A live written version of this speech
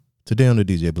Today on the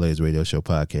DJ Blaze Radio Show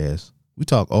podcast, we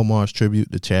talk Omar's tribute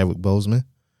to Chadwick Boseman.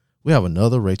 We have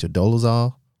another Rachel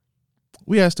Dolezal.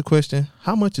 We ask the question,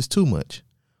 how much is too much?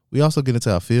 We also get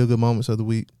into our feel-good moments of the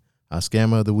week, our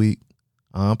scammer of the week,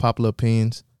 our unpopular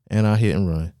opinions, and our hit and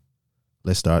run.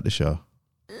 Let's start the show.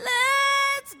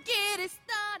 Let's get it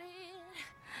started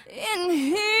in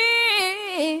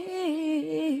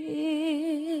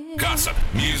here. Gossip,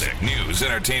 music, news,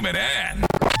 entertainment, and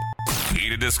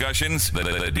heated discussions. The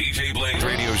DJ Blaze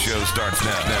Radio Show starts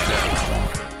now.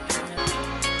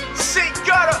 She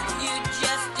got her. You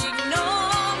just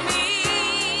ignore me.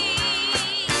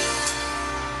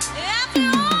 After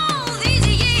all these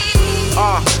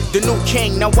years. The new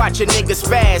king, now watch a nigga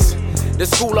spaz. The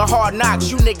school of hard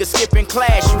knocks, you niggas skipping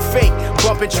class, you fake.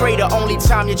 Bumping trader, only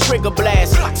time you trigger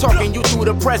blast. Talking you through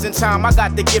the present time, I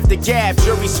got the gift of gab.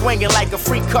 Jury swinging like a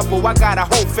free couple, I got a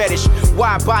whole fetish.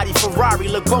 Wide body Ferrari,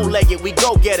 look bow-legged, we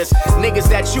go-getters. Niggas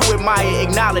that you admire,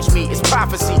 acknowledge me, it's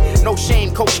prophecy. No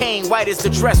shame, cocaine, white as the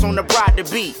dress on the bride to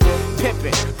be.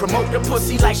 Pimpin', promote the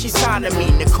pussy like she's signed to me.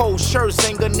 Nicole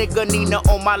Scherzinger, nigga Nina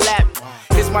on my lap.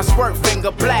 Here's my squirt finger,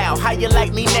 blow. How you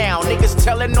like me now? Niggas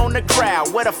telling on the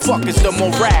crowd. Where the fuck is the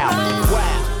morale?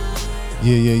 Wow.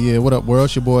 Yeah. What up, world?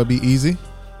 It's your boy, Be Easy.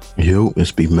 Yo,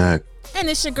 it's B Mac. And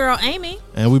it's your girl, Amy.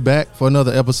 And we back for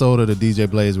another episode of the DJ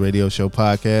Blaze Radio Show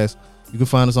podcast. You can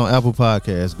find us on Apple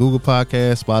Podcasts, Google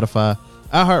Podcasts, Spotify,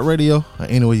 iHeartRadio, or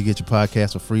anywhere you get your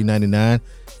podcasts for free 99.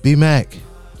 B Mac.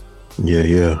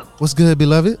 Yeah. What's good,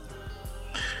 beloved?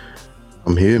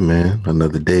 I'm here, man.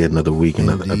 Another day, another week,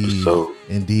 another episode.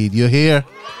 Indeed, you're here.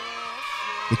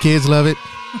 The kids love it.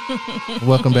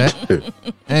 Welcome back.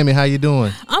 Amy, how you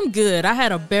doing? I'm good. I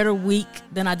had a better week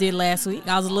than I did last week.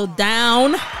 I was a little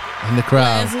down In the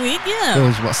crowd. last week, yeah.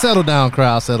 It was settle down,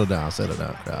 crowd. Settle down,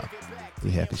 crowd. We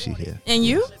happy she here. And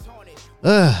you?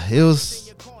 It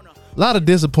was a lot of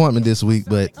disappointment this week,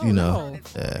 but you know,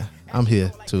 no. I'm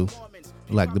here too,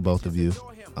 like the both of you.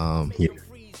 Yeah.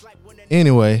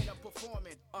 Anyway,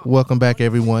 welcome back,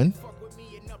 everyone.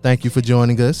 Thank you for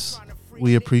joining us.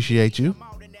 We appreciate you.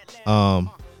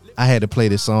 I had to play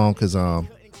this song because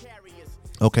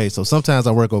okay, so sometimes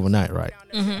I work overnight, right?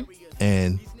 Mm-hmm.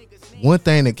 And one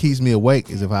thing that keeps me awake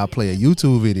is if I play a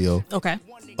YouTube video Okay.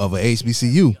 of a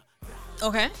HBCU.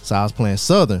 Okay. So I was playing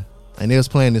Southern, and they was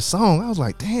playing this song. I was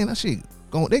like, damn, that shit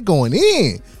they going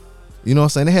in. You know what I'm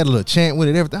saying? They had a little chant with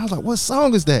it, everything. I was like, what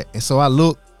song is that? And so I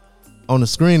looked on the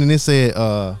screen, and it said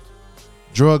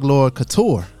Drug Lord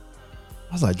Couture.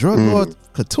 I was like, Drug Lord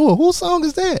Couture? Whose song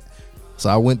is that? So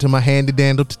I went to my handy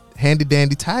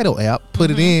dandy title app,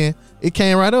 put it in. It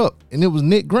came right up, and it was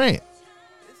Nick Grant.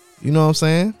 You know what I'm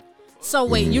saying? So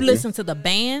wait, you listen to the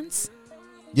bands?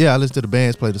 Yeah, I listened to the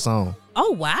bands play the song.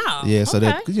 Oh, wow. Yeah, so okay.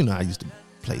 that, cause you know I used to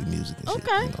play music and shit.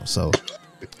 Okay. You know, so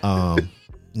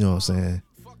you know what I'm saying?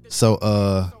 So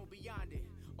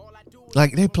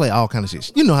like they play all kind of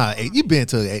shit. You know how you been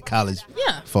to at college,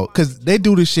 Yeah. folk, cause they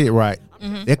do this shit right.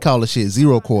 They call the shit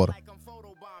zero quarter.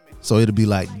 So it'll be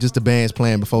like just the bands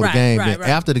playing before the Right, game. right, Then right.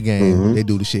 after the game, they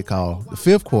do the shit called the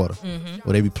fifth quarter,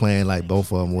 where they be playing like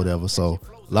both of them, whatever. So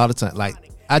a lot of time, like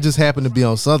I just happened to be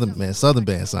on Southern, man. Southern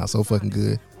band sounds so fucking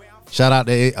good. Shout out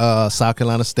to South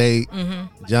Carolina State,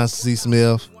 Johnson C.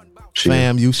 Smith,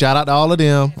 FAMU. Shout out to all of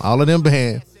them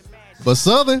bands. But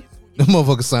Southern, them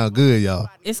motherfuckers sound good, y'all.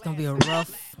 It's going to be a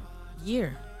rough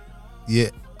year. Yeah,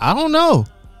 I don't know.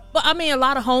 But I mean, a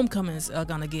lot of homecomings are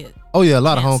going to get. Oh yeah, a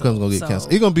lot of Canceled, homecomings gonna get so-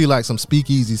 canceled. It's gonna be like some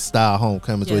speakeasy style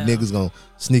homecomings where Yeah. niggas gonna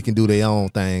sneak and do their own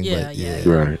thing. Yeah, but yeah.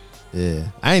 Right. yeah.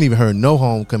 I ain't even heard no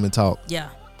homecoming talk. Yeah.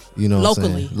 You know, what I'm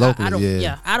Locally. saying? Locally, I don't,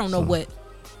 yeah. I don't know So- what,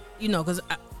 because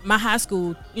my high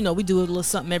school, we do a little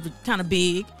something every kind of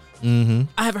big. Mm-hmm.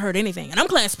 I haven't heard anything. And I'm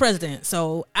class president,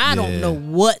 so I Yeah. don't know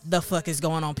what the fuck is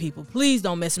going on, people. Please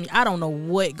don't mess with me. I don't know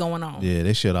what going on. Yeah,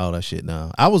 they shut all that shit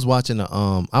down. I was watching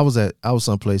I was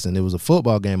someplace and there was a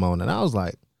football game on and I was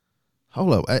like,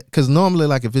 hold up, because normally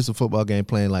like if it's a football game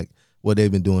playing like what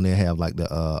they've been doing, they have like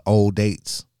the old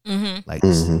dates, like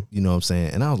you know what I'm saying.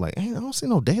 And I was like, hey, I don't see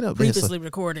no date up there. So- Previously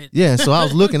recorded. yeah, so I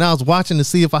was looking, I was watching to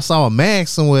see if I saw a mask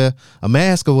somewhere, a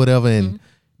mask or whatever, and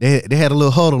they had a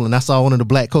little huddle, and I saw one of the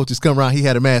black coaches come around. He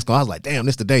had a mask on. I was like, damn,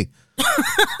 this the day.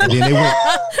 And then they went,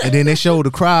 and then they showed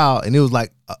the crowd, and it was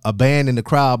like a band in the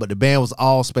crowd, but the band was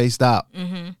all spaced out.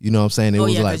 You know what I'm saying? It Oh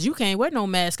was yeah, like because you can't wear no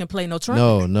mask and play no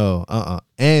trumpet. no,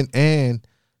 and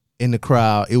in the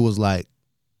crowd, it was like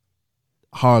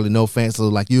hardly no fans. So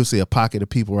like you'll see a pocket of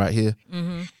people right here.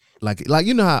 Like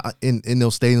you know how in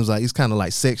those stadiums, like it's kind of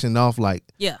like sectioned off, like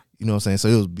Yeah. you know what I'm saying. So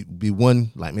it would be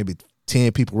one like maybe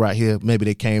 10 people right here. Maybe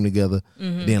they came together.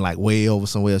 Then like way over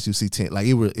somewhere else, you see 10. Like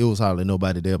it was hardly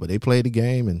nobody there, but they played the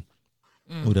game and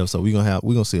whatever. So we're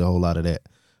gonna see a whole lot of that.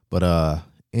 But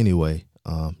anyway,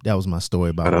 that was my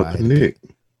story about Shout why out I to had to Nick.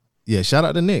 Yeah, shout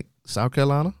out to Nick, South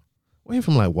Carolina. Where you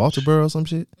from, like Walterboro or some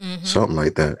shit? Something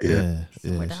like that. Yeah.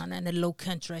 We're down there in the low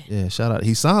country. Yeah, shout out.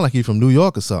 He sound like he from New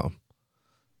York or something.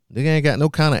 Nigga ain't got no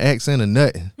kind of accent or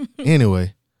nothing.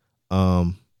 Anyway,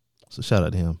 so shout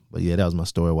out to him. But yeah, that was my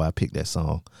story why I picked that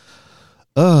song.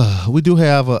 We do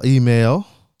have an email.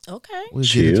 Okay. We'll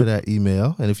get into that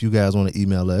email. And if you guys want to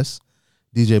email us,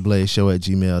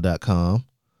 djbladeshow@gmail.com.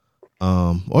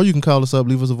 Or you can call us up,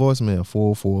 leave us a voicemail,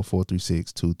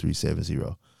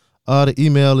 444-436-2370. The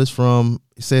email is from,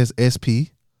 it says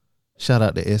SP. Shout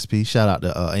out to SP. Shout out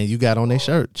to, and you got on their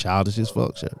shirt, Childish as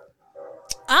Fuck shirt.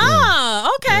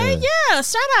 Okay. Yeah.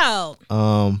 Shout out.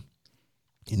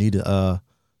 You need to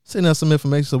send us some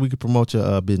information so we can promote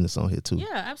your business on here too.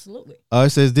 Yeah, absolutely. It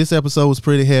says this episode was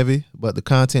pretty heavy, but the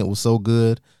content was so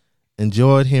good.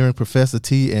 Enjoyed hearing Professor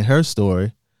T and her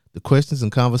story. The questions and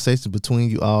conversations between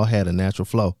you all had a natural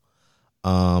flow.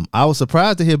 I was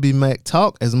surprised to hear B-Mac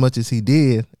talk as much as he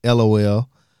did, LOL.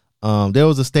 There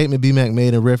was a statement B-Mac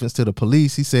made in reference to the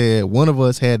police. He said, one of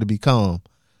us had to be calm.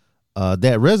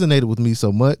 That resonated with me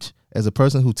so much as a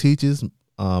person who teaches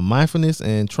mindfulness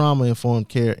and trauma-informed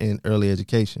care in early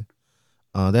education.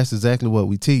 That's exactly what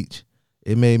we teach.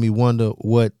 It made me wonder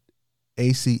what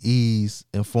ACEs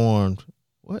informed.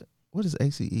 What is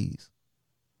ACEs?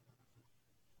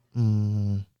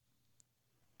 Wonder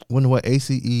what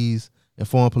ACEs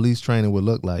informed police training would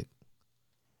look like.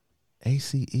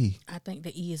 ACE. I think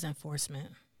the E is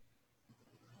enforcement.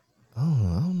 Oh,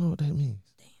 I don't know what that means.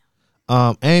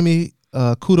 Damn. Amy,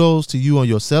 kudos to you on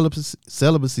your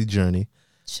celibacy journey.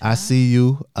 I see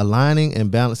you aligning and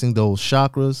balancing those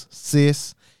chakras,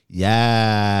 sis.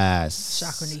 Yes.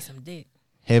 Chakra needs some dick.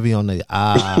 Heavy on the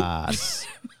eyes.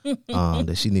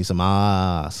 That she needs some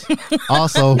eyes.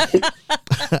 Also,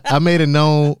 I made a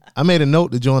note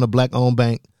to join a black-owned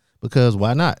bank because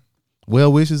why not?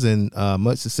 Well wishes and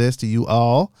much success to you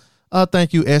all.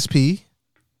 Thank you, SP,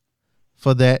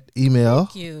 for that email.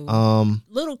 Thank you.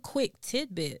 Little quick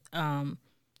tidbit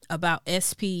about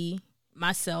SP,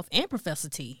 myself, and Professor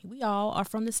T. We all are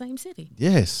from the same city.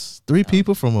 Yes, 3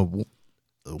 people from a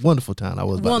wonderful town. Lovely. I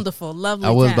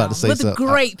was town about to say with something.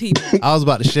 Great people. I was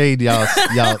about to shade y'all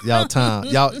town.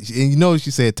 Y'all, and you know she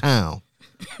said town.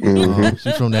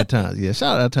 She's from that town. Yeah,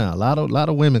 shout out that town. A lot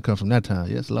of women come from that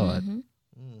town. Yes, Lord.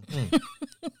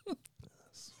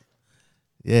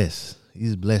 Yes,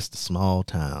 he's blessed a small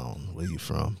town where you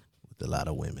from with a lot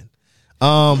of women.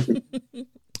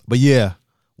 But yeah,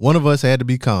 one of us had to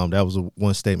be calm. That was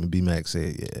one statement B-Mac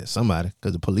said. Yeah, somebody,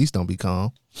 because the police don't be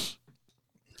calm.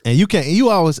 And you can't.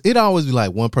 It always be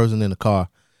like one person in the car,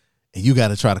 and you got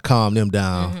to try to calm them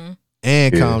down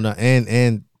and calm down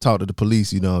and talk to the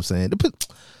police. You know what I'm saying?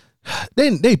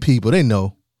 They people. They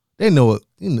know it.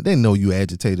 They know you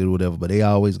agitated or whatever, but they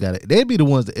always got it. They be the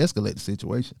ones that escalate the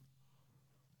situation.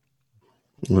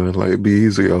 Well, like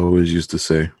Beasley always used to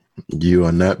say, you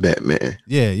are not Batman.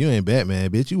 Yeah, you ain't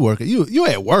Batman, bitch. You working. You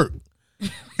at work.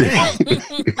 they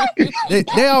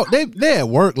at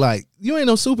work like you ain't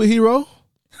no superhero.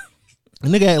 A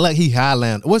nigga act like he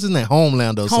Highlander. What's his name?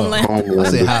 Homelander or something. I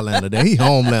said Highlander. Then he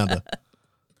Homelander.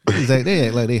 They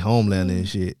act like they Homelander and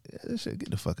shit. Get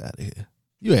the fuck out of here.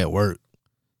 You at work.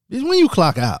 Bitch, when you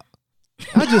clock out.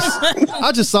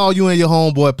 I just saw you and your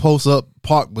homeboy post up,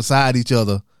 parked beside each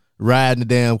other, riding the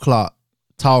damn clock,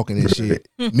 talking and shit.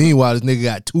 Meanwhile, this nigga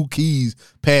got 2 keys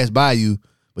passed by you,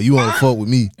 but you want to fuck with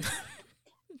me.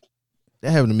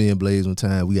 That happened to me and Blaze one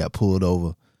time. We got pulled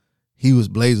over.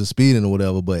 Blaze was speeding or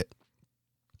whatever, but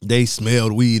they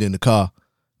smelled weed in the car.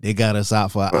 They got us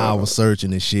out for an hour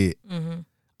searching and shit.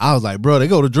 I was like, bro, they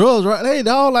go to drugs, right? Hey,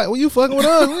 dog, like, well, you fucking with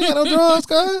us? We ain't got no drugs,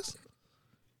 cuz.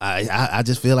 I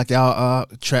just feel like y'all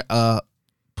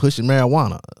pushing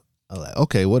marijuana. I was like,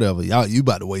 okay, whatever. You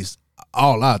about to waste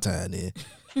all our time then.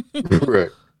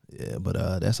 Right. Yeah,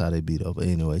 but that's how they beat up. But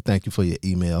anyway, thank you for your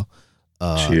email.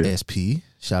 SP.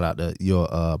 Shout out to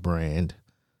your brand.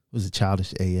 Was it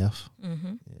Childish AF?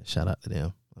 Yeah, shout out to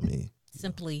them. I mean,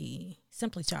 Simply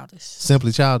Childish.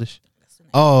 Simply Childish.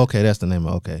 Oh, okay, that's the name.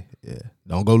 Okay, yeah.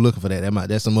 Don't go looking for that.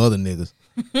 That's some other niggas.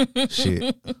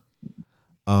 Shit.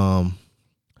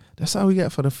 That's all we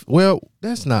got for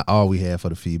that's not all we had for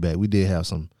the feedback. We did have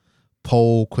some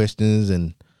poll questions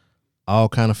and all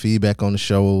kind of feedback on the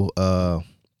show. You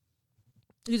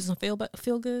do some feel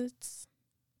goods.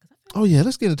 Oh yeah,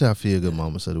 let's get into our feel good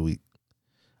moments of the week.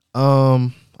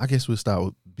 I guess we'll start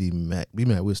with B-Mac.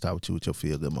 B-Mac, we'll start with you with your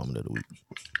feel good moment of the week.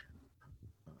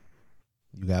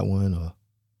 You got one or?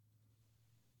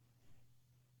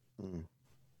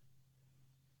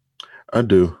 I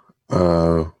do.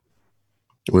 Well,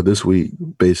 this week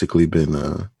basically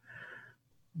been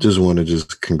just want to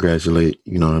just congratulate,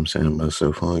 you know what I'm saying,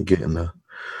 myself on getting a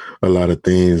lot of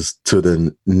things to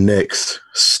the next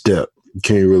step.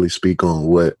 Can't really speak on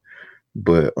what,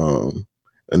 but a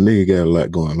nigga got a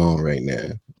lot going on right now,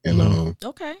 and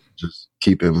Okay. just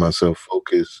keeping myself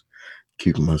focused,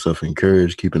 keeping myself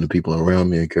encouraged, keeping the people around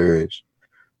me encouraged.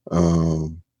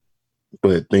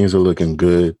 But things are looking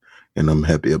good, and I'm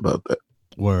happy about that.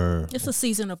 Word. It's a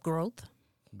season of growth.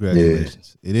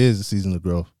 Congratulations. It is a season of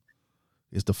growth.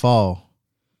 It's the fall,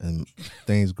 and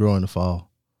things grow in the fall.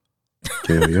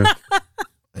 Hell yeah.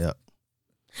 Yep.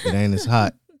 It ain't as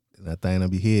hot. And that thing will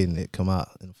be hidden. It come out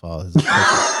in the fall. It's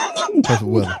perfect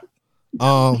weather.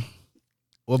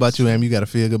 What about you, Am? You got a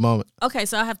feel good moment? Okay,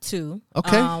 so I have two.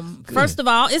 Okay. First of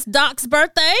all, it's Doc's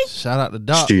birthday. Shout out to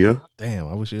Doc. Cheer. Damn,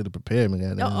 I wish you had prepared me.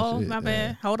 Oh, my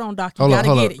bad. Hold on, Doc. You Hold gotta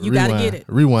on. get it. You gotta get it.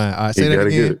 Rewind. All right, say You that gotta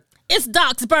again. get it. It's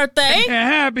Doc's birthday.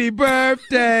 Happy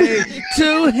birthday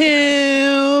to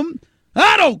him.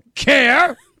 I don't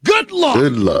care. Good luck.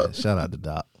 Good luck. Shout out to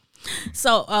Doc.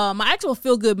 So my actual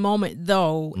feel good moment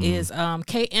though is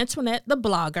Kay Antoinette, the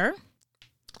blogger.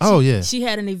 Oh yeah. She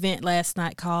had an event last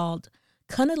night called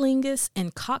Cunnilingus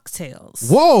and Cocktails.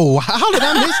 Whoa! How did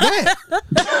I miss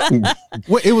that?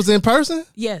 What? It was in person?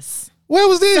 Yes. Where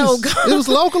was this? So It was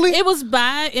locally. It was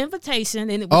by invitation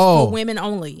and it was for women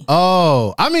only.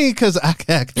 Oh, I mean, because I'm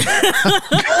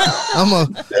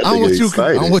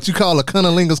what you call a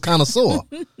cunnilingus connoisseur.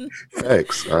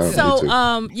 Facts. Me So too.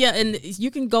 yeah, and you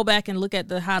can go back and look at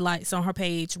the highlights on her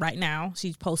page right now.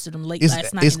 She posted them late It's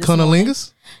last night. it's and this morning.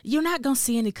 cunnilingus. You're not gonna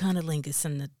see any cunnilingus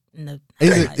in the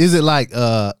highlights. Is it like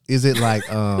a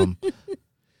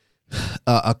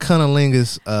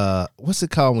cunnilingus? What's it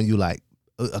called when you like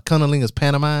a cunnilingus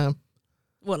pantomime?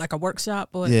 What, like a workshop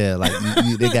or Yeah, like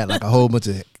they got like a whole bunch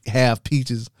of half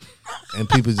peaches, and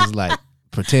people just like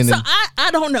pretending. So I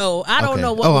don't know. I don't Okay.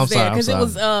 know what Oh, was I'm there sorry, because it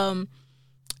I'm was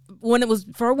when it was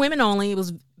for women only. It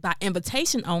was by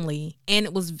invitation only, and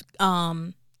it was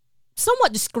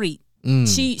somewhat discreet.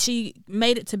 She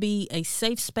made it to be a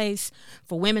safe space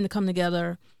for women to come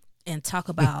together and talk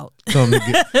about come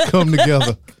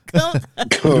together.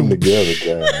 Come together,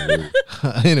 guys.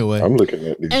 Anyway, I'm looking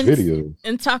at these videos.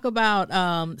 and talk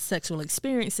about sexual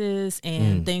experiences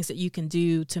and things that you can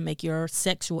do to make your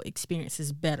sexual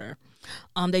experiences better.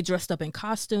 They dressed up in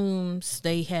costumes.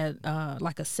 They had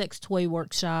like a sex toy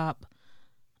workshop.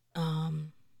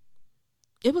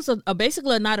 It was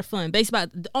basically a night of fun based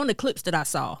on the clips that I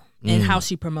saw and how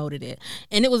she promoted it.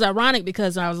 And it was ironic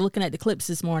because I was looking at the clips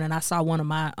this morning. I saw one of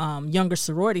my younger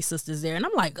sorority sisters there, and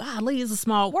I'm like, golly, it's a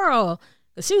small world.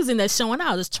 'Cause she was in there showing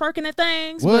out, just twerking at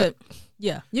things. What? But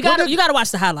yeah, you gotta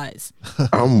watch the highlights.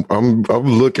 I'm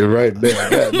looking right there.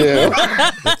 Goddamn.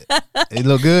 it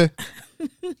look good.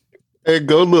 Hey,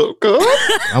 go look.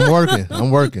 Huh? I'm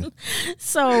working.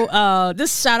 So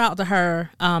just shout out to her.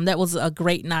 That was a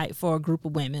great night for a group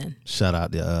of women. Shout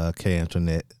out to Kay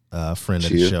Antoinette, friend of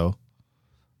the Cheers. show,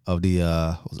 of the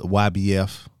was it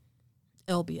YBF.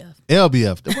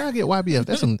 LBF. Where I get YBF?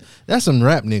 That's some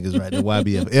rap niggas right there.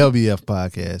 YBF, LBF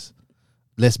podcast.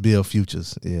 Let's build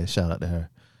futures. Yeah, shout out to her.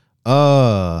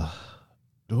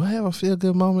 Do I have a feel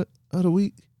good moment of the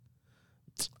week?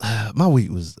 My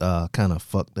week was kind of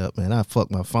fucked up, man. I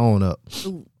fucked my phone up,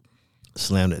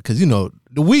 slammed it because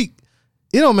the week.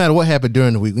 It don't matter what happened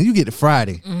during the week. When you get to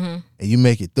Friday and you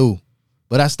make it through,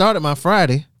 but I started my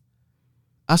Friday.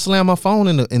 I slammed my phone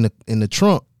in the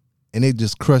trunk, and it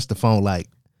just crushed the phone. Like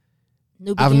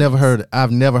New I've beginnings.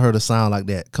 never heard a sound like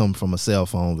that come from a cell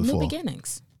phone New before.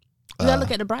 beginnings. You gotta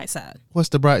look at the bright side. What's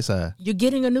the bright side? You're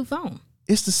getting a new phone,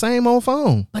 It's the same old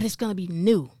phone. but it's gonna be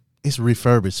new. It's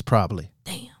refurbished, probably.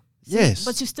 Damn. Yes.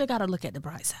 But you still gotta look at the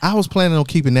bright side. I was planning on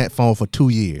keeping that phone for 2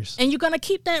 years. And you're gonna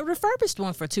keep that refurbished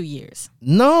one for 2 years.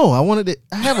 No,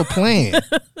 I have a plan.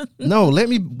 No, let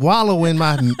me wallow in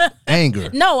my anger.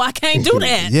 No, I can't do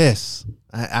that. Yes.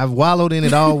 I've wallowed in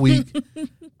it all week,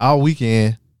 all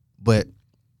weekend. But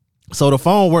so the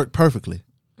phone worked perfectly.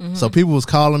 So people was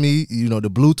calling me, the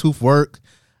Bluetooth worked.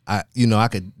 I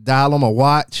could dial on my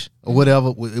watch or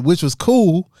whatever, which was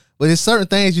cool. But there's certain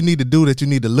things you need to do that you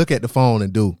need to look at the phone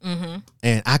and do.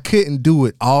 And I couldn't do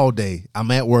it all day.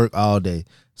 I'm at work all day.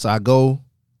 So I go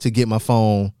to get my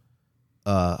phone.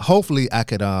 Hopefully I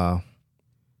could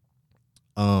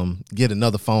get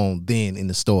another phone then in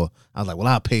the store. I was like, well,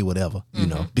 I'll pay whatever,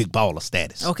 big baller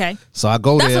status. Okay. So I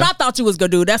go That's there. what I thought you was gonna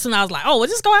do. That's when I was like, oh, we'll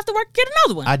just go after work and get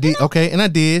another one. I did, okay, and I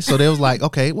did. So they was like, well,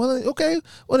 the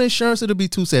insurance it'll be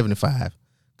 $275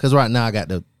 because right now I got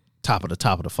the top of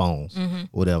the phones,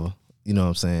 whatever. You know what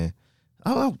I'm saying?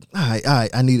 Oh, all right,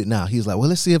 I need it now. He was like, well,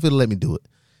 let's see if it'll let me do it.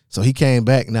 So he came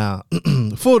back now.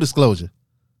 Full disclosure,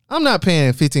 I'm not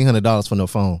paying $1,500 for no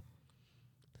phone.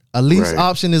 A lease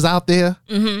option is out there.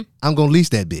 Mm-hmm. I'm going to lease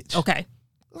that bitch. Okay.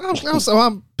 So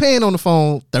I'm paying on the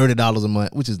phone $30 a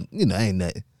month, which is, ain't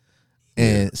nothing.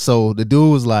 And so the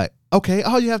dude was like, okay,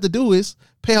 all you have to do is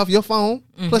pay off your phone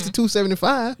plus the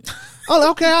 $275.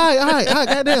 Oh, okay, all right,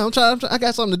 goddamn, I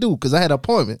got something to do because I had an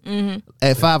appointment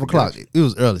at 5 o'clock. It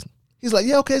was early. He's like,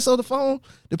 yeah, okay, so the phone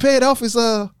to pay it off is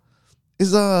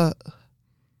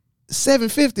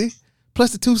 $750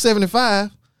 plus the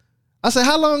 $275. I said,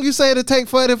 how long you say it'll take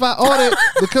for it if I order it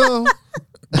to come?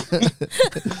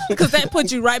 Because that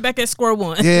puts you right back at square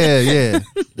one. Yeah.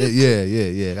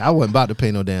 I wasn't about to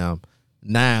pay no damn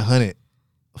 $900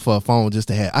 for a phone just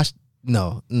to have.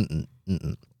 No.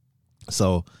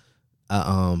 So,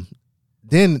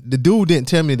 then the dude didn't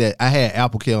tell me that I had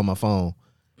Apple Care on my phone.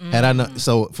 Had I not,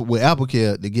 so with Apple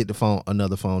Care to get the phone,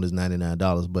 another phone is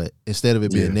 $99. But instead of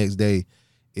it being next day,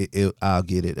 I'll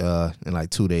get it in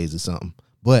like 2 days or something.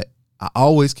 But I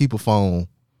always keep a phone.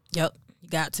 Yep, you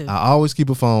got to. I always keep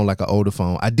a phone like an older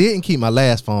phone. I didn't keep my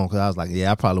last phone because I was like,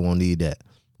 I probably won't need that.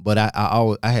 But I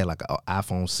had like an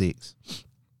iPhone 6,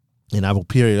 and I will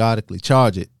periodically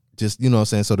charge it. Just, you know what I'm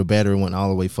saying, so the battery wouldn't all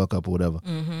the way fuck up or whatever.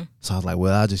 So I was like,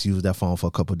 well, I'll just use that phone for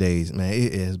a couple of days. Man,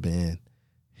 it has been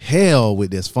hell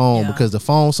with this phone because the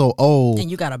phone's so old.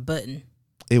 And you got a button.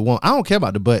 It won't. I don't care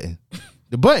about the button.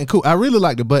 The button, cool. I really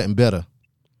like the button better.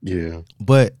 Yeah.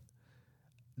 But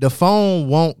the phone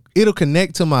won't. It'll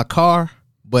connect to my car,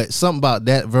 but something about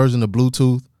that version of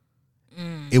Bluetooth,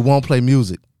 it won't play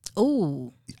music.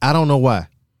 Ooh. I don't know why.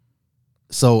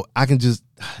 So I can just,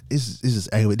 it's just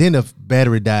angry. Then the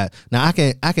battery died. Now I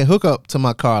can hook up to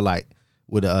my car like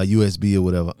with a USB or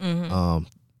whatever,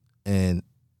 and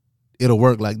it'll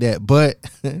work like that. But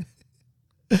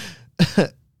the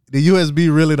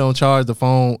USB really don't charge the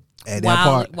phone at that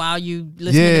part while you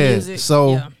listen to music.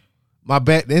 So my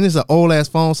then it's an old ass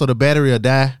phone, so the battery will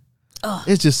die.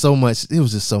 It's just so much. It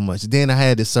was just so much. Then I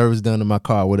had this service done to my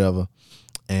car, or whatever,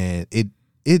 and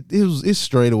it's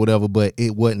straight or whatever, but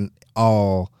it wasn't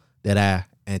all that I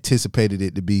anticipated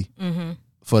it to be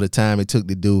for the time it took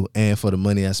to do and for the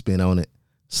money I spent on it.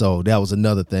 So that was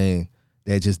another thing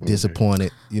that just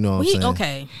disappointed. You know what I'm saying?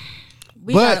 Okay.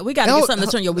 We got to get something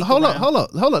to turn your week around. Hold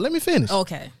up. Let me finish.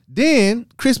 Okay. Then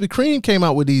Krispy Kreme came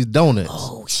out with these donuts.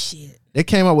 Oh shit. They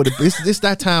came out with it's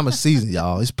that time of season,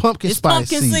 y'all. It's pumpkin spice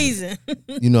season.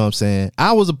 You know what I'm saying?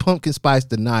 I was a pumpkin spice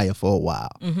denier for a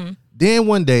while. Then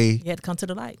one day, you had to come to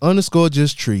the light.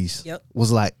 _JustTrees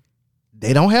was like,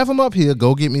 they don't have them up here.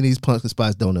 Go get me these pumpkin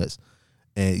spice donuts.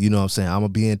 And you know what I'm saying? I'm going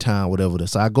to be in town, whatever.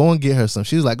 So I go and get her some.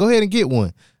 She was like, go ahead and get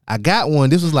one. I got one.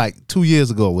 This was like 2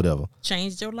 years ago or whatever.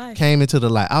 Changed your life. Came into the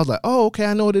light. I was like, oh, okay,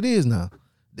 I know what it is now.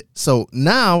 So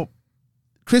now,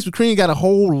 Krispy Kreme got a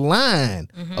whole line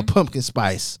of pumpkin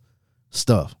spice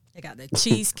stuff. They got the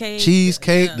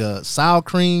cheesecake. The sour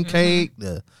cream cake,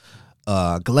 the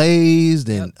glazed,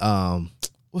 and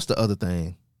what's the other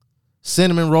thing?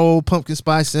 Cinnamon roll, pumpkin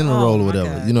spice cinnamon roll or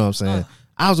whatever. God. You know what I'm saying?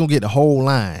 I was going to get the whole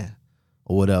line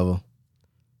or whatever.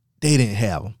 They didn't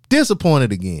have them.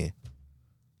 Disappointed again.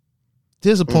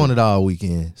 Disappointed all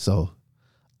weekend. So,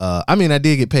 I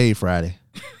did get paid Friday.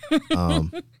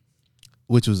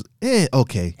 Which was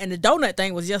okay. And the donut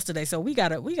thing was yesterday, so we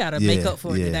gotta make up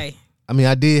for it today.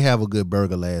 I did have a good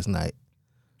burger last night.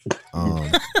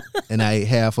 And I ate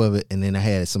half of it, and then I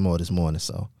had some more this morning.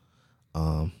 So,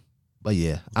 but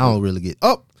yeah, I don't really get.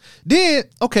 Then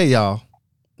okay, y'all.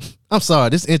 I'm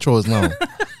sorry, this intro is long.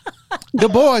 The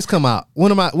Boys come out.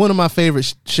 One of my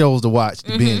favorite shows to watch,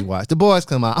 to binge watch. The Boys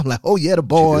come out. I'm like, oh yeah, The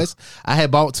Boys. I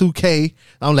had bought 2K.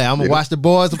 I'm like, I'm gonna watch The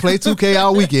Boys to play 2K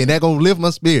all weekend. That gonna lift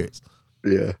my spirits.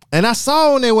 Yeah. And I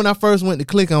saw on there when I first went to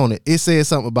click on it, it said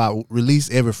something about release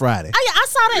every Friday. I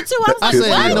saw that too. I was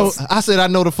like, I said, I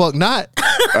know the fuck not.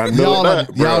 I know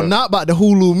y'all not about to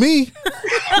Hulu me.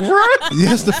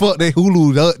 Yes, the fuck they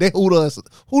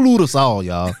Hulu'd us all,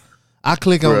 y'all. I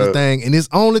click on the thing and it's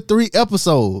only 3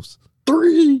 episodes.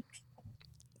 3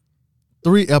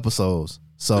 episodes.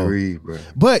 So 3, bro.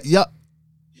 But y'all,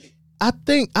 I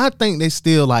think they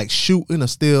still like shooting or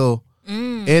still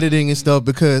editing and stuff,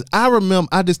 because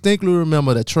I distinctly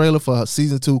remember the trailer for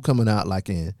season 2 coming out like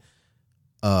in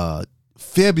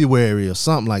February or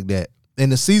something like that.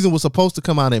 And the season was supposed to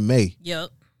come out in May. Yep.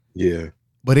 Yeah.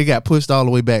 But it got pushed all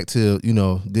the way back to,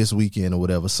 this weekend or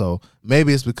whatever. So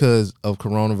maybe it's because of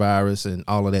coronavirus and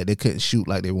all of that. They couldn't shoot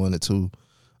like they wanted to.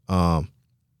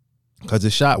 Because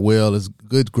it shot well. It's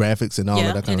good graphics and all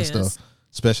of that kind of stuff.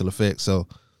 Special effects. So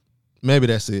maybe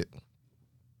that's it.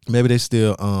 Maybe they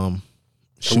still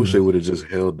I wish they would have just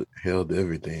held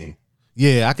everything.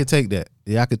 Yeah, I could take that.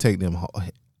 Yeah, I could take them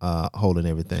holding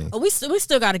everything. Oh, we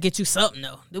still got to get you something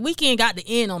though. The weekend got to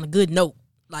end on a good note.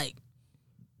 Like,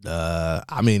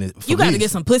 I mean, you got to get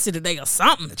some pussy today or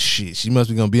something. Shit, she must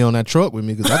be gonna be on that truck with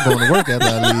me because I'm going to work after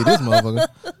I leave this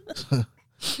motherfucker.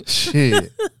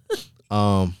 Shit.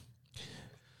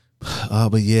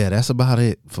 But yeah, that's about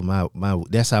it for my.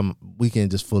 That's how my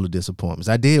weekend just full of disappointments.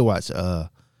 I did watch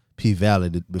P-Valley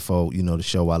before the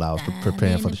show while I was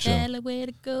preparing for the show. Where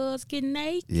the girls get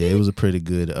naked. Yeah, it was a pretty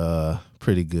good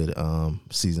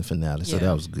season finale. So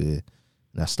that was good.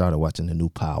 And I started watching the new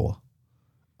Power.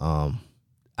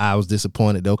 I was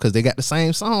disappointed though because they got the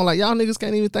same song. Like y'all niggas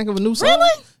can't even think of a new song.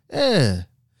 Really? Yeah.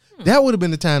 That would have been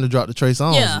the time to drop the Trey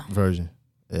Songz version.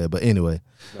 Yeah, but anyway.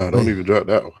 No, don't even drop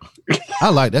that one. I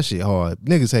like that shit hard.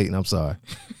 Niggas hating, I'm sorry.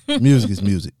 Music is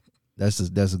music. That's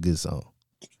a good song.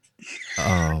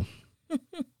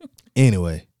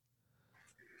 Anyway.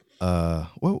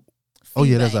 Well, oh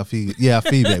yeah, that's our feedback. Yeah, our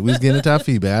feedback. We was getting into our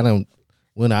feedback.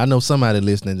 I know somebody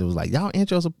listening that was like, y'all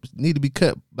intros need to be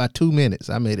cut by 2 minutes.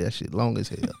 I made that shit long as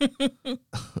hell.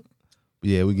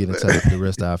 Yeah, we get into the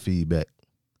rest of our feedback.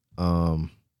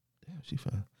 Damn, she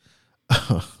fine.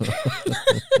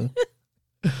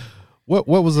 What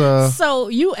was So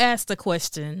you asked a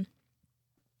question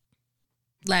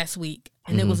last week,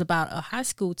 and it was about a high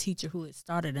school teacher who had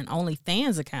started an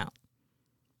OnlyFans account.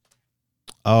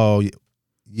 Oh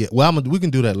yeah. Well, we can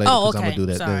do that later because I'm okay. gonna do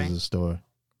that. Sorry. There's a story.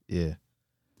 Yeah.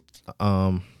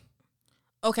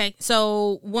 Okay,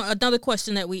 so another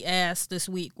question that we asked this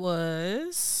week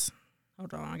was,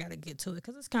 hold on, I gotta get to it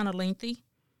because it's kind of lengthy.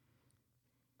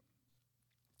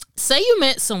 Say you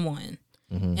met someone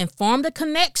and formed a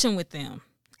connection with them.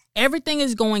 Everything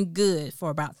is going good for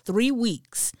about 3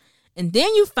 weeks. And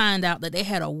then you find out that they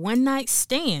had a one-night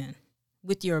stand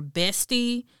with your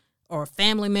bestie or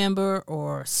family member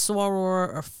or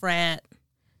soror or frat.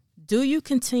 Do you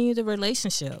continue the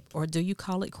relationship or do you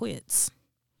call it quits?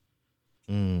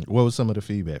 What was some of the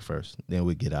feedback first? Then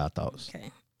we get our thoughts.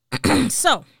 Okay.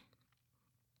 So,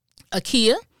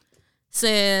 Akia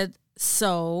said,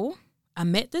 so I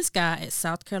met this guy at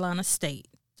South Carolina State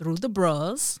through the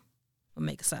bros,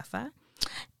 Omega Sci-Fi,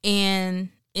 and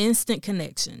instant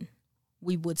connection.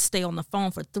 We would stay on the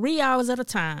phone for 3 hours at a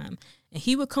time, and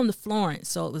he would come to Florence,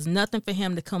 so it was nothing for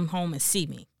him to come home and see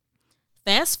me.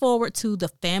 Fast forward to the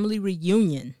family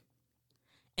reunion,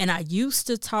 and I used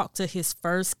to talk to his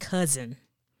first cousin.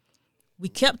 We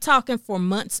kept talking for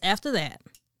months after that.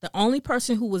 The only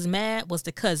person who was mad was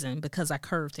the cousin because I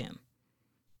curved him.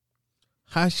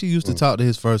 How she used to talk to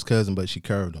his first cousin, but she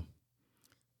curved him?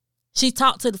 She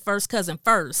talked to the first cousin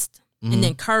first and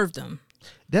then curved him.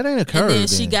 That ain't a curve. And then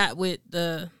she got with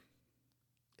the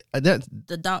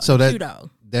dog. So cute dog.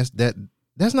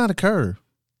 That's not a curve.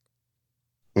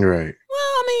 Right. Well,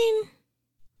 I mean,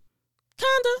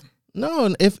 kinda.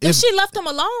 No, if she left him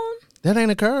alone, that ain't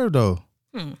a curve though.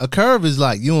 A curve is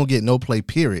like you don't get no play.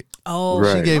 Period. Oh,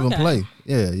 Right. She gave him play.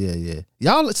 Yeah.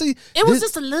 Y'all see, it was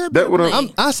just a little bit.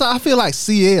 I feel like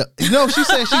CL. She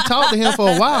said she talked to him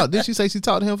for a while. Did she say she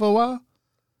talked to him for a while?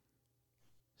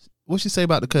 What'd she say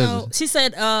about the cousin? No, she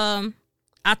said, I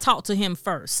talked to him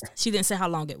first. She didn't say how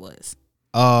long it was.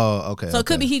 Oh, okay. So it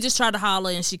could be he just tried to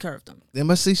holler and she curved him. Then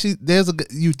but see,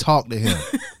 you talk to him.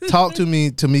 Talk to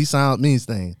me sound means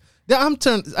thing.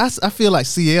 I feel like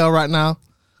CL right now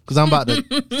because I'm about to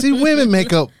see women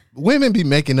be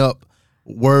making up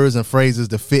words and phrases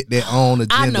to fit their own agendas.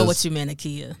 I know what you meant,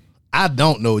 Akia. I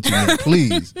don't know what you mean,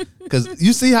 please. Because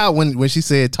you see how when she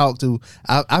said talk to,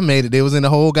 I made it. They was in the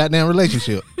whole goddamn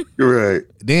relationship. Right.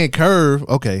 Then curve.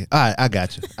 Okay. All right. I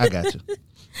got you.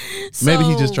 Maybe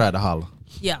he just tried to holler.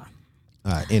 Yeah.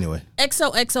 All right. Anyway.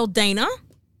 XOXO Dana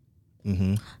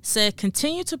said,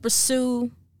 continue to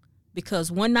pursue because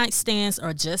one night stands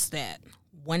are just that.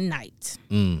 One night.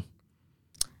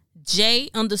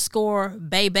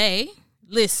 J_baby.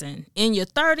 Listen, in your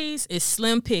 30s, it's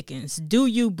slim pickings. Do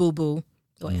you, boo-boo?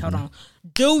 Wait, hold on.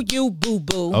 Do you,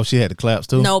 boo-boo? Oh, she had the claps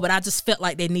too? No, but I just felt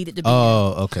like they needed to be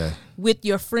Oh, okay. with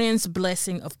your friend's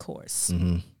blessing, of course.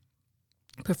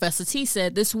 Professor T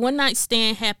said, this one-night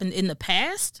stand happened in the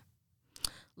past?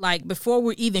 Like, before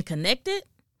we're even connected?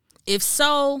 If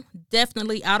so,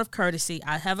 definitely out of courtesy,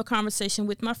 I have a conversation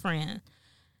with my friend.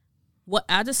 What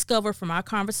I discover from our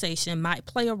conversation might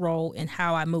play a role in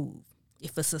how I move.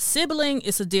 If it's a sibling,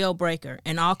 it's a deal breaker,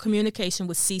 and all communication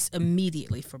would cease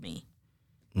immediately for me.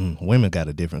 Women got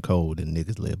a different code than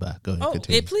niggas live by. Go ahead,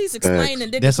 continue. Please explain the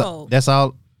nigga code. That's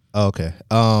all? Oh, okay.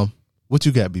 What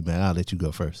you got, B-Man? I'll let you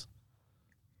go first.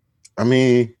 I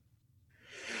mean,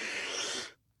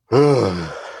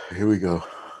 here we go.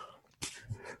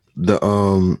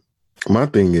 My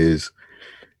thing is,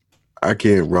 I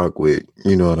can't rock with,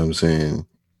 you know what I'm saying,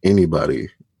 anybody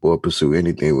or pursue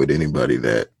anything with anybody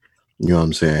that, you know what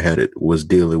I'm saying, was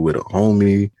dealing with a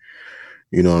homie,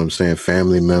 you know what I'm saying,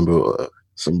 family member or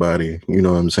somebody, you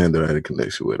know what I'm saying, that I had a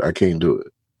connection with. I can't do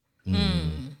it.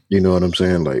 You know what I'm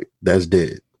saying? Like, that's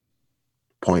dead.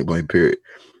 Point blank, period.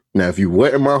 Now, if you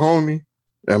wasn't my homie,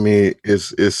 I mean,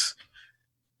 it's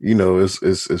you know,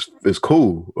 it's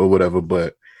cool or whatever,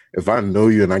 but if I know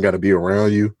you and I got to be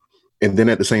around you, and then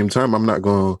at the same time, I'm not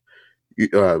going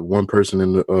to,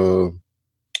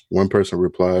 one person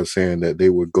replies saying that they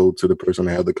would go to the person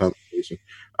and have the conversation.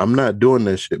 I'm not doing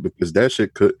that shit because that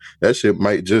shit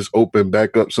might just open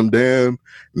back up some damn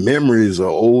memories or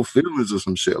old feelings or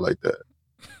some shit like that.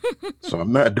 So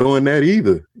I'm not doing that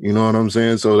either. You know what I'm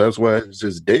saying? So that's why it's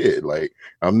just dead. Like,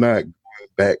 I'm not going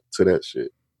back to that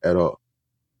shit at all.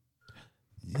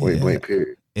 Point blank,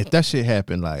 period. If that shit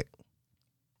happened like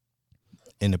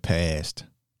in the past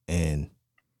and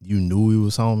you knew we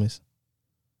was homies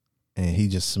and he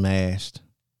just smashed,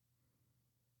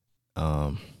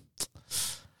 I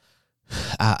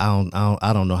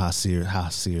don't know how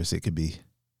serious it could be.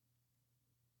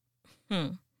 I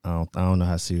don't know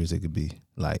how serious it could be.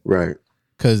 Like, right.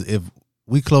 Because if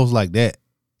we close like that,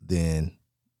 then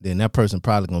that person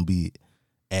probably gonna be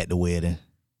at the wedding,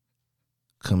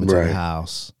 coming to the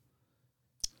house,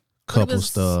 couple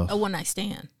stuff. A one night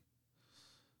stand.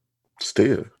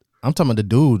 Still, I'm talking about the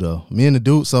dude though. Me and the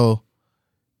dude. So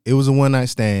it was a one night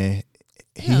stand.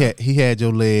 Yeah. He had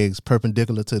your legs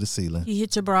perpendicular to the ceiling. He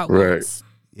hit your bra Right. once.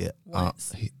 Yeah.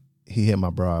 Once. He hit my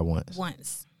bra once.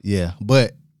 Once. Yeah,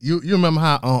 but you remember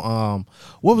how on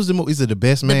what was the movie? Is it The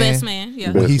Best Man? The Best Man. Yeah.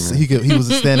 When he was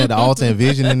standing at the altar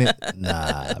envisioning it.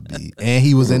 Nah, and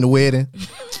he was in the wedding.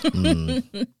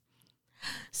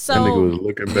 So that nigga was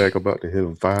looking back about to hit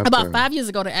him five about times. 5 years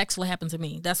ago, that actually happened to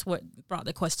me. That's what brought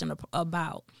the question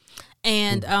about.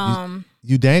 And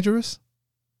you dangerous?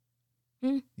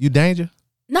 You danger?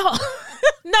 no,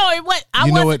 no, it wasn't. I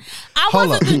You know wasn't.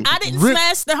 what? I didn't Rip-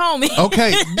 smash the homie.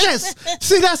 Okay, yes.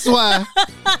 See, that's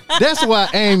why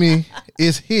Amy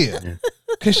is here,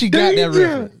 cause she got that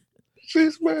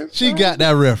reference. She got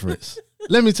that reference.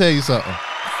 Let me tell you something.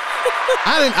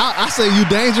 I say you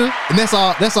danger, and that's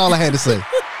all I had to say.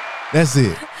 That's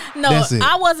it. No, That's it.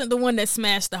 I wasn't the one that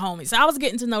smashed the homie. So I was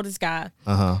getting to know this guy.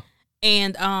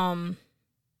 And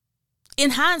in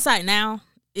hindsight now,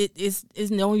 it's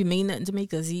no only mean nothing to me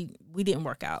because we didn't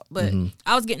work out. But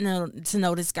I was getting to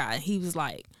know this guy. He was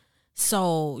like,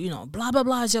 so, you know, blah, blah,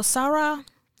 blah, is your Sarah?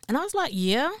 And I was like,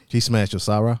 yeah. He smashed your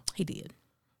Sarah? He did.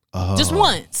 Just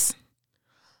once.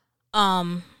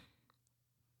 And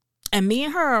me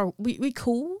and her, we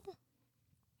cool.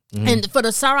 And for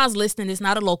the Sarahs listening, it's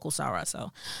not a local Sarah,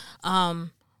 so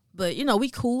but you know, we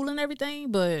cool and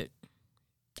everything, but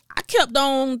I kept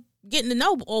on getting to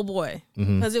know old boy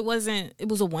because it was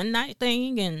a one night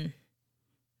thing, and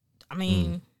I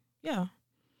mean, yeah.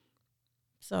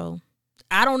 So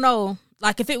I don't know.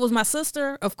 Like, if it was my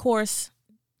sister, of course,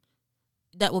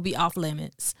 that would be off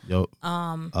limits. Yo,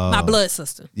 my blood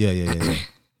sister. Yeah.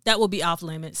 That would be off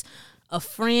limits. A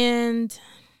friend,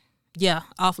 yeah,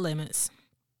 off limits.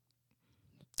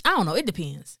 I don't know. It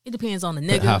depends. It depends on the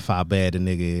nigga. How far bad the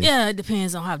nigga is. Yeah, it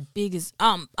depends on how big his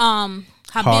how Heart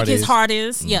big his is. heart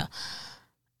is. Yeah,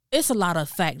 it's a lot of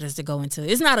factors to go into.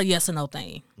 It's not a yes or no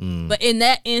thing. But in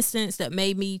that instance, that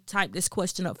made me type this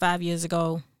question up 5 years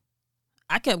ago,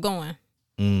 I kept going.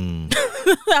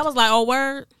 I was like, oh,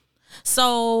 word.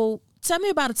 So tell me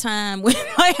about a time when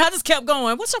I just kept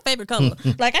going. What's your favorite color?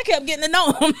 Like, I kept getting to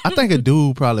know him. I think a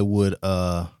dude probably would.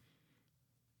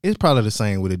 It's probably the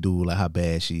same with a dude, like how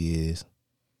bad she is.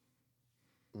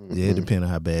 Yeah, it depends on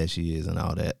how bad she is and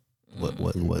all that.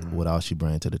 What all she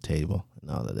bring to the table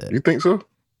and all of that. You think so?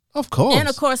 Of course. And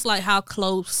of course, like how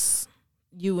close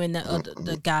you and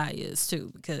the guy is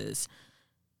too, because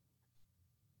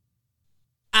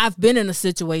I've been in a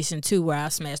situation too where I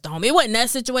smashed the homie. It wasn't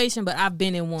that situation, but I've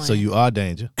been in one. So you are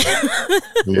danger.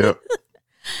 Yep.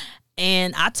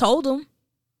 And I told him,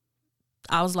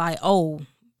 I was like, oh,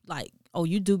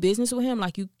 you do business with him?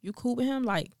 Like, you cool with him?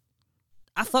 Like,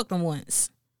 I fucked him once.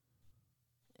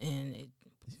 And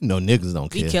Niggas don't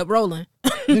care. he kept rolling.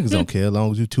 Niggas don't care as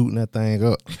long as you tooting that thing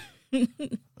up.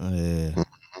 Yeah.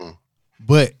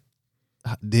 But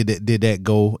did that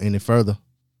go any further?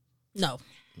 No.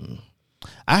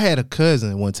 I had a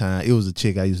cousin one time. It was a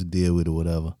chick I used to deal with or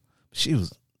whatever. She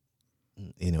was,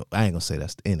 I ain't gonna say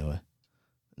that anyway.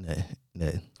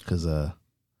 Because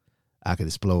I could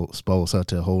expose her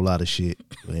to a whole lot of shit.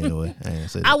 But anyway, I ain't gonna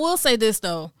say that. I will say this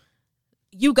though,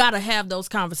 you gotta have those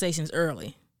conversations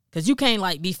early. Because you can't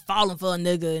like be falling for a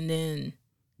nigga and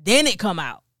then it come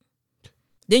out.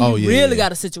 Then you really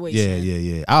got a situation.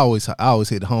 Yeah. I always hit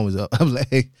the homies up. I'm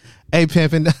like, hey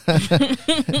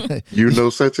pimpin'. You know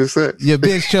such and such. Your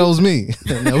bitch chose me.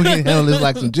 Now we can handle this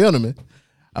like some gentlemen.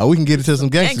 We can get into some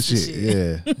gangster shit.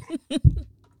 Yeah.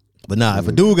 But nah, if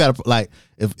a dude got like,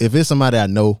 if it's somebody I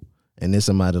know and there's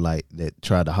somebody like that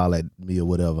tried to holler at me or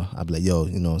whatever, I'd be like, yo,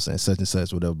 you know what I'm saying, such and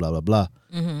such, whatever, blah, blah, blah.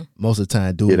 Mm-hmm. Most of the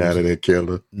time, dudes. Get out of there,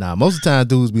 killer. Nah, most of the time,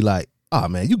 dudes be like, oh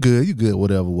man, you good,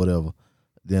 whatever.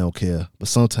 They don't care.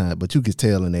 But you can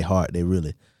tell in their heart they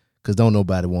really, because don't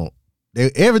nobody want,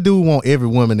 every dude want every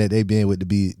woman that they been with to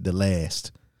be the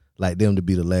last, like them to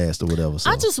be the last or whatever. So.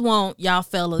 I just want y'all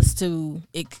fellas to,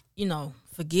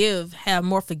 have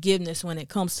more forgiveness when it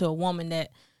comes to a woman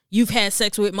that you've had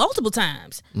sex with multiple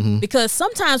times. Mm-hmm. Because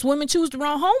sometimes women choose the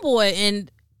wrong homeboy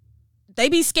and they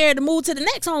be scared to move to the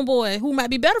next homeboy who might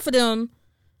be better for them.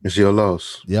 It's your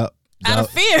loss. Yep. Out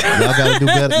of fear. Y'all gotta do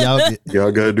better.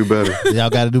 Y'all gotta do better. Y'all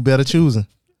gotta do better choosing.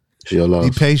 It's your loss.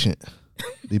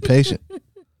 Be patient.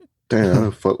 Damn,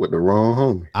 I fuck with the wrong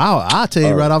homie. I'll tell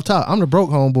you right off top. I'm the broke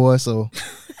homeboy, so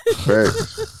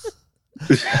Facts.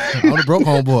 I'm the broke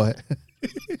homeboy.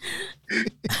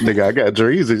 Nigga, I got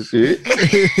dreams and shit.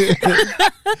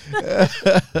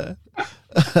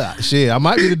 Shit, I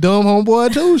might be the dumb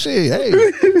homeboy too. Shit, hey,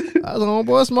 I was a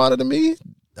homeboy smarter than me.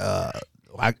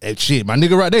 Shit, my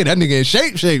nigga right there, that nigga in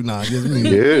shape. Nah, just me.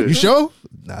 Yeah. You sure?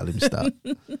 Nah, let me stop.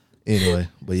 Anyway,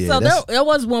 but yeah. So there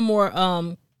was one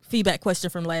more feedback question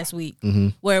from last week,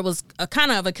 where it was a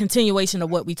kind of a continuation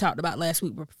of what we talked about last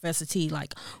week with Professor T.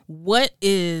 Like, what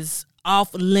is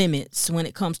off limits when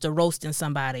it comes to roasting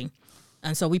somebody?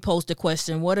 And so we posed a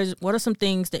question: what are some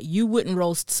things that you wouldn't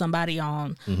roast somebody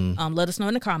on? Let us know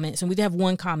in the comments. And we did have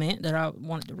one comment that I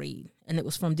wanted to read, and it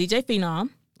was from DJ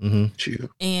Phenom. Chill.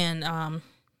 And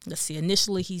let's see.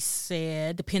 Initially, he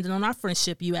said, depending on our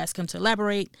friendship, you asked him to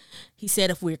elaborate. He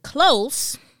said, if we're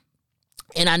close,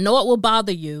 and I know it will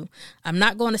bother you, I'm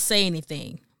not going to say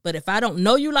anything. But if I don't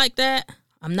know you like that,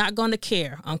 I'm not going to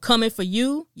care. I'm coming for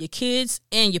you, your kids,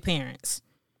 and your parents.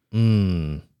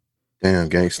 Damn,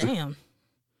 gangster. Damn.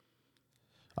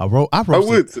 I wrote.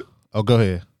 Oh, go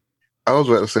ahead. I was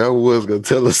about to say I was gonna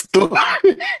tell a story,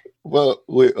 but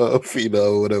with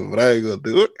Pheno or whatever, but I ain't gonna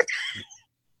do it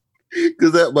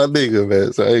because that's my nigga,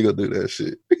 man. So I ain't gonna do that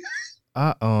shit.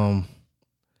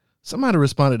 Somebody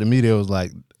responded to me. They was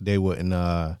like they wouldn't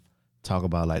talk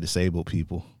about like disabled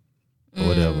people or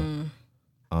whatever.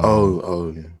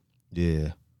 Oh yeah.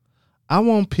 Yeah. I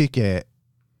won't pick at.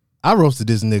 I roasted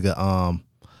this nigga on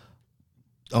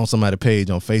somebody's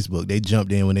page on Facebook. They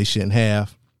jumped in when they shouldn't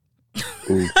have.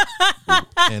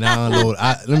 And I unloaded.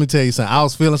 Let me tell you something. I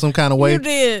was feeling some kind of way. You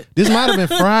did. This might have been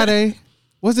Friday.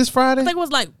 Was this Friday? I think it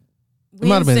was like It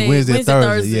might have been Wednesday,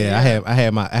 Thursday. Yeah, I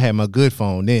had my good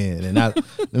phone then, and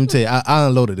let me tell you, I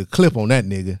unloaded a clip on that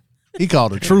nigga. He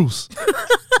called a truce.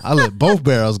 I let both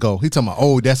barrels go. He talking about,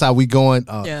 oh, that's how we going.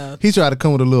 Yeah. He tried to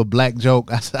come with a little black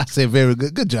joke. I said, very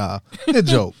good. Good job. Good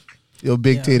joke. Your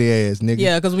big titty ass nigga.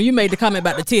 Yeah, because when you made the comment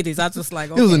about the titties, I was just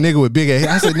like, okay. It was a nigga with big ass.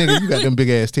 I said, nigga, you got them big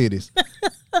ass titties.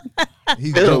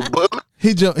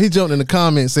 He jumped in the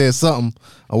comments and said something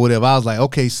or whatever. I was like,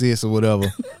 okay, sis, or whatever.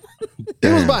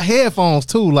 It was about headphones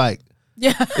too. Like,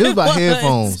 yeah, it was about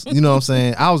headphones. You know what I'm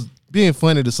saying? I was being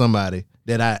funny to somebody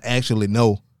that I actually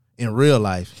know in real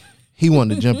life. He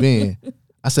wanted to jump in.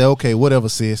 I said, okay, whatever,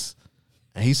 sis.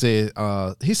 And he said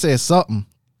something.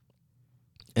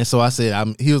 And so I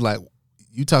said, he was like,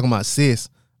 you talking about sis?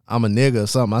 I'm a nigga or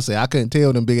something. I said, I couldn't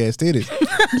tell them big ass titties.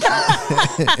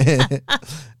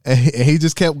 and he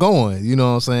just kept going. You know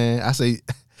what I'm saying? I say,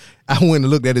 I went and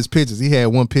looked at his pictures. He had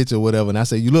one picture or whatever. And I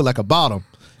said, you look like a bottom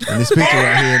in this picture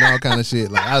right here and all kind of shit.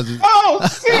 Like I was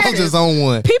just on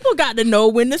one. People got to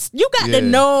know you got to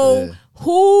know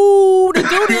who to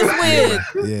do this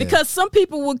with. Yeah. Because some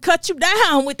people will cut you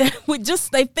down with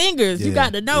just their fingers. You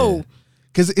got to know. Yeah.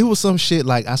 Cause it was some shit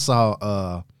like I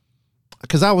saw,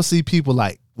 cause I would see people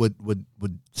like would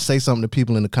say something to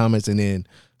people in the comments, and then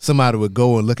somebody would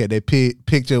go and look at their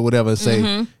picture or whatever and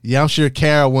say, yeah, I'm sure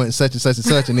Carol went such and such and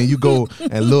such, and then you go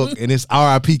and look and it's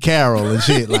R.I.P. Carol and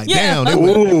shit. Like, damn, they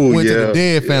went to the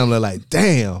dead family. Like,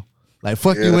 damn, like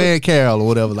fuck you and Carol or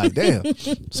whatever. Like, damn.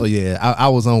 So yeah, I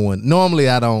was on one. Normally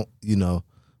I don't,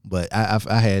 but I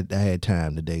had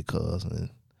time today, cause.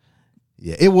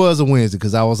 Yeah, it was a Wednesday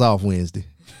because I was off Wednesday.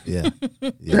 Yeah.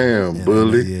 Damn,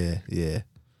 bully. Yeah.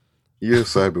 You're a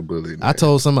cyber bully, man. I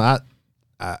told somebody,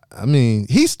 I mean,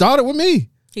 he started with me.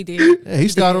 He did. Yeah, he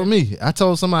started with me. I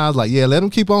told somebody, I was like, yeah, let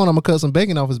him keep on. I'm going to cut some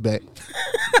bacon off his back.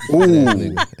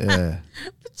 Ooh. Yeah.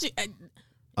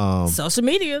 Social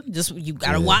media, just you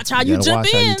gotta Yeah, watch how you gotta jump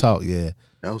watch in. How you talk, yeah.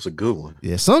 That was a good one.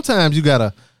 Yeah, sometimes you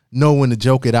gotta know when to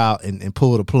joke it out and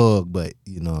pull the plug, but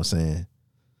you know what I'm saying.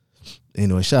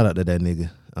 Anyway, shout out to that nigga.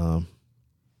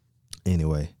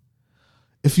 Anyway,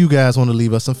 if you guys want to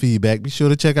leave us some feedback, be sure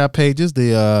to check our pages.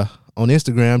 The on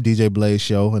Instagram, DJ Blaze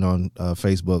Show, and on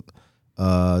Facebook,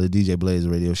 the DJ Blaze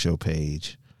Radio Show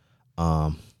page.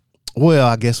 Well,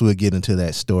 I guess we'll get into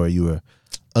that story you were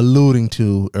alluding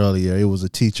to earlier. It was a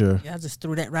teacher. Yeah, I just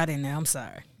threw that right in there. I'm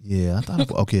sorry. Yeah, I thought.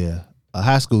 Okay, a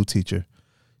high school teacher.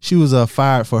 She was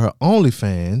fired for her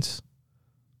OnlyFans.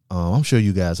 I'm sure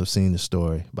you guys have seen the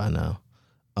story by now.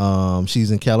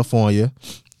 She's in California.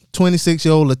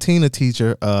 26-year-old Latina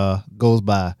teacher goes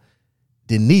by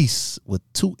Denise with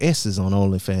 2 S's on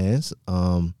OnlyFans.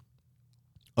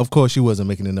 Of course, she wasn't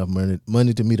making enough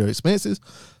money to meet her expenses,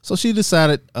 so she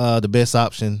decided the best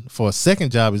option for a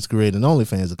second job is to create an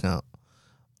OnlyFans account.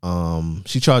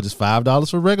 She charges $5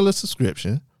 for regular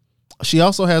subscription. She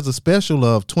also has a special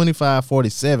of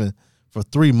 $25.47 for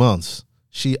 3 months.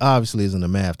 She obviously isn't a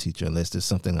math teacher unless there's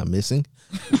something I'm missing.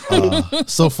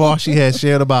 So far, she has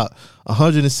shared about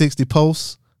 160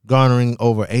 posts, garnering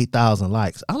over 8,000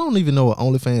 likes. I don't even know what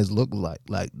OnlyFans look like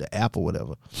the app or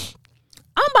whatever.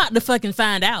 I'm about to fucking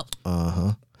find out.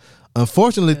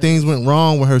 Unfortunately, things went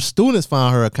wrong when her students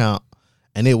found her account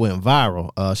and it went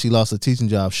viral. She lost a teaching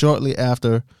job shortly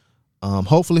after.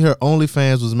 Hopefully, her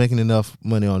OnlyFans was making enough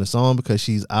money on its own because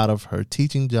she's out of her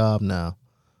teaching job now.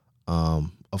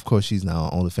 Of course, she's now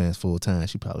on OnlyFans full time.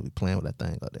 She probably be playing with that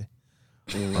thing all day.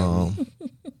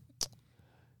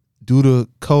 Due to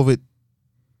COVID,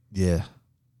 yeah.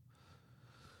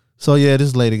 So yeah,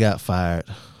 this lady got fired.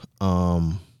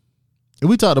 And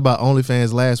we talked about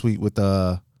OnlyFans last week with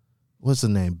what's her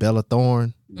name, Bella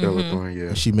Thorne. Bella Thorne, yeah.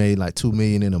 And she made like $2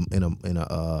 million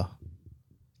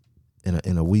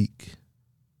in a week.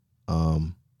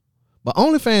 But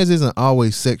OnlyFans isn't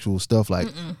always sexual stuff. Like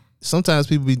sometimes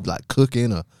people be like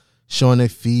cooking or showing their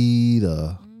feed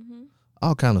or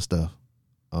all kind of stuff.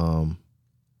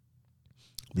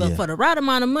 But for the right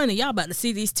amount of money, y'all about to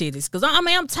see these titties. Because, I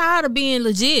mean, I'm tired of being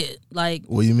legit. Like,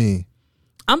 what do you mean?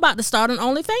 I'm about to start an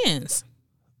OnlyFans.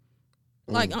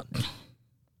 Like,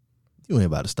 You ain't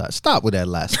about to start. Stop with that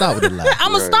lie. Stop with that lie.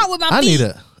 I'm going to start with my feet.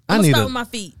 I'm going to start with my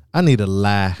feet. I need a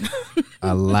lie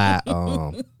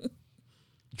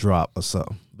drop or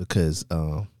something because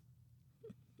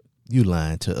you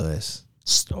lying to us.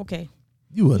 Okay.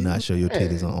 You will not show your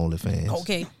titties on OnlyFans.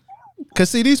 Okay. Because,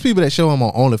 see, these people that show them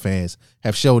on OnlyFans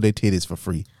have showed their titties for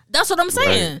free. That's what I'm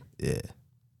saying. Right. Yeah.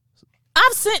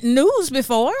 I've sent news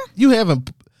before. You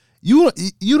haven't. You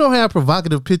don't have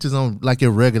provocative pictures on like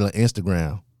your regular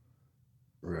Instagram.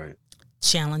 Right.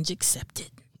 Challenge accepted.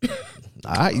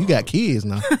 All right, you got kids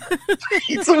now.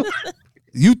 You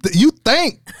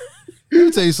think? Let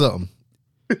me tell you something.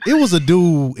 It was a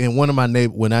dude in one of my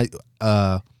neighbors when I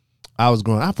was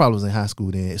growing. I probably was in high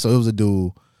school then, so it was a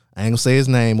dude. I ain't gonna say his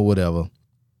name or whatever.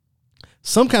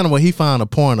 Some kind of way he found a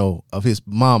porno of his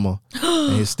mama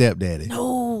and his stepdaddy.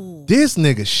 No. This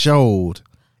nigga showed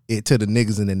it to the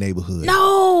niggas in the neighborhood.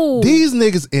 No. These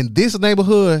niggas in this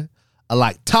neighborhood are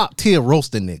like top tier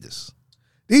roasting niggas.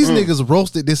 These niggas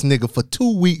roasted this nigga for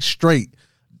 2 weeks straight.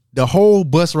 The whole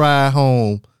bus ride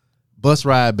home, bus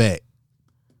ride back.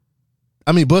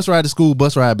 I mean, bus ride to school,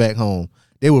 bus ride back home.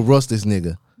 They would roast this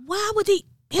nigga. Why would he?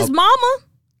 His mama?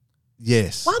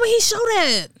 Yes. Why would he show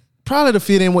that? Probably to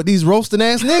fit in with these roasting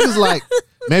ass niggas. Like,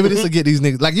 maybe this will get these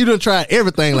niggas. Like, you done tried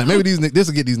everything. Like, maybe this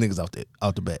will get these niggas off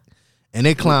the bat. And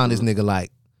they clown this nigga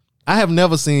like, I have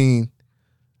never seen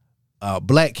a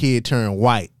black kid turn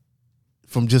white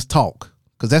from just talk.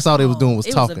 Because that's all they was doing was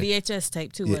talking. It was a VHS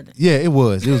tape too, Yeah, wasn't it? yeah, it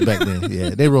was. It was back then.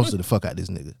 Yeah, they roasted the fuck out this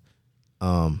nigga.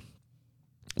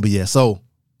 But yeah, so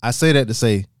I say that to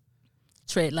say,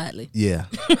 Tread lightly. yeah.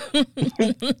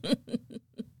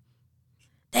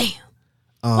 Damn.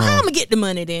 Well, how I'm gonna get the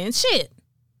money then? Shit.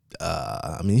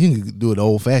 I mean, you can do it the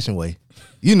old fashioned way.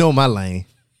 You know my lane.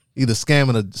 Either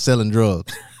scamming or selling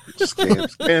drugs.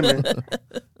 Scamming.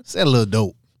 Sell a little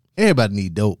dope. Everybody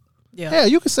need dope. Yeah. Hell,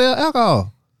 you can sell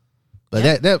alcohol.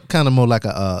 But that kind of more like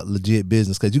a legit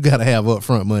business because you got to have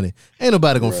upfront money. Ain't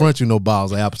nobody going to front you no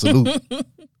balls of absolute.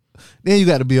 Then you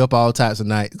got to be up all types of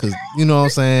night because, you know what I'm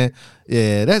saying?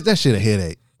 Yeah, that shit a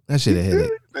headache. That shit a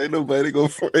headache. Ain't nobody gonna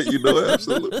front you, know,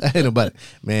 absolutely. Ain't nobody.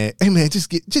 Man, hey man, just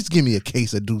give me a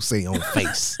case of Douce on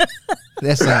face.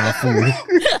 That sound fool.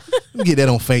 Let me get that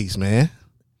on face, man.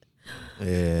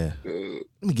 Yeah. Let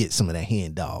me get some of that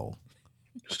hen dog.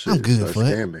 Shit, I'm good start for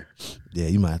it. scamming. Yeah,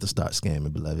 you might have to start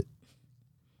scamming, beloved.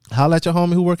 Holla at your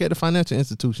homie who work at the financial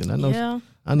institution.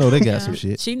 I know they got some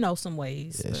shit. She knows some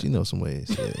ways. Yeah, she knows some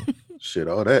ways. Yeah. Shit,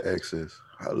 all that access.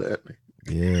 Holla at me.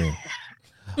 Yeah.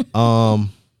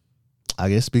 I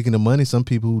guess speaking of money, some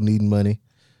people who need money.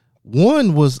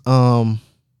 One was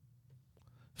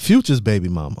Future's baby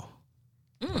mama.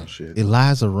 Oh, shit.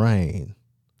 Eliza Rain.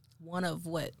 One of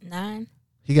what, 9?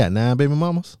 He got 9 baby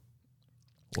mamas?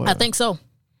 Wow. I think so.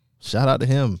 Shout out to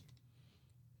him.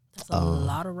 That's a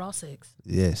lot of raw sex.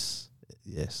 Yes.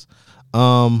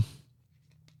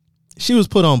 She was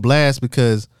put on blast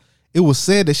because it was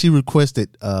said that she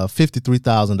requested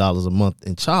 $53,000 a month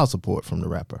in child support from the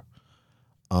rapper.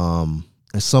 And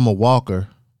Summer Walker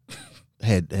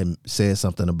had said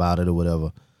something about it or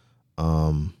whatever.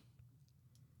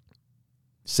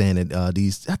 Saying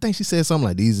that I think she said something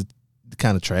like, these are the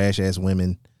kind of trash ass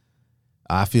women.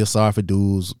 I feel sorry for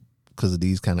dudes because of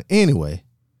these kind of. Anyway,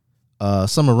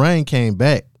 Summer Rain came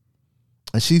back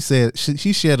and she said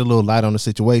she shed a little light on the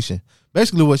situation.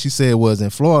 Basically, what she said was in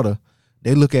Florida,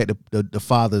 they look at the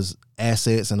father's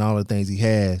assets and all the things he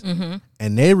has,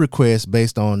 and they request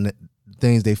based on the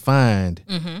things they find.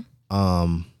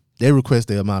 They request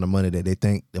the amount of money that they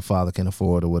think the father can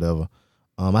afford or whatever.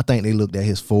 I think they looked at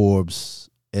his Forbes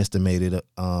estimated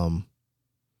not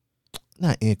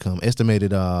income,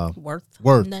 estimated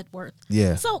worth. Net worth.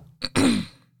 Yeah. So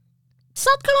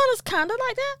South Carolina's kind of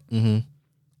like that.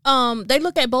 They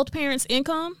look at both parents'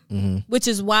 income, which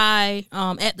is why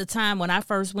at the time when I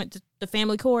first went to the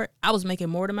family court, I was making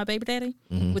more than my baby daddy,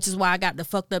 which is why I got the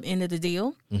fucked up end of the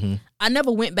deal. I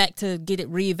never went back to get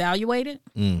it reevaluated.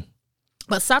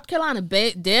 But South Carolina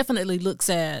definitely looks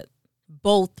at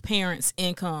both parents'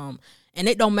 income, and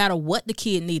it don't matter what the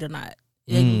kid need or not.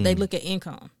 They look at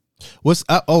income.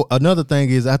 Another thing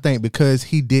is, I think because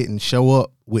he didn't show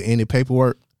up with any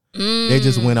paperwork, they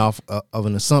just went off of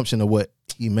an assumption of what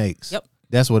he makes. Yep.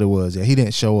 That's what it was. Yeah, he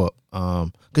didn't show up.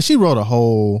 Because she wrote a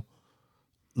whole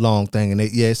long thing, and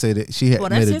it said that she had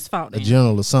made a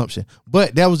general assumption.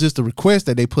 But that was just a request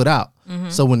that they put out.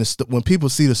 So when people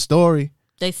see the story,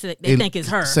 they think it's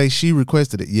her. Say she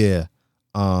requested it. Yeah.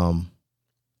 Well,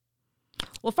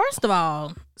 first of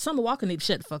all, Summer Walker needs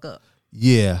to shut the fuck up.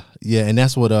 Yeah, and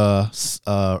that's what this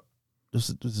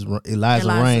is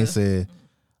Eliza Rain said.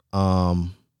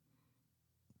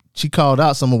 She called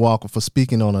out Summer Walker for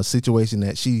speaking on a situation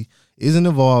that she isn't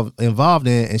involved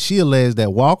in, and she alleged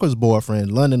that Walker's boyfriend,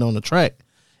 London on the Track,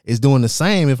 is doing the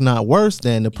same, if not worse,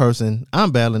 than the person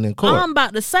I'm battling in court. I'm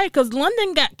about to say, because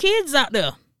London got kids out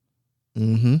there.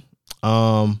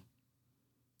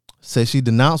 Said she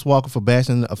denounced Walker for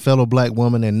bashing a fellow black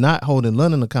woman and not holding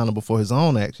London accountable for his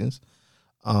own actions.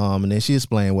 And then she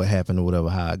explained what happened or whatever,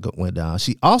 how it went down.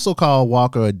 She also called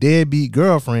Walker a deadbeat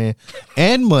girlfriend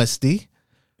and musty,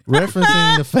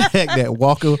 referencing the fact that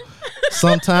Walker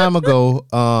some time ago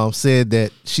said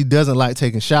that she doesn't like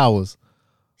taking showers.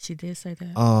 She did say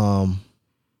that.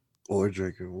 Or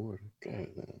drinking water. God.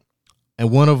 And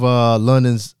one of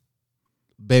London's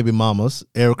baby mamas,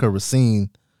 Erica Racine,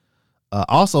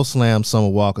 also slammed Summer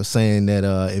Walker, saying that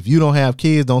if you don't have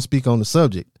kids, don't speak on the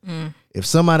subject. If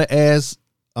somebody asks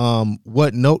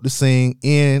what note to sing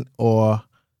in or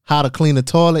how to clean the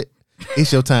toilet,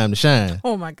 it's your time to shine.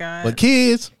 Oh my God. But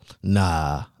kids,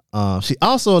 nah. She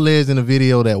also alleged in a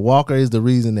video that Walker is the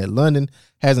reason that London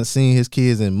hasn't seen his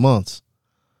kids in months.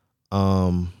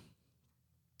 They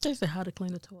said how to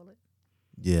clean the toilet.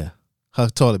 Yeah. Her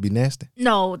toilet be nasty?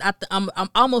 No, I'm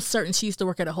almost certain she used to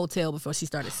work at a hotel before she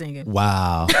started singing.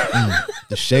 Wow.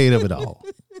 The shade of it all.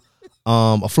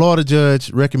 A Florida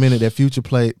judge recommended that Future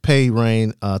pay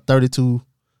Rain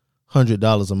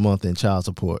 $3,200 a month in child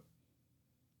support.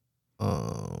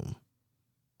 And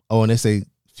they say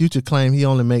Future claim he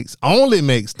only makes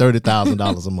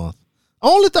 $30,000 a month.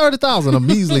 Only $30,000, a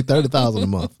measly $30,000 a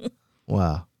month.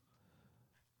 Wow.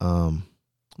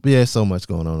 But yeah, so much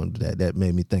going on that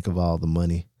made me think of all the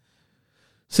money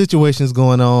situations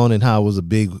going on and how it was a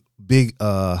big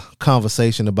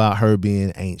conversation about her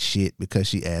being ain't shit because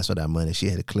she asked for that money. She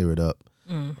had to clear it up.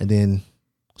 And then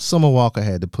Summer Walker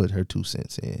had to put her 2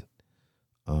 cents in.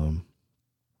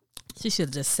 She should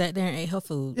have just sat there and ate her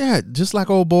food. Yeah, just like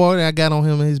old boy that I got on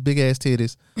him and his big ass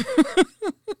titties.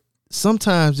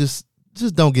 Sometimes just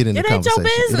don't get in the conversation.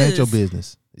 It ain't your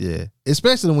business. Yeah.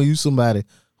 Especially when you somebody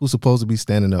who's supposed to be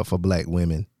standing up for black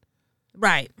women.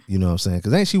 Right. You know what I'm saying?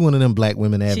 Because ain't she one of them black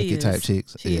women advocate type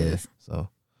chicks? She is. So,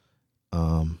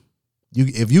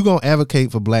 if you're going to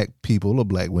advocate for black people or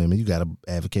black women, you got to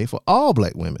advocate for all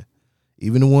black women.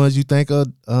 Even the ones you think are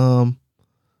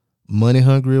money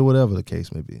hungry or whatever the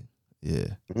case may be.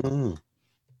 Yeah.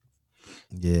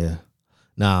 Yeah.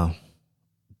 Now,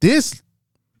 this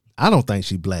I don't think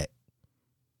she black.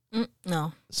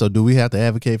 No, So do we have to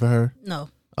advocate for her? no,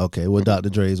 Okay, well, Dr.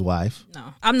 Dre's wife.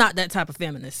 no. I'm not that type of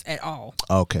feminist at all.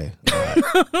 Okay. All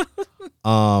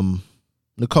right.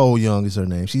 Nicole Young is her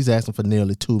name. She's asking for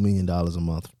nearly $2 million a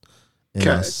month in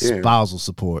God damn. spousal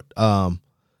support. I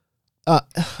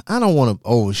don't want to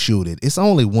overshoot it. It's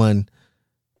only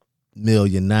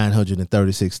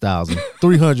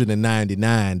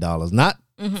 $1,936,399, not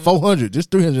 $400, just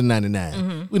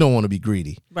 $399. We don't want to be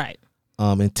greedy. Right.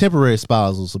 In temporary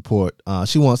spousal support,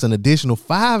 she wants an additional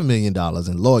 $5 million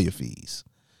in lawyer fees,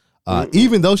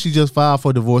 even though she just filed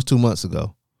for divorce 2 months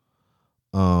ago.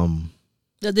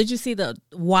 Did you see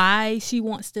why she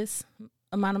wants this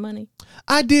amount of money?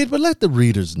 I did, but let the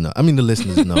readers know. I mean, the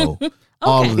listeners know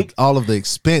all of the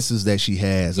expenses that she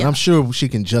has, and I'm sure she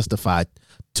can justify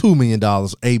 $2 million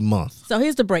a month. So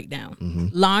here's the breakdown: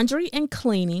 laundry and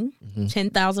cleaning,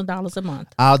 $10,000 a month.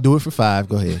 I'll do it for $5.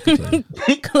 Go ahead. Continue.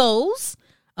 Clothes,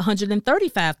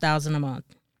 $135,000 a month.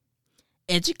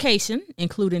 Education,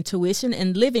 including tuition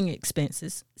and living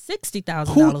expenses,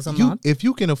 $60,000 a month. If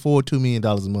you can afford $2 million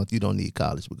a month, you don't need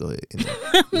college. But go ahead.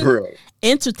 Bro.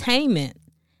 Entertainment,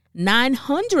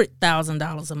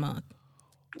 $900,000 a month.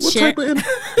 What type of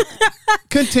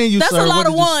Continue, That's sir. a lot What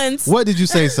of did you- ones. What did you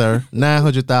say, sir?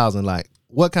 900,000. Like,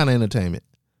 what kind of entertainment?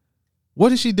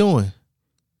 What is she doing?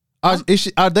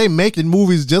 Are they making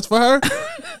movies just for her?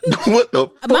 What the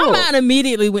fuck? My mind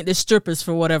immediately went to strippers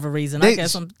for whatever reason. I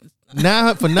guess I'm. For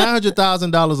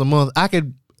 $900,000 a month, I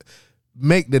could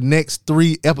make the next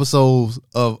 3 episodes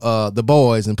of The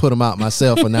Boys and put them out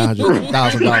myself for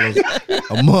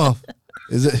 $900,000 a month.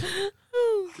 Is it?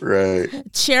 Right.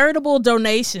 Charitable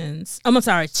contributions,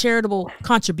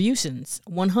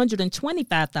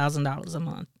 $125,000 a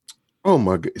month. Oh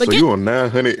my god! But So you on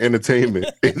 900 entertainment?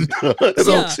 That's Yeah. what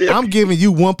I'm saying. I'm giving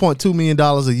you $1.2 million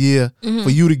a year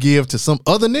for you to give to some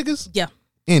other niggas? Yeah.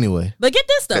 Anyway. But get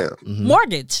this though, Yeah.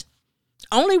 mortgage,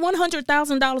 only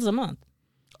 $100,000 a month.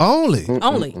 Only.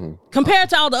 Only compared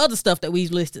to all the other stuff that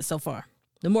we've listed so far.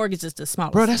 The mortgage is the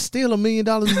smallest. Bro, that's still $1 million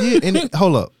a year. And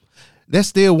hold up. That's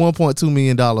still $1.2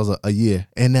 million a year.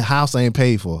 And the house ain't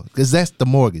paid for. Because that's the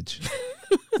mortgage.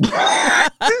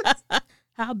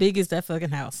 How big is that fucking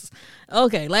house?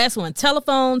 Okay, last one.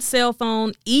 Telephone, cell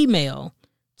phone, email,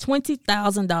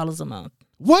 $20,000 a month.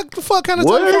 What the fuck kind of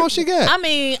What? telephone she got? I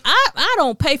mean, I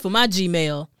don't pay for my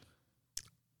Gmail.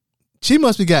 She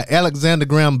must be got Alexander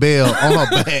Graham Bell on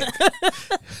her back.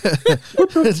 What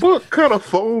the fuck kind of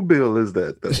phone bill is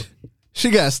that though? She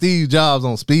got Steve Jobs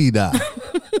on speed dial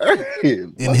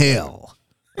in In hell.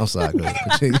 I'm sorry. Go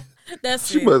ahead. That's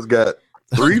She it. must got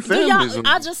 3 families.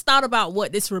 I just thought about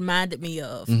what this reminded me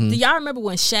of. Mm-hmm. Do y'all remember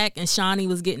when Shaq and Shawnee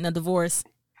was getting a divorce?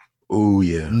 Oh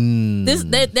yeah.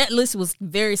 That list was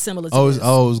very similar to Oh, this. it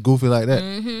was goofy like that.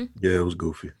 Yeah, it was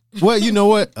goofy. Well, you know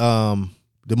what?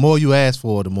 The more you ask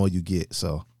for, the more you get.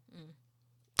 So,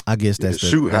 I guess that's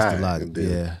shoot the high, logic. and then-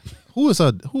 Yeah. Who is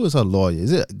her lawyer?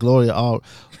 Is it Gloria All?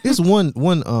 It's one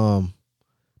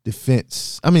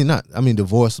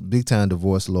divorce, big time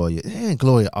divorce lawyer. And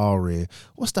Gloria Allred.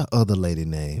 What's that other lady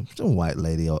name? Some white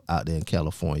lady out there in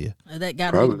California. That got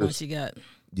to be Probably the one this- she got.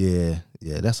 Yeah,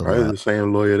 that's a Probably lot. the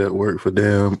same lawyer that worked for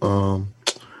damn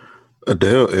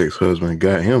Adele ex-husband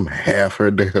got him half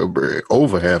her damn bread,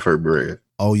 over half her bread.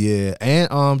 Oh yeah,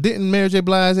 and didn't Mary J.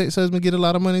 Blige's ex-husband get a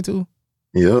lot of money too?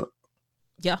 Yep.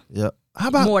 Yeah, Yep. How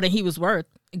about more than he was worth.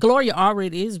 Gloria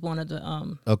already is one of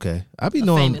the Okay, I be A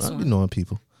knowing famous one. knowing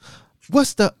people.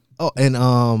 What's the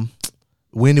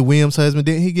Wendy Williams' husband,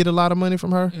 didn't he get a lot of money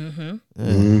from her? Mm-hmm. Yeah.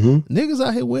 Mm-hmm. Niggas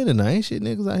out here winning. Now ain't shit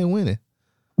niggas out here winning.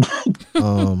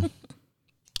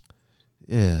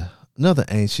 Yeah. Another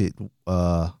ain't shit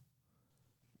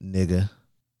nigga.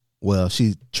 Well,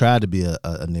 she tried to be a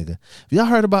nigga. Have y'all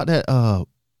heard about that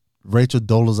Rachel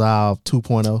Dolezal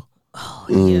 2.0?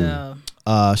 Oh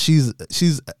yeah.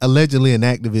 She's allegedly an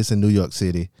activist in New York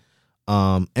City.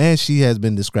 And she has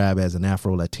been described as an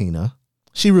Afro-Latina.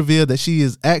 She revealed that she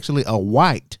is actually a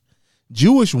white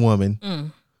Jewish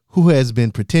woman who has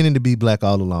been pretending to be black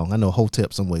all along. I know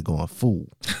Hotep somewhere going, fool.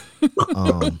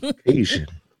 Asian.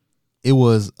 It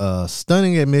was a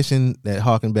stunning admission that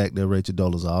harkened back to Rachel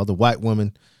Dolezal. The white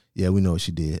woman, yeah, we know what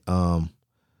she did.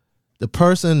 The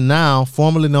person now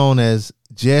formerly known as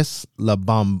Jess La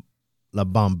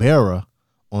Bombera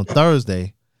on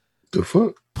Thursday The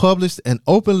fuck? published an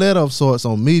open letter of sorts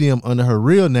on Medium under her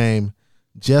real name,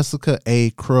 Jessica A.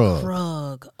 Krug,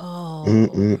 Rug. Oh.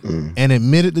 Mm-mm-mm. and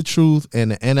admitted the truth and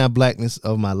the anti-blackness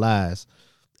of my lies,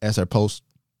 as her post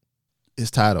is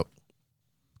titled.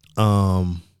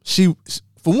 She's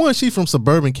from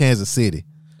suburban Kansas City,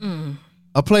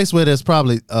 a place where there's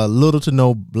probably little to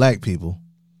no black people.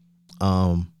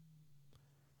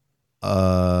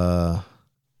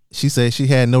 she said she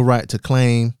had no right to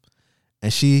claim,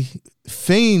 and she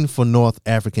fiend for North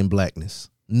African blackness.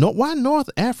 No, why North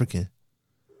African?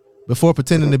 Before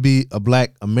pretending to be a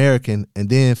black American, and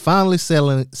then finally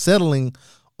settling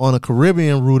on a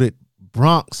Caribbean-rooted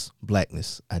Bronx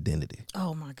blackness identity.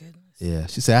 Oh my goodness. Yeah,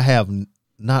 she said, I have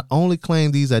not only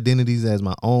claimed these identities as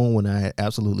my own when I had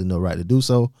absolutely no right to do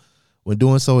so. When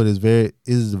doing so, it is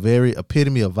the very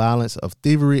epitome of violence, of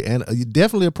thievery, and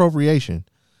definitely appropriation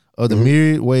of the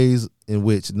myriad ways in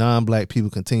which non-black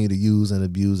people continue to use and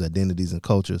abuse identities and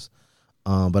cultures.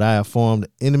 But I have formed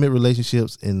intimate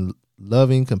relationships in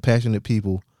loving, compassionate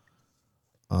people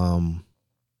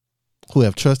who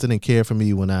have trusted and cared for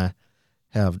me when I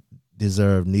have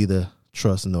deserved neither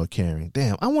trust nor caring.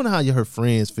 Damn, I wonder how her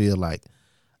friends feel like.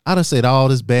 I done said all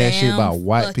this bad shit about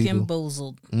white people.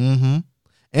 Boozled. Mm-hmm.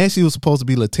 And she was supposed to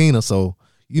be Latina, so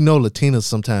Latinas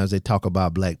sometimes they talk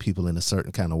about black people in a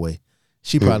certain kind of way.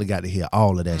 She probably got to hear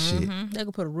all of that shit. They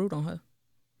could put a root on her.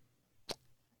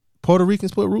 Puerto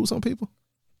Ricans put roots on people?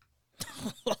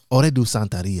 Oh, they do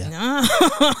Santeria.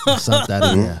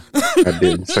 Santeria. I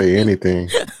didn't say anything.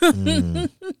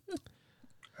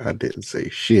 I didn't say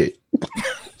shit.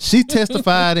 She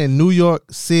testified in New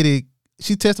York City.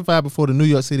 She testified before the New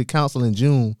York City Council in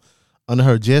June under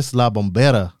her Jess La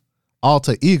Bombera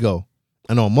alter ego,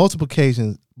 and on multiple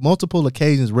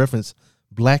occasions referenced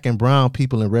black and brown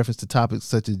people in reference to topics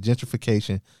such as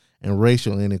gentrification and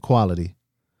racial inequality.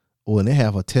 Oh, and they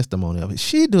have a testimony of it.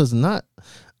 She does not.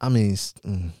 I mean,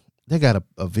 they got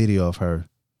a video of her.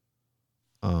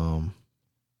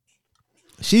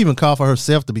 She even called for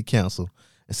herself to be canceled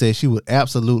and said she would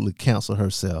absolutely cancel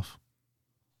herself.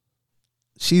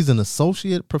 She's an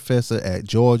associate professor at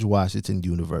George Washington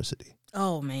University.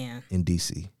 Oh, man. In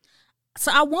D.C. So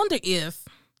I wonder if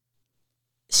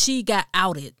she got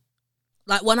outed.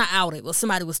 Like, well, not outed. Well,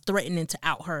 somebody was threatening to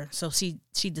out her, so she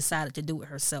decided to do it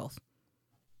herself.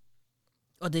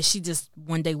 Or did she just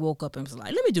one day woke up and was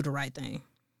like, let me do the right thing?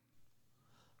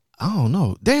 I don't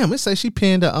know. Damn, it says she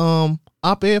penned a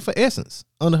op-ed for Essence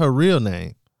under her real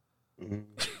name.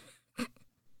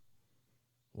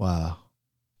 Wow.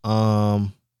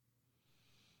 I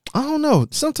don't know.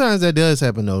 Sometimes that does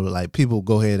happen though. Like people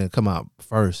go ahead and come out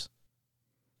first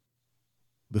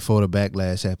before the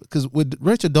backlash happened. Because with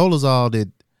Rachel Dolezal,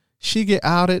 did she get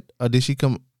outed or did she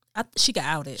come? She got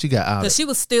outed. She got outed. Because she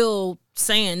was still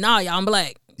saying, nah, y'all, I'm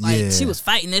black. Like, she was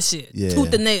fighting that shit. Yeah.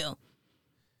 Tooth and nail.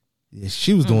 Yeah,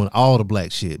 she was doing all the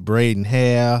black shit. Braiding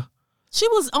hair. She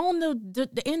was on the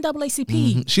NAACP.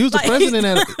 Mm-hmm. She was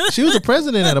the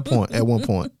president at one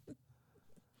point.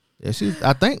 Yeah,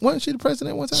 I think wasn't she the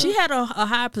president one time? She had a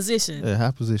high position. Yeah,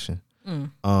 high position.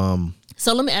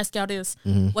 So let me ask y'all this.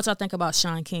 What y'all think about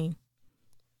Sean King?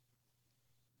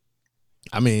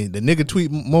 I mean, the nigga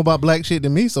tweet more about black shit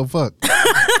than me, so fuck.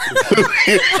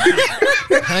 I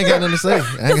ain't got nothing to say.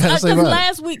 Because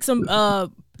last week some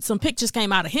pictures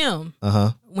came out of him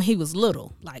when he was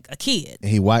little, like a kid. And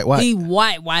he white. He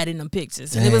white in them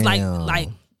pictures. And it was like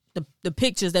the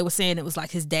pictures they were saying it was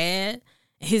like his dad.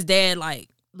 And his dad like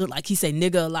looked like he said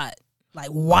nigga a lot, like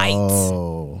white.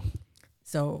 Oh.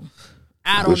 So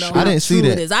I don't know. I didn't see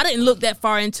that. It is. I didn't look that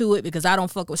far into it because I don't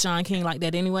fuck with Sean King like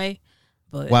that anyway.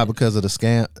 But why? Because of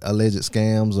the alleged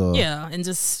scams, or and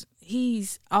just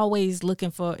he's always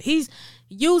he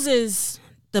uses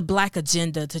the black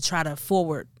agenda to try to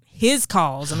forward his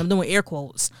cause, and I'm doing air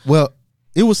quotes. Well,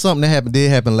 it was something that did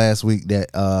happen last week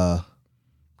that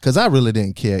because I really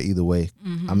didn't care either way.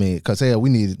 I mean, because hell, we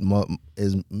needed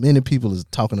as many people as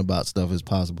talking about stuff as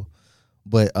possible.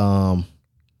 But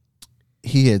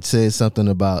he had said something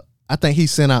about, I think he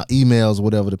sent out emails,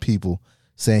 whatever, to people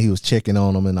saying he was checking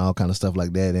on them and all kind of stuff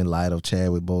like that in light of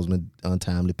Chadwick Boseman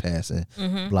untimely passing,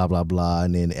 blah, blah, blah.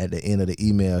 And then at the end of the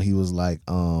email, he was like,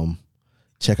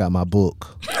 check out my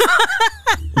book.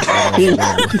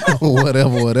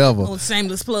 whatever. Oh,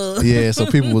 shameless plug. Yeah, so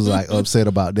people was like upset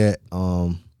about that.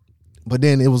 But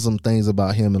then it was some things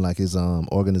about him and like his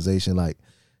organization, like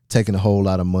taking a whole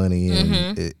lot of money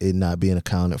and it not being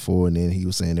accounted for. And then he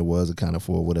was saying it was accounted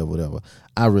for, whatever.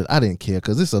 I didn't care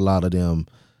because it's a lot of them,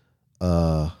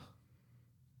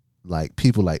 like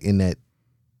people like in that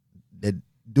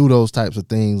do those types of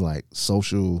things, like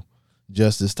social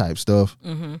justice type stuff,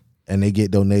 and they get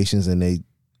donations and they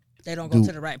don't go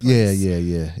to the right place.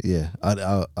 Yeah.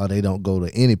 Or they don't go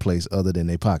to any place other than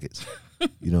their pockets.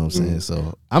 You know what I'm saying?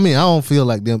 So, I mean, I don't feel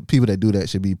like them people that do that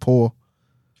should be poor,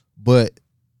 but,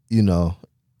 you know,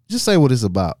 just say what it's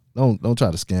about. Don't try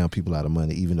to scam people out of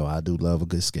money, even though I do love a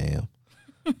good scam.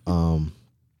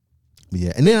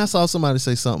 Yeah. And then I saw somebody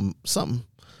say something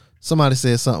somebody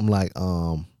said something like,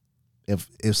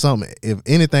 if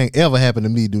anything ever happened to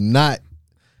me, do not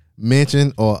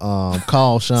mention or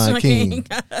call Sean King.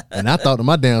 And I thought to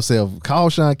my damn self, call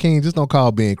Sean King, just don't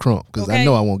call Ben Crump, because I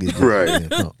know I won't get right. Ben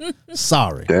Crump.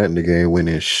 Sorry. That nigga ain't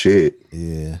winning shit.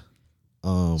 Yeah.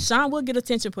 Sean will get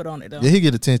attention put on it though. Yeah, he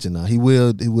get attention now. He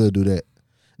will do that.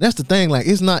 That's the thing. Like,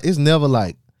 it's never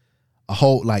like a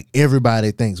whole, like,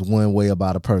 everybody thinks one way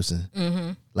about a person.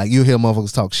 Mm-hmm. Like, you hear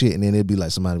motherfuckers talk shit, and then it'd be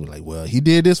like, somebody be like, well, he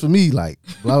did this for me, like,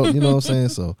 blah, you know what I'm saying?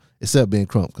 So, except Ben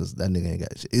Crump, because that nigga ain't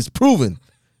got shit. It's proven.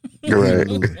 Right.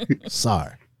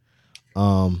 Sorry.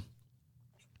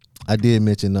 I did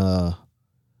mention Chadwick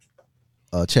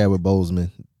Boseman,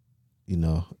 you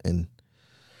know, and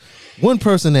one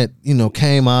person that, you know,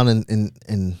 came out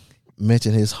and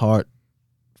mentioned his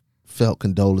heartfelt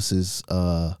condolences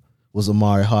was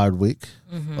Amari Hardwick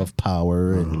of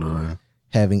Power and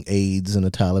having AIDS in a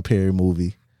Tyler Perry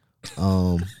movie.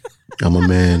 I'm a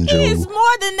man, Joe. He's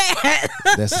more than that.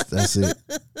 That's it.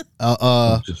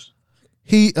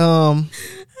 He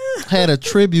had a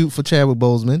tribute for Chadwick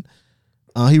Boseman.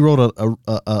 He wrote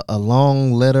a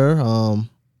long letter.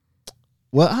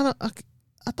 Well,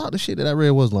 I thought the shit that I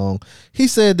read was long. He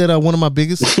said that one of my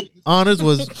biggest honors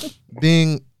was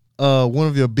being one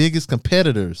of your biggest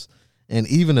competitors and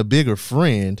even a bigger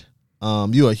friend.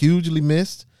 You are hugely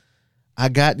missed. I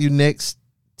got you next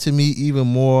to me even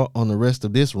more on the rest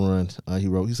of this run, he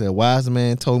wrote. He said, a wise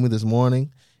man told me this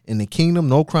morning, in the kingdom,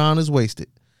 no crown is wasted.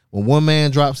 When one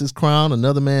man drops his crown,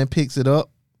 another man picks it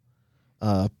up.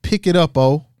 Pick it up,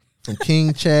 from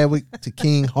King Chadwick to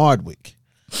King Hardwick.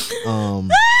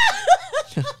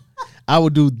 I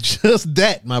would do just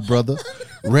that, my brother.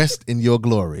 Rest in your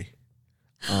glory.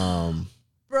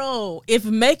 Bro, if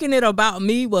making it about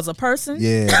me was a person.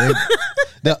 Yeah.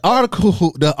 The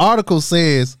article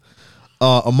says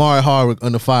Amari Hardwick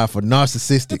under fire for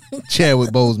narcissistic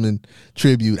Chadwick Boseman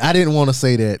tribute. I didn't want to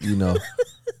say that, you know.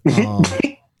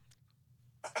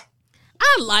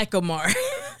 I like Amari.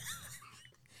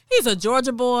 He's a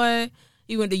Georgia boy.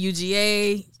 He went to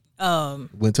UGA.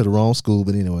 Went to the wrong school,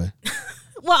 but anyway.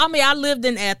 Well, I mean, I lived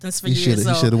in Athens for years.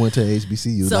 He should have went to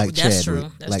HBCU, so like that's Chadwick.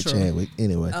 True. That's like true. Chadwick.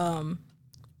 Anyway.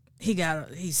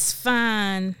 He's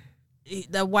fine.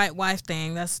 The white wife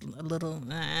thing, that's a little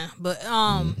but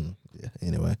yeah,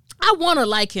 anyway. I wanna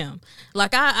like him.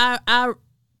 Like I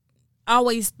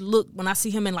always look when I see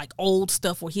him in like old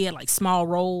stuff where he had like small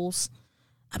roles.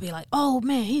 I'd be like, oh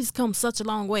man, he's come such a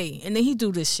long way. And then he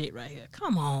do this shit right here.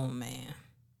 Come on, man.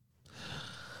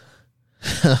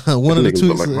 One of the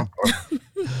tweets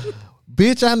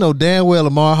bitch, I know damn well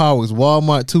Lamar Howard's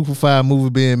Walmart 2 for $5 movie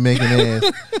being making ass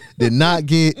did not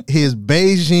get his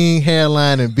Beijing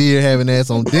hairline and beard having ass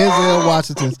on Denzel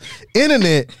Washington's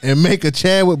internet and make a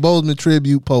Chadwick Boseman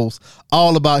tribute post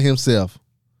all about himself.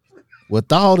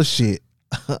 With all the shit.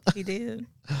 He did.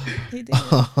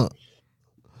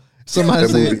 Somebody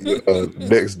said movie,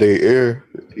 Next Day Air,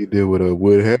 he did with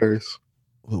Wood Harris.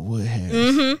 With Wood Harris.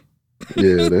 Mm-hmm.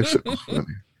 Yeah, that shit was funny.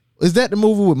 Is that the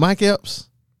movie with Mike Epps?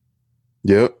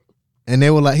 Yep. And they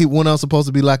were like, he went on supposed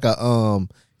to be like a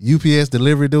UPS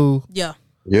delivery dude. Yeah.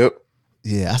 Yep.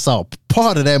 Yeah, I saw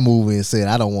part of that movie and said,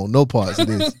 I don't want no parts of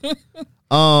this.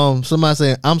 Somebody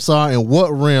saying, I'm sorry, in what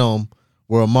realm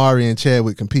were Amari and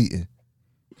Chadwick competing?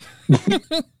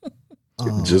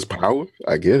 Just power,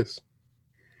 I guess.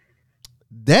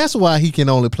 That's why he can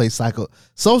only play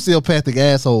sociopathic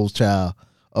assholes, child.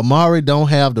 Amari don't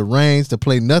have the range to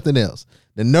play nothing else.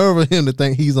 The nerve of him to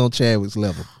think he's on Chadwick's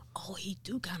level. Oh, he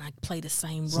do kind of play the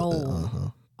same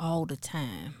role all the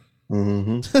time.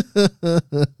 Mm-hmm.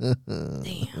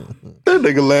 Damn. That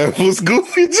nigga laugh was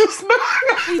goofy just now.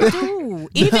 He do.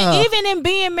 Even in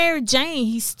Being Mary Jane,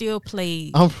 he still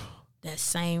played that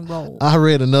same role. I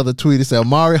read another tweet. It said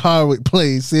Amari Hardwick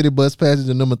played City Bus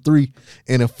Passenger number 3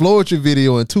 in a Floetry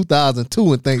video in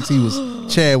 2002 and thinks he was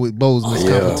Chadwick Boseman's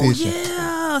competition.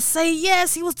 Yeah, say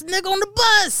yes. He was the nigga on the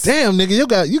bus. Damn,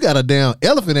 nigga, you got a damn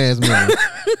elephant ass man.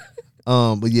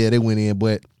 But yeah, they went in.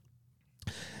 But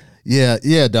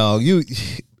yeah, dog.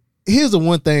 Here's the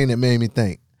one thing that made me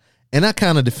think, and I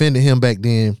kind of defended him back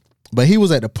then. But he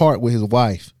was at the park with his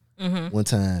wife one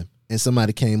time, and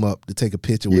somebody came up to take a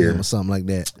picture with him or something like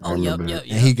that. Oh, yep.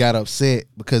 And he got upset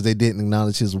because they didn't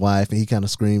acknowledge his wife, and he kind of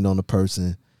screamed on the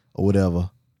person or whatever.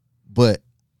 But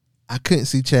I couldn't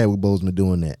see Chadwick Boseman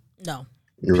doing that. No.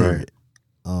 You're period.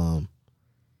 right.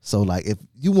 So like, if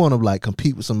you want to like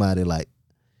compete with somebody like,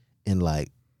 and like,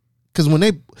 because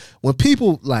when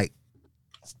people like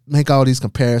make all these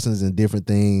comparisons and different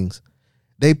things,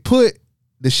 they put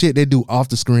the shit they do off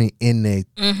the screen in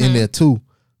there too.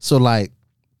 So like,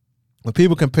 when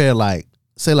people compare like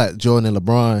say like Jordan and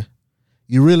LeBron,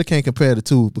 you really can't compare the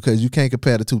two because you can't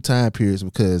compare the two time periods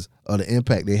because of the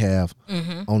impact they have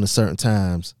on the certain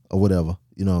times or whatever.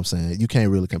 You know what I'm saying? You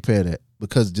can't really compare that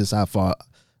because of just how far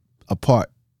apart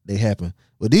they happen.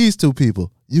 But these two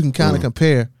people, you can kind of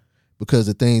compare because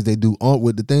the things they do on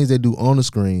with the things they do on the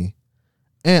screen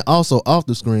and also off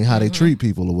the screen, how they treat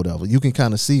people or whatever. You can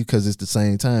kind of see because it's the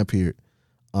same time period.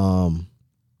 And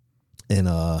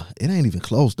it ain't even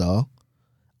close, dog.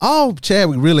 All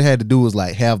Chadwick really had to do was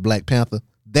like have Black Panther,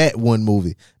 that one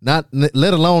movie, not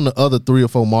let alone the other 3 or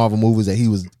 4 Marvel movies that he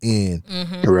was in.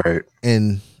 Right.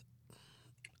 And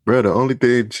bro, the only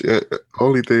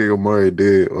thing Omari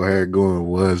did or had going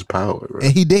was power, bro.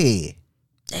 And he did.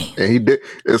 And he did.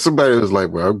 And somebody was like,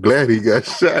 bro, I'm glad he got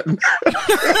shot.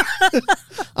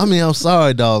 I mean, I'm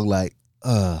sorry, dog. Like,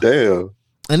 damn.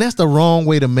 And that's the wrong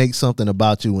way to make something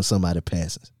about you when somebody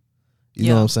passes. You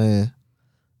know what I'm saying?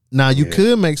 Now you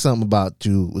could make something about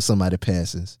you when somebody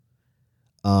passes.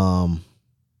 Kind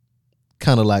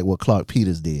of like what Clark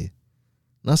Peters did.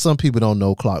 Now some people don't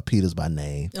know Clark Peters by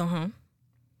name.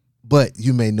 But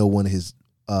you may know one of his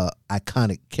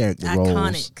iconic character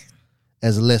roles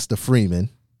as Lester Freeman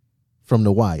from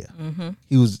The Wire.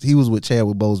 He was with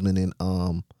Chadwick Boseman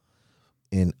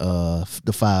in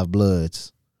The Five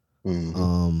Bloods.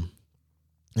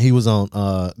 He was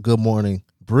on Good Morning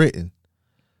Britain.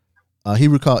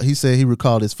 He said he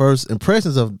recalled his first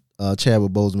impressions of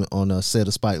Chadwick Boseman on a set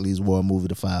of Spike Lee's war movie,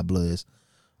 The Five Bloods.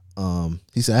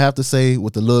 He said, I have to say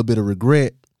with a little bit of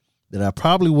regret that I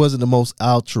probably wasn't the most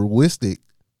altruistic.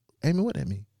 Amy, what that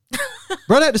mean?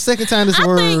 Bro, that's the second time this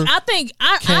word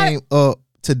came up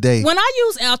today. When I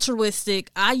use altruistic,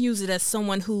 I use it as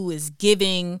someone who is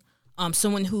giving,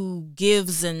 someone who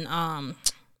gives and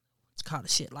what's called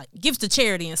shit, like gives to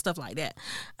charity and stuff like that.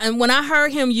 And when I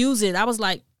heard him use it, I was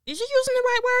like, is you using the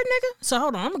right word, nigga? So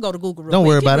hold on, I'm gonna go to Google real Don't quick.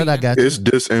 worry about it, I got you. It's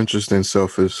disinterest and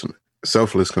selfless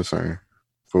concern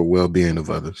for well-being of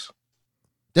others.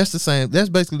 That's the same. That's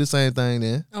basically the same thing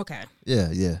then. Okay. Yeah.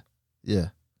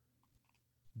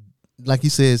 Like he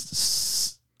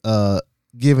says,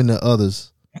 giving to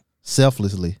others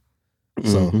selflessly.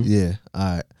 So yeah,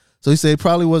 all right. So he said he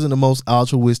probably wasn't the most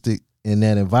altruistic in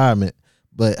that environment,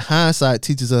 but hindsight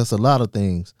teaches us a lot of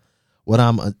things. What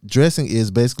I'm addressing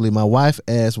is basically my wife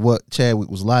asked what Chadwick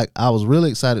was like. I was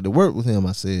really excited to work with him.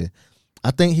 I said,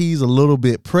 I think he's a little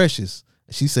bit precious.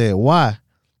 She said, why?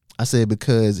 I said,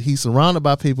 because he's surrounded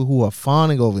by people who are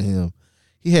fawning over him.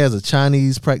 He has a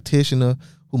Chinese practitioner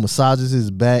who massages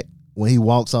his back when he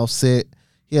walks off set.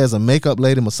 He has a makeup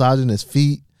lady massaging his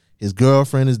feet. His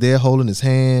girlfriend is there holding his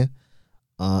hand.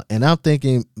 And I'm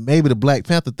thinking maybe the Black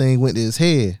Panther thing went to his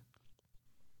head.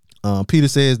 Peter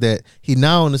says that he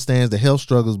now understands the health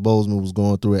struggles Boseman was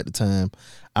going through at the time.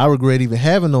 I regret even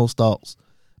having those thoughts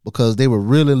because they were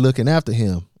really looking after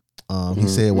him. He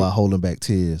said while holding back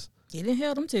tears. He didn't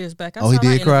hold them tears back. He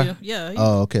did cry? Yeah. He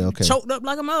Okay. choked up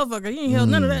like a motherfucker. He ain't held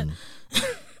none of that.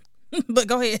 But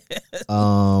go ahead.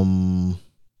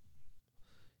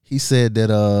 He said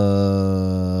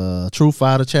that true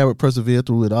fighter Chadwick persevered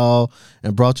through it all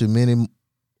and brought you many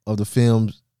of the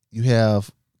films you have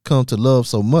come to love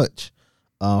so much,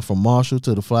 from Marshall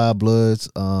to The Five Bloods,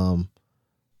 Ma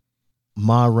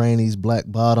Rainey's Black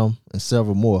Bottom, and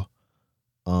several more.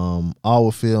 All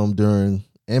were filmed during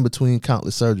and between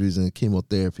countless surgeries and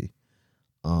chemotherapy.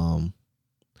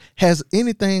 Has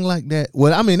anything like that?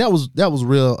 Well, I mean, that was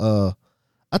real.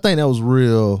 I think that was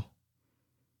real.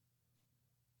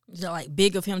 Is that like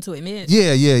big of him to admit?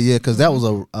 Yeah. Because that was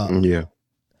yeah.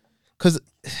 Because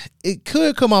it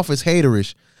could come off as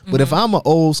haterish. But if I'm an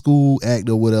old school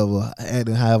actor, whatever,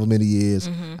 acting however many years,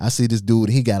 I see this dude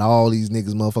and he got all these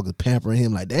niggas motherfuckers pampering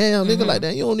him like, damn, nigga, like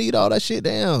that. You don't need all that shit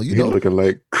down. You know, looking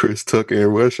like Chris Tucker in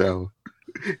Rush Hour.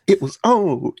 It was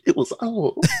on.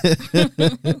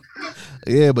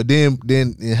 Yeah, but then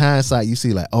in hindsight, you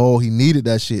see like, oh, he needed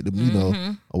that shit to, you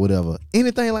know, or whatever.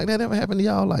 Anything like that ever happened to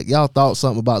y'all? Like y'all thought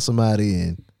something about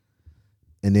somebody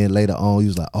and then later on you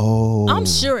was like, oh. I'm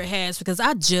sure it has because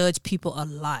I judge people a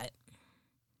lot.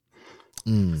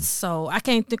 So I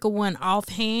can't think of one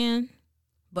offhand,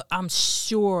 but I'm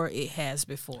sure it has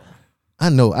before. I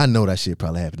know that shit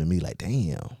probably happened to me. Like,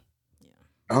 damn.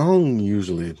 I don't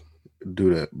usually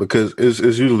do that because it's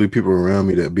usually people around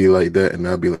me that be like that, and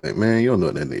I'll be like, man, you don't know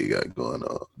what that nigga got going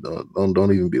on.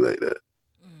 Don't even be like that.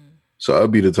 So I'll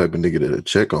be the type of nigga that'll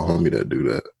check on homie that do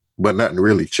that, but not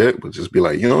really check, but just be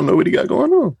like, you don't know what he got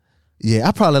going on. Yeah,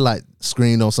 I probably like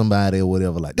screamed on somebody or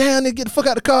whatever, like, damn, they get the fuck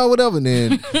out the car or whatever, and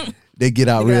then they get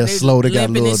out real slow. They got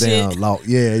a little down lock.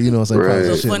 Yeah, you know what I'm saying? Right.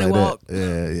 Probably shit funny like walk.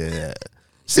 that. Yeah.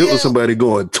 It was somebody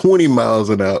going 20 miles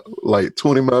an hour, like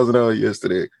 20 miles an hour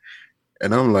yesterday.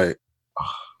 And I'm like,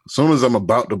 as soon as I'm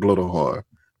about to blow the horn,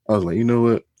 I was like, you know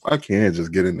what? I can't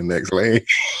just get in the next lane.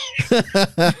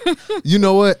 You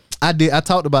know what? I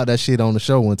talked about that shit on the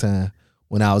show one time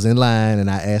when I was in line and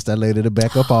I asked that lady to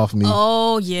back up off me.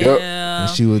 Oh yeah. And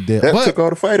she was there. That took all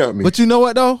the fight out of me. But you know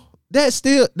what though? That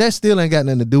still ain't got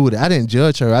nothing to do with it. I didn't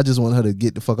judge her. I just want her to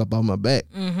get the fuck up on my back.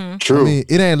 Mm-hmm. True. I mean,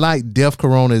 it ain't like deaf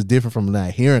corona is different from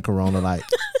like hearing corona. Like,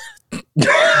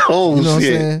 oh, you know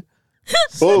shit. what I'm saying?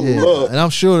 Oh, Yeah. Lord. And I'm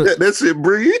sure That's it,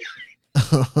 Bree.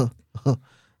 I'm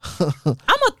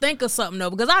gonna think of something though,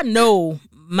 because I know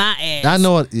my ass. I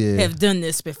know it. Yeah, have done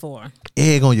this before.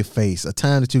 egg on your face. A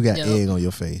time that you got Yep. egg on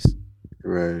your face.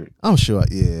 Right. I'm sure.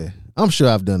 Yeah, I'm sure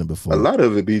I've done it before. A lot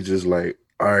of it be just like,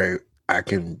 all right,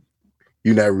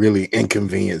 you're not really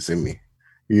inconveniencing me.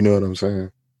 You know what I'm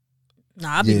saying?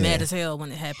 Nah, I'd be Yeah. mad as hell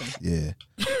when it happened. Yeah,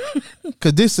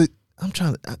 cause this is. I'm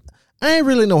trying to. I ain't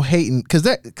really no hating, cause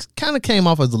that kind of came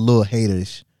off as a little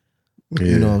haterish. Yeah.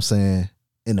 You know what I'm saying?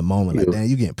 In the moment, like, Yeah. damn,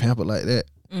 you getting pampered like that.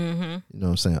 Mm-hmm. You know what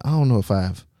I'm saying? I don't know if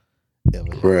I've ever.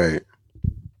 Right.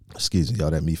 Excuse me,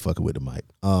 y'all. That me fucking with the mic.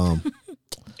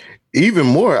 Even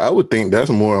more, I would think that's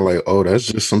more like, oh, that's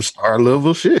just some star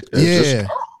level shit. That's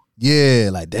just, Yeah.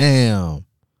 Like, damn.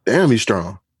 damn, he's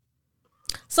strong.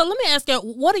 So let me ask you,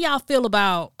 what do y'all feel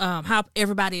about how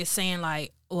everybody is saying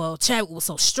like, well, Chadwick was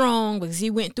so strong because he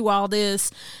went through all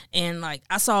this, and like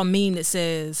I saw a meme that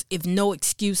says if no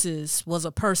excuses was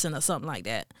a person or something like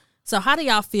that. So how do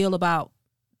y'all feel about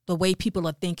the way people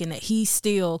are thinking that he's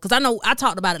still? Because I know I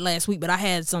talked about it last week, but I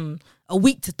had a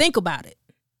week to think about it,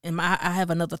 and I have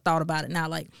another thought about it now.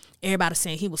 Like everybody's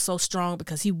saying he was so strong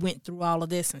because he went through all of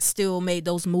this and still made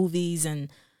those movies.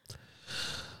 And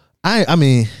I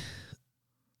mean,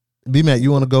 B-Mac,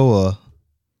 you want to go or?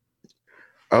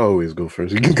 I always go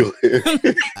first. You can go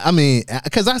ahead. I mean,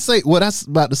 because I say what I'm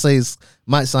about to say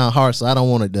might sound harsh, so I don't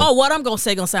want to. oh, what I'm gonna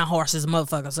sound harsh as a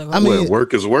motherfucker. So I mean, What,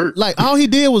 work is work. like all he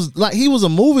did was like he was a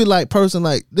movie like person.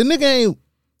 Like the nigga ain't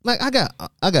like I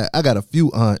got a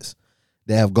few aunts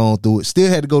that have gone through it, still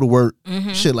had to go to work,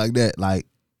 shit like that. Like,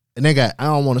 and they got, I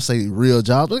don't want to say real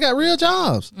jobs, but they got real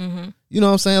jobs. You know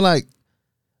what I'm saying? Like,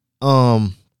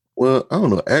 Well, I don't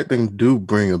know. Acting do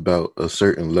bring about a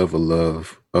certain level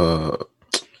of,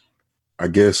 I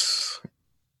guess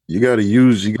you gotta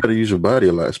use your body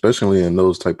a lot, especially in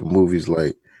those type of movies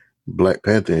like Black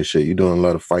Panther and shit. You're doing a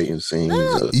lot of fighting scenes.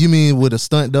 you mean with a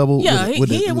stunt double? yeah, with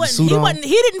the suit on? he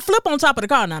didn't flip on top of the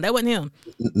car. Now that wasn't him.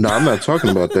 No, I'm not talking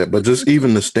about that, but just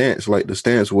even the stance, like the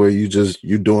stance where you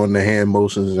doing the hand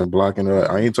motions and blocking it.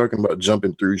 I ain't talking about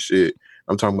jumping through shit.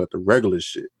 I'm talking about the regular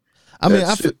shit. I mean,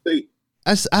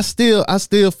 I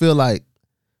still feel like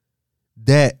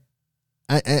that,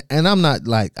 and I'm not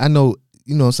like, I know,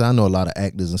 you know what I'm saying, I know a lot of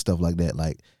actors and stuff like that.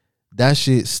 Like that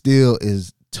shit still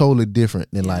is totally different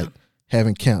than like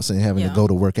having cancer and having to go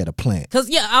to work at a plant. Because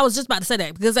I was just about to say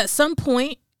that, because at some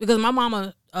point, because my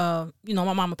mama, my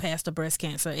mama passed of breast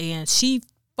cancer, and she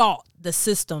fought the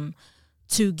system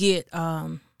to get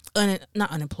not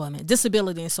unemployment,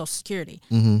 disability, and Social Security,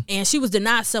 and she was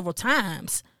denied several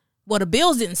times. Well, the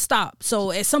bills didn't stop,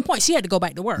 so at some point she had to go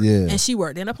back to work, and she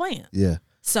worked in a plant. Yeah.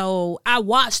 So I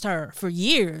watched her for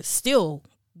years still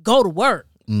go to work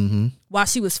while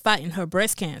she was fighting her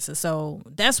breast cancer. So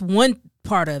that's one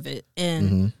part of it.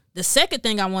 And the second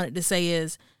thing I wanted to say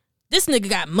is this nigga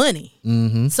got money.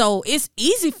 So it's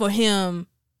easy for him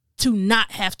to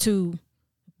not have to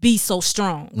be so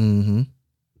strong.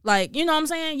 Like, you know what I'm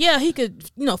saying? Yeah, he could,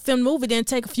 film the movie, then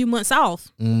take a few months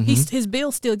off. His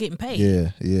bill's still getting paid.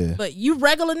 Yeah. But you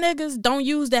regular niggas don't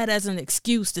use that as an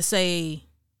excuse to say,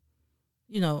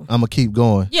 I'm gonna keep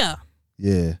going. Yeah.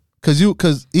 Yeah.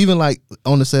 Cause even like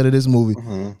on the set of this movie,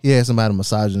 he had somebody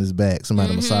massaging his back,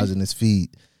 somebody massaging his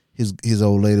feet. His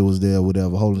old lady was there,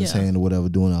 whatever, holding his hand or whatever,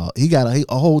 doing all. He got a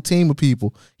whole team of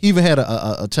people. He even had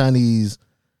a Chinese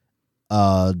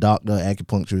doctor,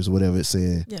 acupuncturist, whatever it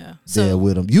said. Yeah. There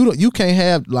with him. You can't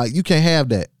have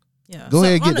that. Yeah. Go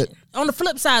ahead, get that. On the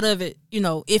flip side of it,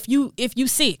 if you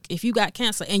sick, if you got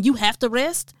cancer and you have to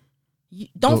rest,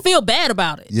 don't feel bad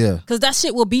about it. Yeah. Because that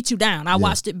shit will beat you down. I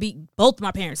watched it beat both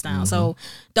my parents down. So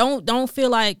don't feel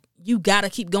like you gotta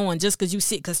keep going just because you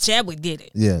sick, because Chadwick did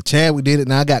it. Yeah, Chadwick did it.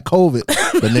 Now I got COVID,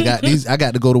 but they got these. I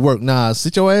got to go to work. Nah,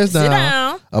 sit your ass down. Sit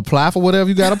down. Apply for whatever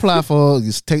you got to apply for.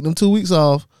 Just take them 2 weeks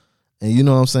off, and you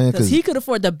know what I'm saying? Because he could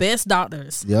afford the best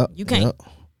doctors. Yep. You can't. Yep.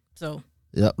 So.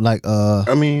 Yep. Like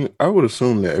I mean, I would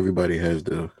assume that everybody has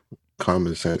the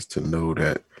common sense to know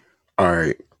that. All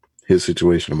right, his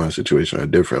situation and my situation are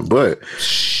different, but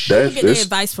That's get the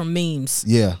advice from memes.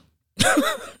 Yeah.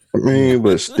 I mean,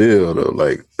 but still though,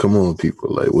 like, come on,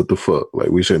 people, like, what the fuck? Like,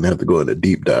 we shouldn't have to go in a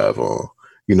deep dive on.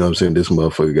 You know what I'm saying? This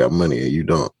motherfucker got money and you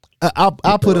don't. I'll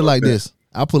put it like this.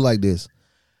 I'll put it like this.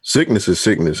 Sickness is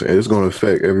sickness, and it's going to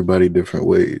affect everybody different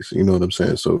ways. You know what I'm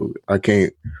saying? So I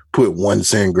can't put one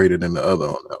saying greater than the other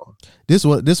on that one.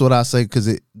 This what I say, because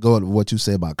it go to what you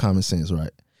say about common sense,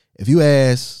 right? If you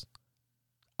ask,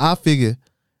 I figure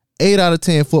 8 out of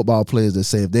 10 football players that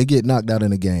say if they get knocked out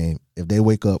in a game, if they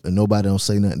wake up and nobody don't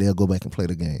say nothing, they'll go back and play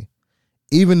the game.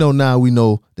 Even though now we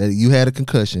know that you had a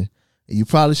concussion and you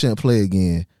probably shouldn't play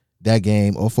again that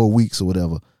game or for weeks or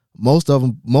whatever.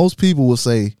 Most people will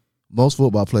say, most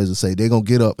football players will say they're going to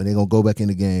get up and they're going to go back in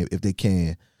the game if they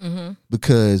can,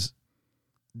 because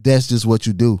that's just what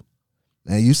you do.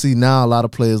 And you see now a lot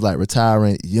of players like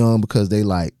retiring young because they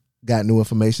like got new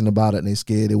information about it and they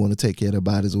scared, they want to take care of their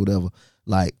bodies or whatever.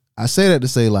 Like, I say that to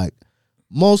say, like,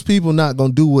 most people not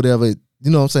going to do whatever, you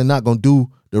know what I'm saying, not going to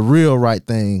do the real right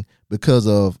thing because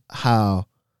of how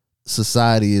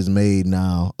society is made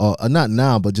now, or not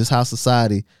now, but just how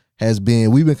society has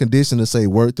been. We've been conditioned to say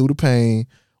work through the pain,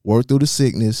 work through the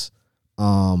sickness. You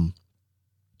know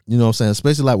what I'm saying?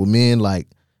 Especially like with men, like,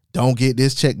 don't get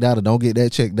this checked out or don't get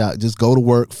that checked out. Just go to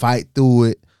work, fight through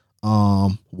it,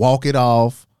 walk it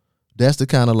off. That's the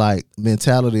kind of like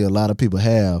mentality a lot of people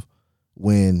have,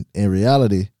 when in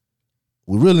reality,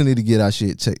 we really need to get our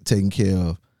shit taken care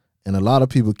of. And a lot of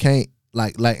people can't,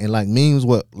 like memes,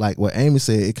 what Amy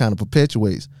said, it kind of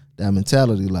perpetuates that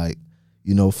mentality, like,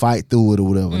 you know, fight through it or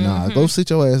whatever. Nah, go sit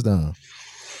your ass down.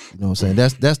 You know what I'm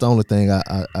saying? That's the only thing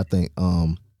I think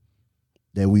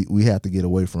that we have to get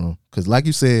away from. Because like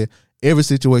you said, every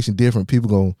situation different. People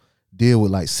gonna deal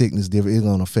with like sickness different. It's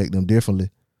gonna affect them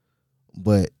differently.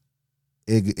 But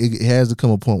it has to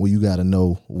come a point where you got to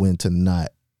know when to not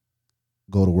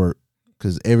go to work,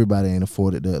 because everybody ain't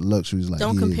afforded the luxuries like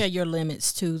Don't compare your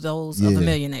limits to those of a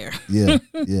millionaire. Yeah.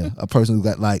 A person who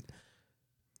got, like,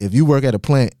 if you work at a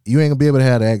plant, you ain't gonna be able to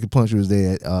have the acupuncturist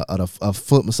there, a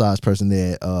foot massage person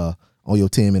there on your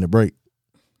 10-minute break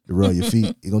to rub your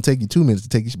feet. It's gonna take you 2 minutes to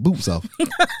take your boots off.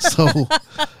 So,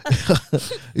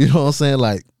 you know what I'm saying?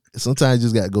 Like, sometimes you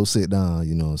just gotta go sit down.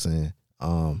 You know what I'm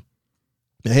saying?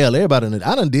 Hell, everybody,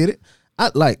 I done did it.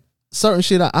 I like certain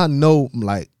shit. I know,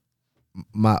 like,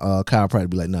 my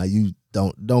chiropractor be like, nah, you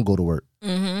don't go to work.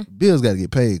 Bills got to get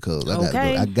paid, cause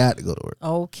I got to go to work.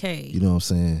 Okay, you know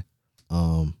what I'm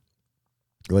saying?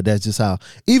 But that's just how.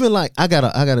 Even like I got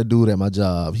a dude at my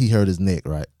job. He hurt his neck.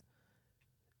 Right.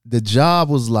 The job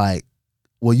was like,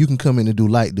 well, you can come in and do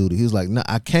light duty. He was like, nah,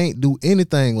 I can't do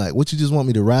anything. Like, what, you just want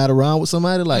me to ride around with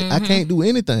somebody? Like, I can't do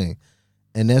anything.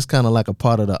 And that's kind of like a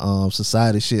part of the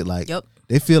society shit. Like,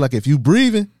 they feel like if you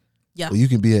breathing, well, you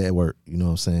can be at work. You know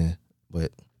what I'm saying?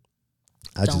 But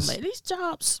don't let these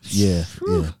jobs. Yeah,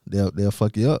 they'll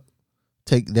fuck you up.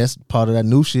 That's part of that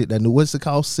new shit. That new, what's it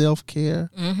called? Self-care.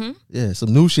 Yeah,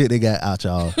 some new shit they got out,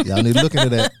 y'all. Y'all need to look into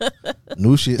that.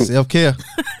 New shit, self-care.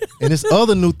 And this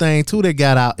other new thing too they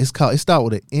got out. It start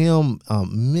with an M.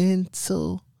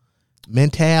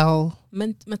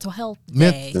 Mental health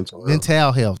day.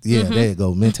 Mental health. Yeah, there you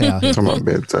go. Mental health. Talking about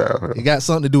mental health. It got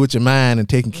something to do with your mind and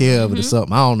taking care of it or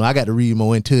something. I don't know. I got to read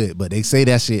more into it, but they say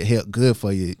that shit help good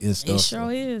for you and stuff. It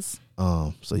sure is.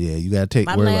 So yeah, you gotta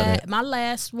worry about that. My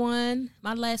last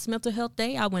mental health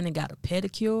day, I went and got a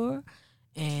pedicure,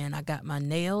 and I got my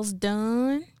nails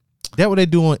done. That what they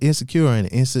do on Insecure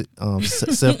and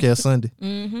Self-Care Sunday.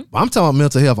 I'm talking about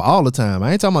mental health all the time.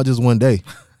 I ain't talking about just one day.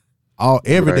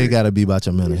 Every day got to be about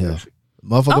your mental health.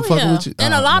 Motherfucker fucking with you.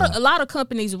 And a lot of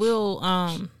companies will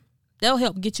they'll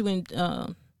help get you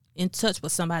in touch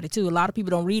with somebody too. A lot of people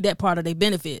don't read that part of their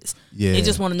benefits. Yeah, they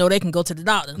just want to know they can go to the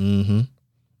doctor.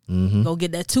 Go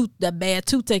get that bad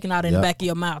tooth taken out in the back of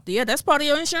your mouth. Yeah, that's part of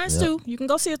your insurance too. You can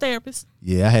go see a therapist.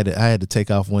 Yeah, I had to take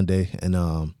off one day, and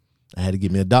I had to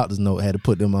get me a doctor's note. I had to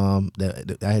put them I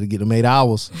had to get them 8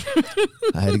 hours.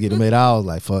 I had to get them 8 hours.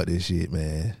 Like, fuck this shit,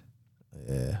 man.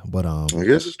 Yeah, but I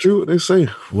guess it's true what they say.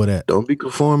 What that? Don't be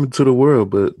conforming to the world,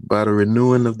 but by the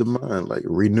renewing of the mind, like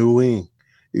renewing.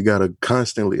 You gotta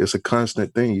constantly. It's a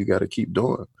constant thing. You gotta keep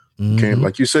doing. You can't,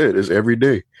 like you said, it's every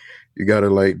day. You gotta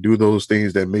like do those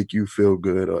things that make you feel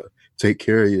good, or take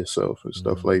care of yourself and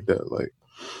stuff like that. Like,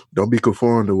 don't be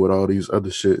conformed to what all these other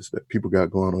shits that people got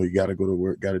going on. You gotta go to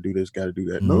work, gotta do this, gotta do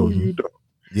that. No, you don't.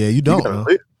 Yeah, you don't.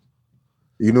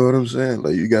 You know what I'm saying?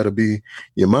 Like, you gotta be,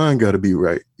 your mind gotta be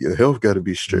right. Your health gotta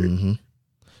be straight. You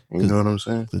know what I'm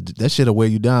saying? That shit'll weigh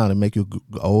you down and make you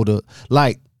older.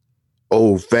 Like,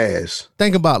 old fast.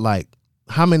 Think about like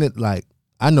how many, like,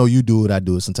 I know you do it, I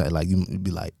do it sometimes. Like, you be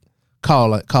like,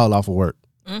 call off of work.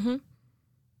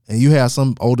 And you have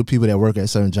some older people that work at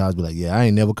certain jobs be like, yeah, I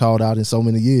ain't never called out in so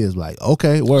many years. Like,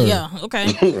 okay, word. Yeah, okay.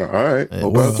 All right. Hey,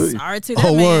 Well, word. to you. Sorry to that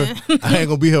Oh, man. word. I ain't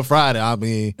gonna be here Friday. I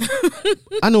mean,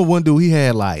 I know one dude, he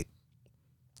had like,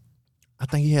 I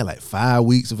think he had like 5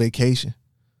 weeks of vacation.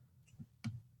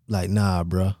 Like, nah,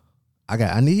 bro.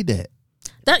 I need that.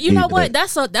 That, you know Need what?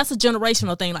 that. That's a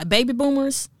generational thing. Like baby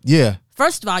boomers. Yeah.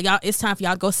 First of all, y'all, it's time for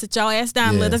y'all to go sit y'all ass down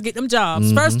and Yeah. let us get them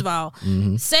jobs. Mhm. First of all.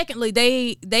 Mhm. Secondly,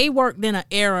 they worked in an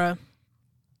era,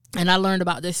 and I learned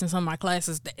about this in some of my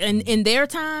classes. In their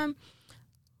time,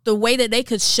 the way that they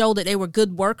could show that they were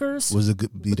good workers, Was it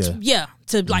good be there? yeah,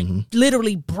 to like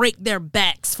literally break their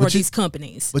backs for But you- these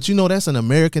companies. But you know, that's an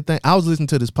American thing. I was listening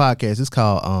to this podcast. It's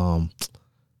called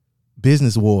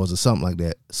Business Wars or something like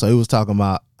that. So it was talking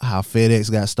about how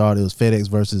FedEx got started. It was FedEx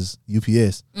versus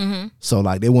UPS. Mm-hmm. So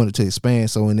like they wanted to expand.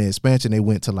 So in the expansion, they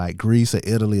went to like Greece or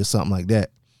Italy or something like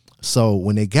that. So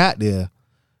when they got there,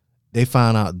 they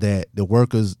found out that the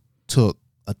workers took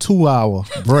a 2-hour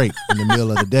break in the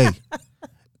middle of the day.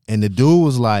 And the dude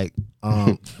was like,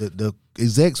 the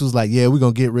execs was like, yeah, we're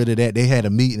going to get rid of that. They had a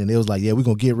meeting and they was like, yeah, we're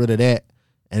going to get rid of that.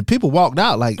 And people walked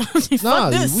out like, nah,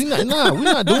 this. we're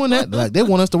not doing that. Like they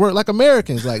want us to work like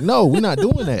Americans. Like, no, we're not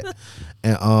doing that.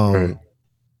 And Right.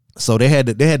 so they had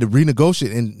to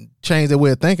renegotiate and change their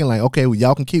way of thinking. Like, okay, well,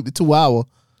 y'all can keep the 2-hour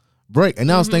break. And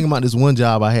I was thinking about this one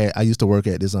job I had. I used to work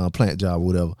at this plant job or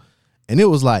whatever. And it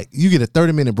was like you get a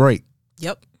 30-minute break,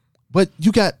 Yep. but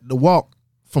you got to walk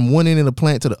from one end of the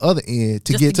plant to the other end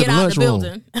to Just get to to get the out lunch the room.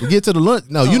 building. To get to the lunch.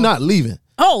 No, you're not leaving.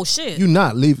 Oh shit. You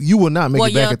not leave. You will not make well,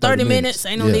 it back yeah, in 30 minutes.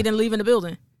 Ain't no Yeah. need in leaving the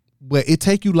building. But it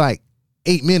take you like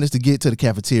 8 minutes to get to the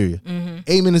cafeteria.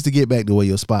 8 minutes to get back to where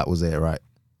your spot was at, right?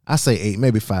 I say 8,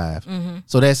 maybe 5.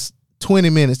 So that's 20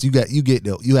 minutes. You get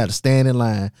there. You had to stand in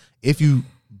line if you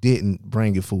didn't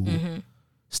bring your food.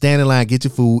 Stand in line, get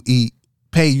your food, eat,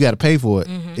 pay. You got to pay for it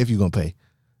if you're gonna pay.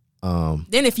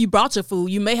 Then if you brought your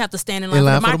food, you may have to stand in In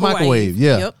line, line for the microwave.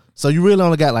 yeah. Yep. So you really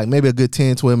only got like maybe a good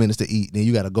 10, 12 minutes to eat. Then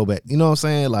you got to go back. You know what I'm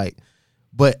saying? Like,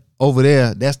 but over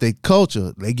there, that's their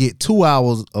culture. They get 2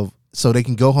 hours of so they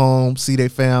can go home, see their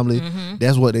family.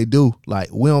 That's what they do. Like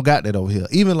we don't got that over here.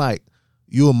 Even like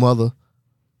you a mother,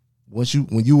 when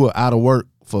you were out of work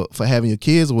for having your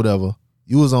kids or whatever,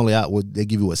 you was only out. They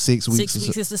give you 6 weeks. 6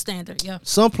 weeks is the standard. Yeah.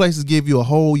 Some places give you a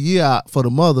whole year out for the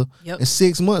mother Yep. and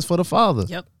 6 months for the father.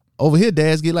 Yep. Over here,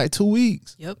 dads get like 2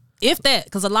 weeks. Yep. If that,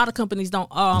 because a lot of companies don't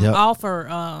Yep. offer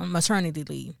maternity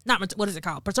leave. What is it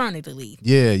called? Paternity leave.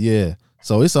 Yeah, yeah.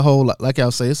 So it's a whole, like I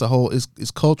say,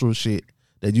 it's cultural shit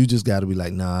that you just got to be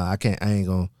like, nah, I ain't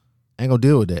gonna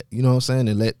deal with that. You know what I'm saying?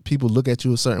 And let people look at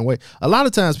you a certain way. A lot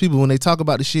of times, people when they talk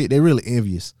about the shit, they really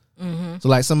envious. So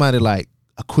like somebody like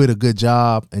quit a good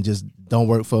job and just don't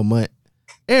work for a month.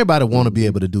 Everybody want to be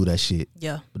able to do that shit.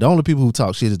 Yeah. But the only people who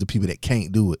talk shit is the people that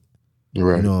can't do it.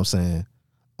 Right. You know what I'm saying?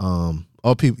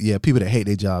 Or people that hate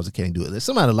their jobs and can't do it. If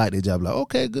somebody like their job, like,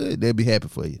 okay, good, they'll be happy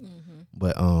for you.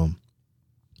 But I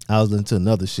was listening to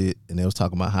another shit and they was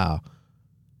talking about how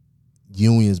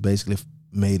unions basically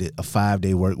made it a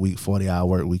 5-day work week, 40-hour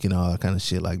work week, and all that kind of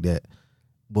shit like that.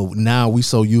 But now we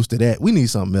so used to that, we need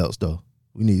something else though.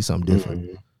 We need something different.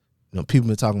 You know, people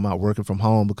been talking about working from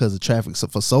home because of traffic. So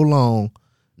for so long,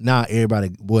 not everybody,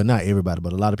 but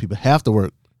a lot of people have to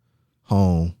work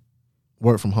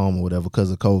from home or whatever because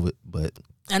of COVID. But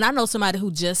And I know somebody who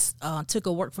just took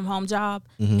a work from home job,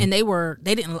 and they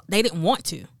didn't want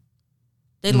to.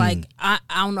 They like, I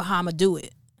don't know how I'm gonna do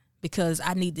it because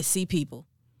I need to see people.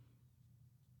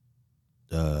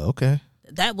 okay.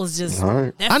 That was just All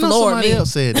right. that I know floored somebody me.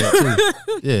 else said that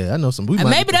too. Yeah, I know some. And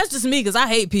maybe that's just me because I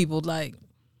hate people. Like,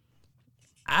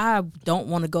 I don't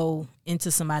want to go into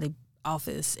somebody's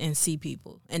office and see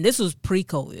people. And this was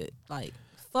pre-COVID. Like,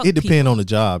 fuck it depends on the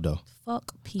job though.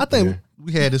 Fuck people. I think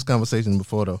we had this conversation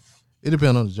before though. It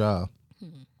depends on the job.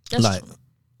 That's like true.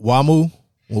 WAMU,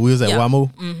 when we was at Yeah.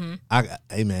 WAMU,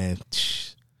 hey man,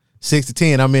 6 to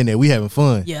 10, I'm in there. We having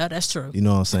fun. Yeah, that's true. You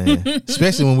know what I'm saying?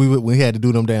 Especially when we had to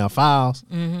do them damn files,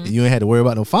 and you ain't had to worry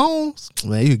about no phones.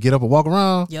 Man, you could get up and walk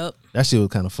around. Yep. That shit was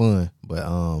kind of fun.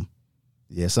 But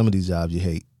yeah, some of these jobs you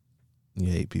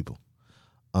hate people.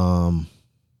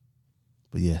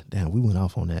 But yeah, damn, we went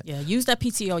off on that. Yeah, use that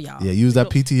PTO, y'all. Yeah, use that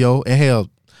PTO and hell,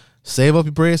 save up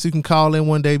your bread so you can call in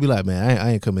one day. Be like, man,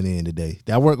 I ain't coming in today.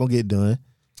 That work gonna get done.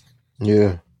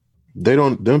 Yeah.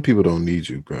 Them people don't need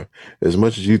you, bro. As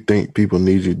much as you think people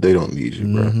need you, they don't need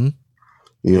you, bro. Mhm.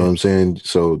 You know what I'm saying?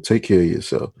 So take care of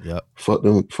yourself. Yep. Fuck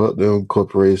them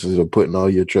corporations are putting all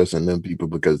your trust in them people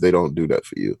because they don't do that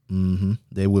for you. Mm-hmm.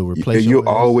 They will replace You're your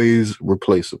ass. always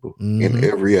replaceable in Mhm.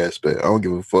 every aspect. I don't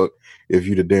give a fuck if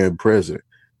you the damn president.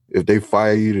 if they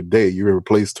fire you today, you're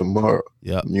replaced tomorrow.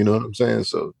 Yep. You know what I'm saying?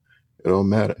 So it don't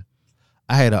matter.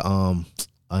 I had an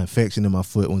infection in my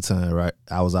foot one time, right?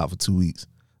 I was out for 2 weeks.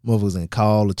 Motherfuckers ain't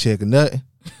call or check or nothing.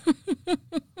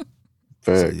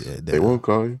 Facts. So, yeah, they won't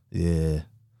call you. Yeah.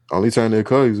 Only time they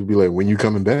call you will be like, when you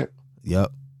coming back?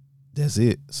 Yep. That's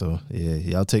it. So yeah,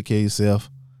 y'all take care of yourself.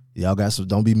 Y'all got some.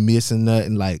 Don't be missing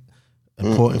nothing like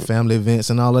important family events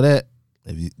and all of that.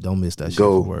 If you don't miss that shit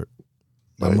for work,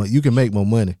 you can make more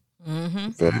money.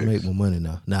 Mm-hmm. You can make more money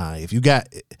now. Nah, if you got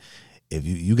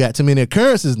too many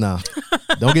occurrences now,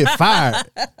 don't get fired.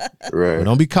 Right. But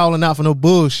don't be calling out for no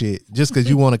bullshit just because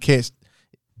you want to catch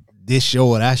this show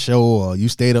or that show or you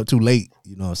stayed up too late.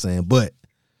 You know what I'm saying? But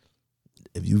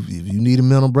if you need a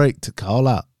mental break, to call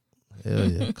out.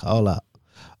 Hell yeah, call out.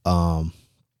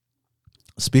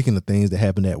 Speaking of things that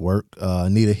happened at work,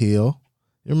 Anita Hill,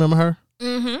 you remember her?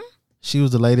 Mm-hmm. She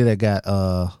was the lady that got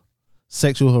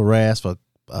sexual harassed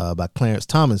by Clarence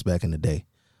Thomas back in the day.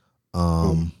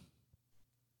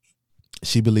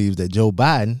 She believes that Joe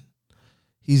Biden,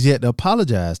 he's yet to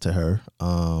apologize to her,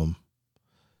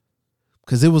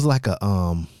 because it was like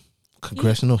a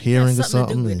congressional hearing or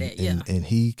something, and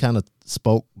he kind of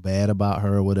spoke bad about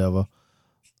her or whatever.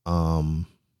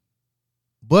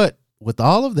 But with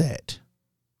all of that,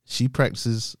 she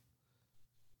practices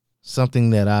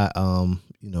something that I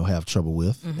have trouble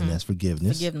with, and that's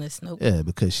forgiveness. Forgiveness, nope. Yeah,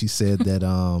 because she said that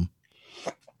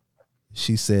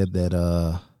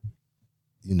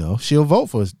she'll vote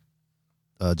for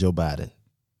Joe Biden,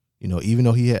 even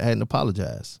though he hadn't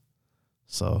apologized.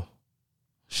 So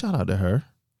shout out to her.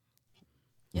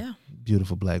 Yeah.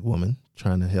 Beautiful black woman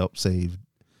trying to help save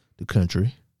the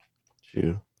country.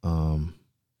 Yeah.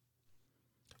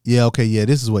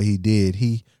 This is what he did.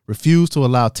 He refused to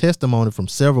allow testimony from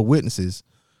several witnesses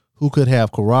who could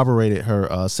have corroborated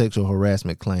her sexual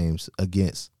harassment claims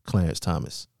against Clarence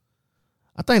Thomas.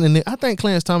 I think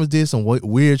Clarence Thomas did some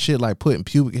weird shit like putting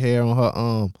pubic hair on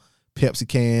her Pepsi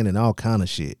can and all kind of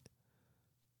shit.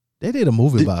 They did a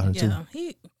movie about her too.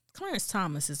 Clarence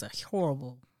Thomas is a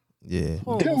horrible. Yeah.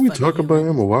 Didn't we talk about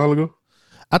him a while ago?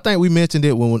 I think we mentioned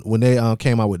it when they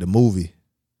came out with the movie.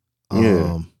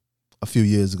 A few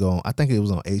years ago. I think it was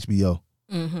on HBO.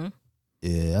 Mm-hmm.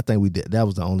 Yeah, I think we did. That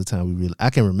was the only time we really. I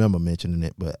can remember mentioning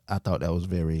it, but I thought that was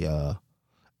very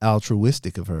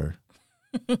altruistic of her.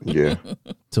 Yeah.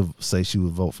 To say she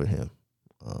would vote for him.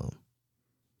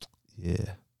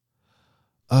 Yeah.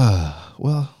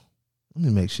 Well, let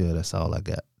me make sure that's all I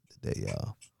got today,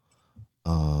 y'all.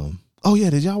 Oh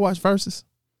yeah, did y'all watch Versus?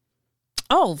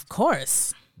 Oh, of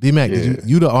course. D-Mac, did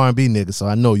you the R&B nigga, so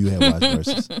I know you had watched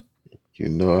Versus. You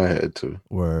know I had to.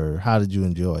 How did you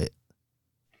enjoy it?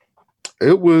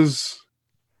 It was,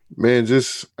 man,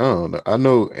 just, I don't know. I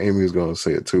know Amy's going to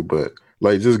say it too, but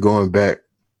like just going back,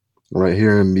 right,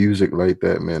 hearing music like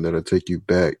that, man, that'll take you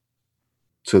back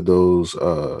to those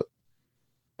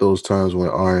times when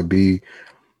R&B,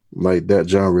 like that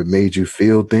genre made you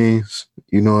feel things.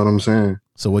 You know what I'm saying?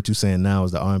 So what you saying now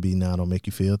is the R&B now don't make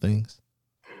you feel things?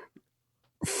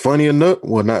 Funny enough,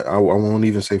 well, not, I won't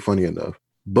even say funny enough,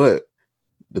 but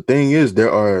the thing is,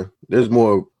 there's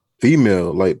more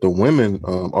female, like the women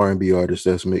R&B artists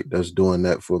that's doing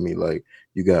that for me. Like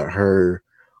you got her,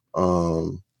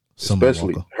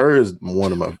 especially her is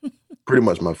one of my pretty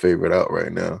much my favorite out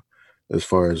right now as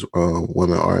far as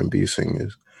women R&B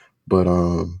singers. But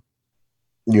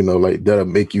like that'll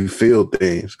make you feel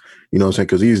things. You know what I'm saying?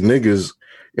 Because these niggas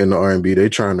in the R&B, they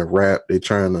trying to rap, they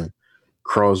trying to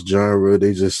cross genre.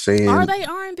 They just saying, are they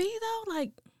R&B though?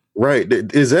 Like. Right,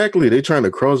 exactly. They trying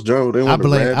to cross genre. I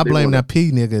blame that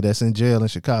P nigga that's in jail in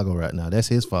Chicago right now. That's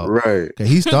his fault. Right,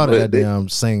 he started that damn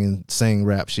sing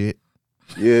rap shit.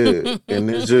 Yeah, and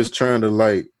it's just trying to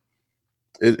like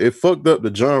it fucked up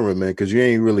the genre, man. Because you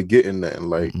ain't really getting that.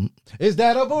 Like, is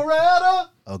that a Beretta?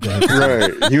 Okay,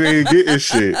 right. You ain't getting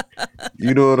shit.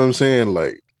 You know what I'm saying?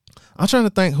 Like, I'm trying to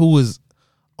think who is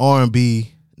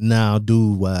R&B now,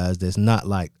 dude wise. That's not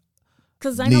like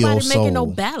because ain't nobody making no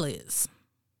ballads.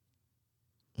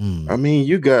 I mean,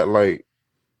 you got like,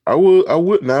 I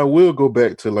will go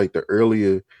back to like the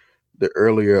earlier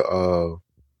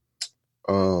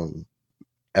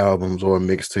albums or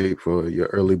mixtape for your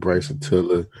early Bryson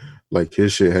Tiller. Like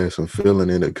his shit had some feeling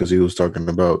in it because he was talking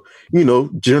about,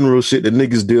 general shit that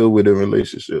niggas deal with in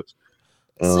relationships.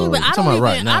 See, but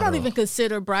I don't even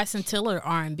consider Bryson Tiller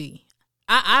R&B.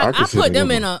 I put them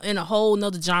in a whole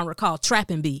nother genre called trap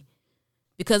and B,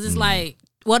 because it's like,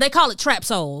 well, they call it trap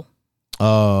soul.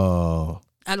 Oh,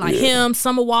 I like him,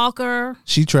 Summer Walker.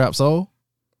 She trap soul?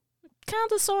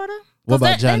 Kinda, sorta. What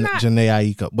about they're not-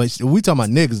 Janae Aiko? But we talking about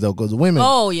niggas though, because women.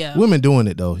 Oh yeah. Women doing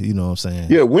it though. You know what I'm saying?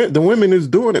 Yeah, the women is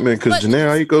doing it, man. Because But-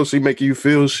 Janae Aiko, she make you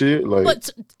feel shit. Like, But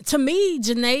to me,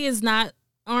 Janae is not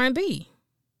R&B.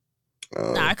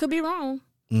 Nah, I could be wrong.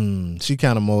 She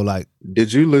kind of more like.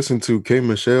 did you listen to K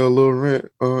Michelle Lil Rant,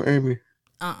 Amy?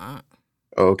 Uh-uh.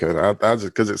 Oh, okay, I just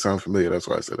because it sounds familiar. That's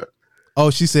why I said that. Oh,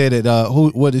 she said it.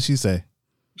 What did she say?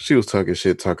 She was talking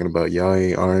shit, talking about y'all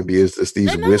ain't R&B. It's just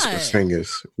these They're whisper not.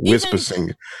 singers, Even-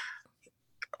 singing.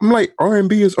 I'm like,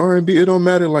 R&B is R&B. It don't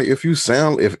matter. Like if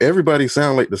everybody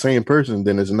sound like the same person,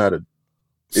 then it's not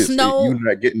Snow. you're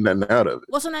not getting nothing out of it.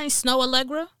 What's her name? Snow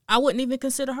Allegra. I wouldn't even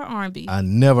consider her R&B. I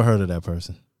never heard of that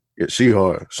person. Yeah, she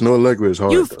hard. Snow Allegra is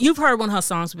hard. though. You've heard one of her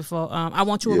songs before. I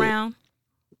Want You Yeah. Around.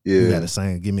 You Yeah, gotta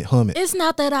sing. Give me hum it. It's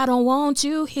not that I don't want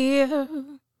you here.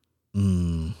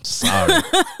 Sorry.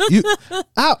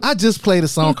 I just played a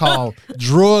song called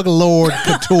Drug Lord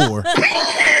Couture.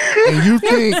 And you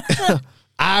think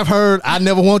I've heard I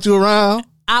Never Want You Around?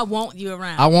 I Want You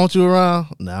Around. I Want You Around?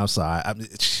 No, I'm sorry.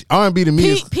 R&B to me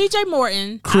is PJ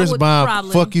Morton. Chris I would Brown,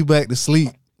 probably, fuck you back to sleep.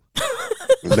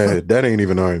 that ain't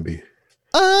even R&B.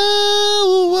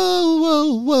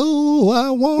 Oh, whoa,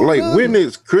 I want Like when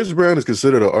is Chris Brown is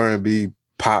considered an R&B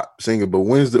pop singer, but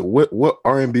when's what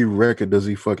R&B record does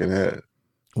he fucking have?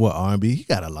 What R&B? He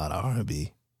got a lot of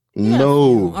R&B. Yeah,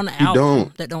 No, on the he album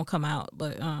don't. that don't come out,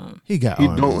 but He got He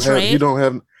R&B. don't have. Trey? He don't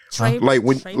have. Trey, Like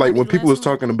when Trey like when Bentley people was last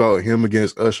one? talking about him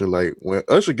against Usher, like when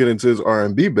Usher get into his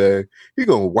R&B bag, he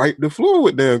gonna wipe the floor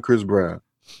with damn Chris Brown.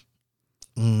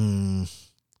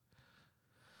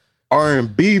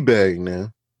 R&B bag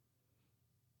now.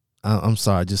 I'm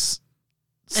sorry, just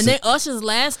And then Usher's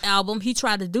last album, he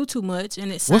tried to do too much,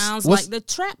 and it What's- sounds what's- like the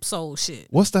trap soul shit.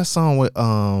 what's that song with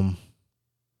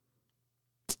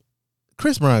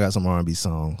Chris Brown got some R&B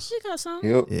songs. She got some.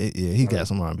 Yep. Yeah, he got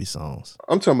some R&B songs.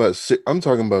 I'm talking about shit. I'm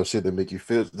talking about shit that make you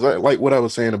feel like what I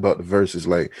was saying about the verses.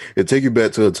 Like it take you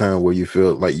back to a time where you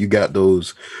feel like you got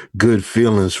those good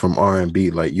feelings from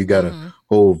R&B. Like you got a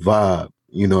whole vibe.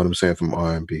 You know what I'm saying from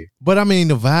R&B. But I mean,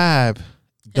 the vibe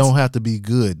don't have to be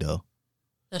good though.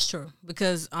 That's true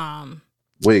because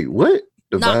Wait, what?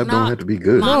 The Knock, vibe don't Knock. have to be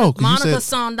good. No, 'cause you Monica's said-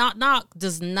 song "Knock Knock"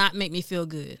 does not make me feel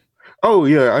good, Oh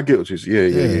yeah, I get what you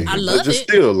saying. Yeah. I But love just it.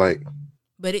 still like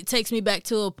but it takes me back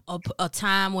to a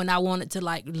time when I wanted to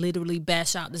like literally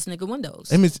bash out this nigga windows.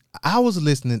 I mean, I was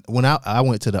listening when I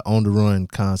went to the On the Run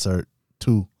concert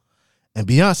too, and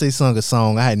Beyonce sung a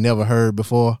song I had never heard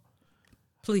before.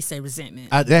 Please say "Resentment."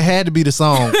 That had to be the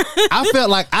song. I felt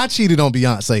like I cheated on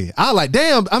Beyonce. I was like,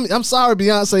 damn, I'm sorry,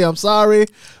 Beyonce. I'm sorry.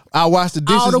 I watched the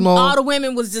dishes more. all the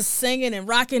women was just singing and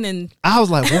rocking, and I was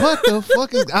like, what the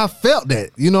fuck is? I felt that.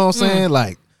 You know what I'm saying?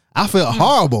 Like, I felt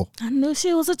horrible. I knew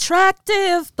she was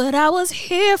attractive, but I was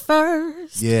here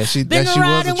first. Yeah, she Been was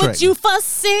riding with attractive. you for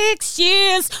 6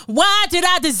 years. Why did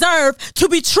I deserve to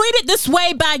be treated this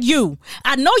way by you?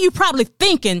 I know you probably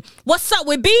thinking, what's up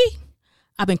with B?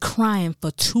 I've been crying for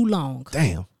too long.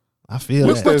 Damn, I feel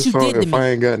what's that. what that you song did to if me. I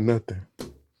ain't got nothing?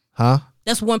 Huh?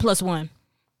 That's 1+1.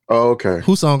 Oh, okay.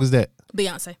 Whose song is that?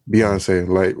 Beyonce. Beyonce.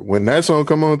 Like when that song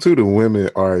come on too, the women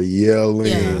are yelling.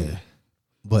 Yeah.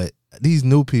 But these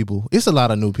new people, it's a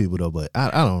lot of new people though. But I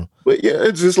don't. But yeah,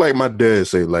 it's just like my dad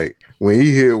say. Like when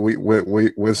he hear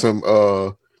when some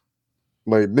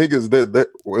like niggas that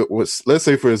was, let's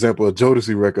say for example a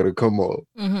Jodeci record will come on.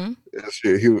 Mm-hmm. That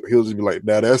shit, he'll just be like,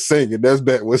 "Now that's singing. That's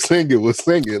back. Was singing. Like,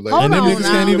 Hold And them on niggas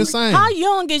now. can't even sing. How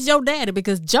young is your daddy?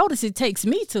 Because Jodeci takes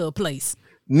me to a place.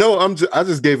 no, I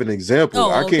just gave an example. Oh,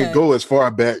 I okay. can't go as far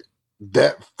back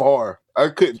that far. I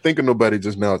couldn't think of nobody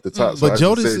just now at the top. So But I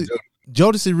just said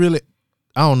Jodeci really.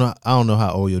 I don't know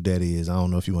how old your daddy is. I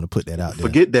don't know if you want to put that out there.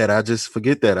 forget that. I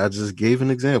just gave an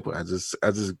example. I just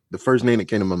the first name that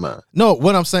came to my mind. No,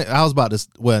 what I'm saying, I was about to.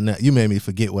 Well, now you made me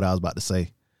forget what I was about to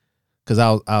say, because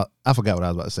I forgot what I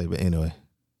was about to say. But anyway,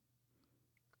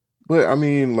 But I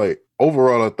mean, like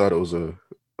overall, I thought it was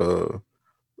a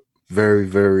very,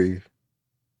 very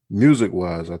music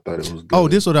wise. I thought it was good. oh,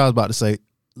 this is what I was about to say.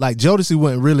 Like Jodeci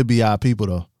wouldn't really be our people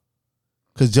though,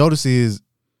 because Jodeci is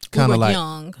kind We of were like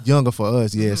young. younger for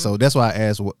us. Yeah, so that's why I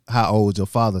asked how old your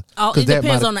father. Oh, 'Cause it that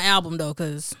depends might've- on the album though,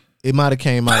 because It might have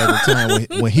came out at the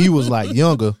time when he was like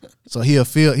younger, so he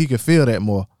could feel that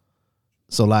more.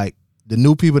 So like the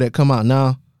new people that come out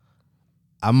now,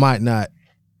 I might not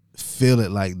feel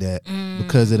it like that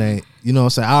because it ain't. You know what I'm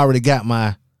saying? I already got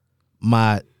my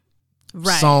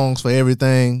right. songs for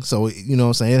everything. So you know what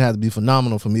I'm saying? It had to be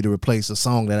phenomenal for me to replace a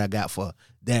song that I got for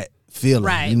that feeling.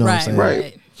 Right, You know right, what I'm saying?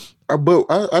 Right. But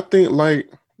I think like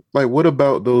what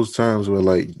about those times where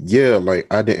like yeah, like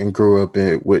I didn't grow up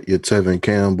with your Tevin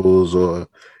Campbells or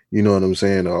you know what I'm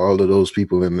saying, or all of those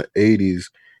people in the 80s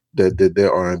that did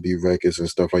their R&B records and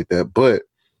stuff like that. But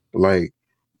like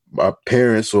my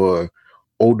parents or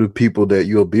older people that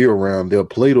you'll be around, they'll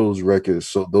play those records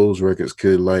so those records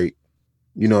could, like,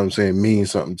 you know what I'm saying, mean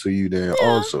something to you then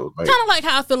also. Like, kind of like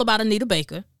how I feel about Anita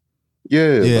Baker.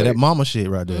 Yeah, like, that mama shit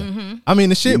right there. Mm-hmm. I mean,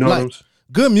 the shit, you know like,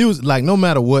 good music, like, no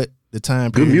matter what the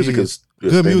time good period music is,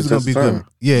 is good music gonna be time. good.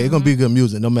 Yeah, it's gonna be good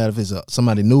music, no matter if it's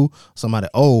somebody new, somebody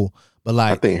old. But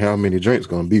I like, think How Many Drinks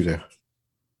gonna be there.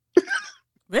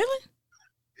 Really?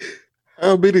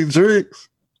 How many drinks?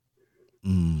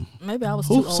 Maybe I was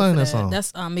Who too old sang for that that. song?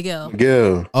 That's Miguel.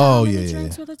 Yeah. oh How yeah, many yeah,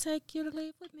 drinks will it take you to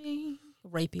leave with me?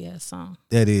 Rapey ass song.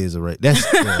 that is a right. That's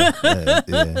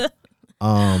yeah.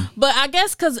 But I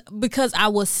guess because I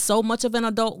was so much of an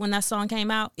adult when that song came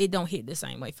out, it don't hit the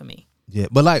same way for me. Yeah,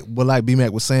 but like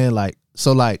B-Mac was saying, like,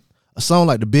 so like a song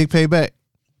like The Big Payback,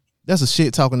 that's a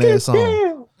shit talking ass song.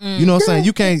 You know what I'm saying?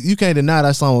 You can't deny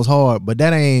that song was hard, but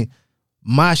that ain't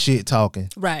my shit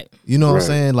talking. Right. You know what I'm Right.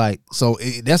 saying? Like, so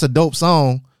that's a dope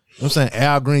song. You know what I'm saying?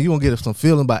 Al Green, you gonna get some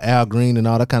feeling by Al Green and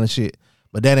all that kind of shit.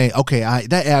 But that ain't okay.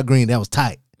 That Al Green, that was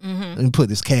tight. Let me put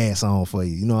this cast on for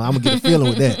you. You know, I'm gonna get a feeling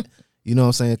with that. You know what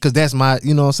I'm saying? Because that's my,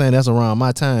 you know what I'm saying? That's around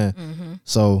my time.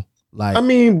 So like, I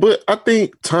mean, but I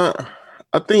think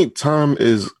time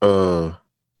is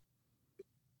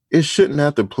it shouldn't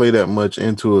have to play that much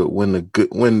into it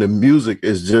when the music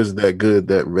is just that good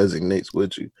that resonates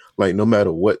with you. Like, no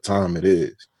matter what time it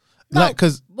is. No, like,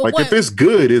 cause but Like, what- if it's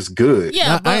good, it's good.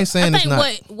 yeah, I but ain't saying I it's think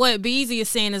not. what Beezy is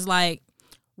saying is like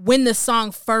when the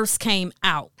song first came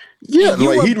out. Yeah, and you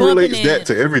like were he bumping relates it that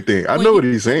to everything. I when know you- what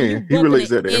he's when you saying. He bumping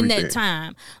relates it that to in everything. that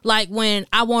time. Like when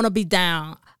I Want to Be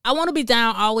Down. I Want to Be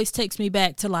Down always takes me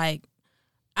back to, like,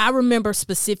 I remember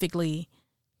specifically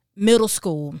middle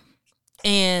school,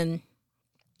 and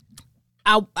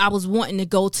I was wanting to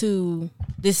go to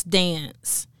this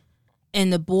dance,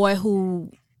 and the boy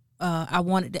who I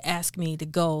wanted to ask me to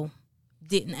go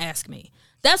didn't ask me.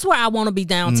 That's where I Want to Be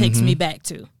Down takes me back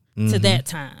to that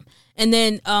time. And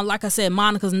then, like I said,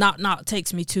 Monica's Knock Knock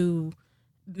takes me to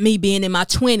me being in my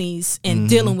 20s and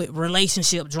dealing with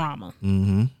relationship drama.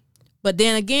 But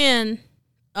then again,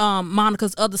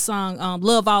 Monica's other song,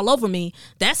 Love All Over Me,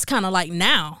 that's kind of like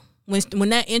now. When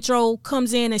that intro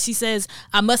comes in and she says,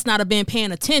 I must not have been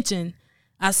paying attention,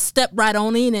 I stepped right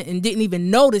on in it and didn't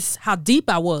even notice how deep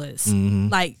I was.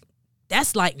 Like,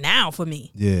 that's like now for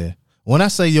me. yeah. When I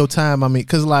say your time, I mean,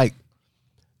 cause like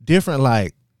different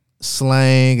like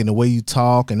slang and the way you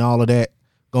talk and all of that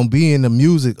gonna be in the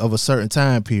music of a certain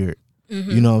time period.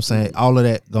 You know what I'm saying? All of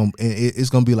that it's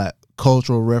gonna be like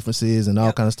cultural references and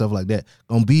all kind of stuff like that.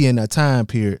 Gonna be in that time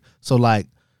period. So like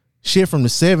shit from the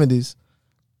 70s,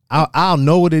 I'll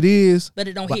know what it is, But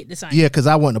it don't hit the same. yeah, because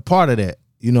I wasn't a part of that.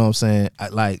 You know what I'm saying?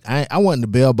 I wasn't the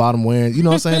bell bottom wearing, you know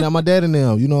what I'm saying? That my dad and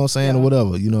them, you know what I'm saying, or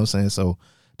whatever. You know what I'm saying? So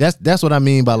that's what I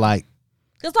mean by like,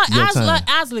 It's like, Your time.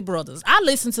 Isley Brothers. I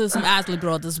listen to some Isley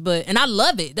Brothers, and I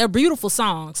love it. They're beautiful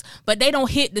songs, but they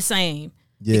don't hit the same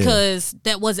Yeah. because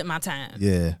that wasn't my time.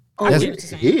 yeah, Oh,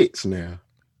 That's- it hits now.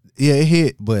 yeah, it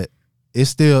hit, but it's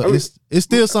still it's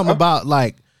still something about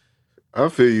like, I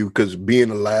feel you, because being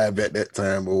alive at that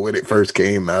time or when it first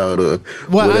came out or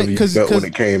well, whatever you felt when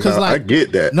it came out, I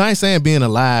get that. No, I ain't saying being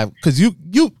alive because you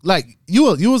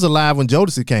was alive when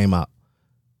Jodeci came out.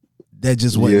 That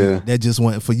just wasn't. Yeah. That just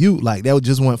wasn't for you. Like that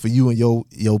just wasn't for you and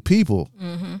your people.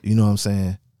 You know what I'm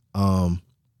saying?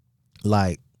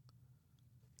 Like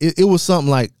it was something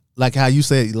like how you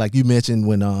said, like you mentioned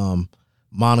when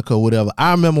Monica or whatever.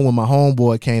 I remember when my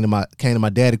homeboy came to my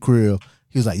daddy crib.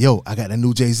 He was like, "Yo, I got that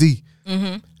new Jay-Z."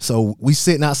 So we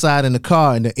sitting outside in the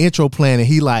car and the intro playing, and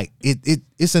he like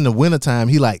it's in the wintertime.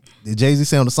 He like, the Jay-Z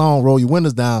say on the song, "Roll your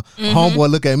windows down." Homeboy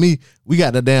look at me. We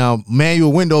got the damn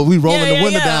manual window. We rolling the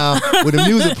window down with the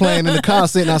music playing in the car,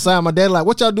 sitting outside. My dad like,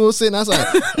 "What y'all doing sitting outside?"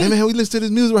 Hey man, we listen to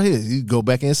this music right here. You go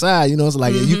back inside. You know, it's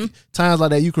like you times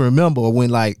like that you can remember. Or when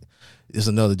like it's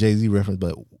another Jay-Z reference,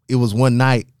 but it was one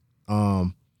night.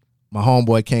 My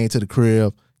homeboy came to the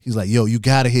crib. He's like, "Yo, you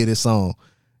gotta hear this song."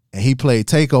 And he played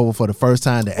Takeover for the first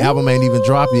time. The album ain't even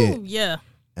dropped yet. Yeah.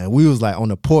 And we was like on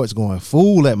the porch going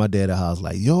fool at my dad's house.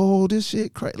 Like, yo, this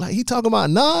shit crazy. Like, he talking about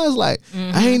Nas. Like,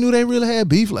 I ain't knew they really had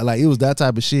beef. Like, it was that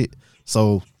type of shit.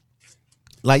 So,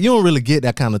 like, you don't really get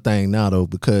that kind of thing now, though,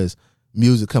 because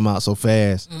music come out so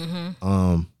fast.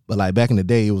 But, like, back in the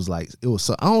day, it was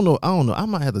so, I don't know. I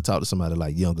might have to talk to somebody,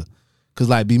 like, younger. Because,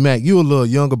 like, B-Mac, you a little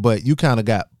younger, but you kind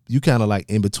of, like,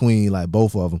 in between, like,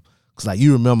 both of them. Because, like,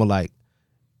 you remember, like,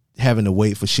 having to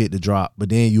wait for shit to drop, but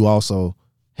then you also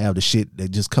have the shit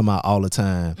that just come out all the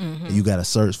time, and you gotta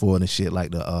search for it and shit, like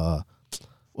the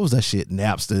what was that shit?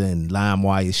 Napster and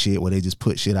LimeWire shit where they just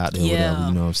put shit out there, Yeah. whatever.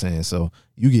 You know what I'm saying? So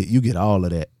you get all of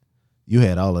that. You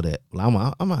had all of that.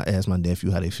 Well, I'm gonna ask my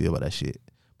nephew how they feel about that shit.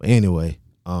 But anyway,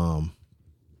 damn,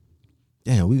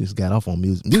 we just got off on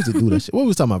music. Music do that shit. What we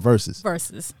was talking about?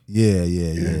 Versus.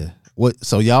 Yeah. What?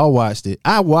 So y'all watched it.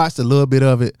 I watched a little bit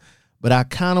of it, but I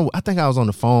think I was on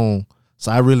the phone,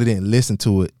 so I really didn't listen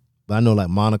to it. But I know like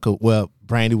Monica,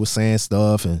 Brandy was saying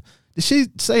stuff, and did she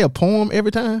say a poem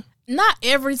every time? Not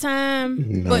every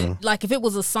time, No. but like if it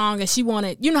was a song and she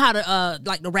wanted, you know how to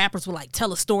like the rappers would like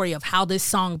tell a story of how this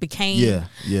song became.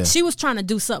 Yeah. She was trying to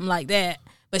do something like that,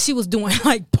 but she was doing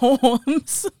like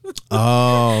poems.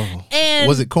 Oh, And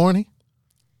was it corny?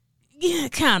 Yeah,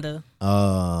 kinda.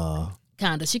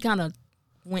 Kinda. She kind of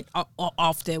went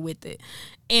off there with it.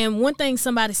 And one thing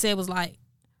somebody said was like,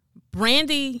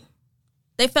 Brandy,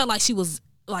 they felt like she was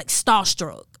like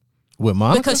starstruck With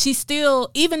Monica? because she still,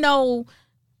 even though,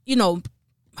 you know,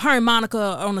 her and Monica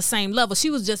are on the same level,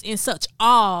 she was just in such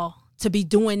awe to be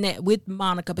doing that with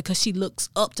Monica because she looks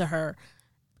up to her.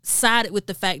 Sided with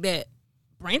the fact that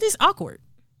Brandy's awkward.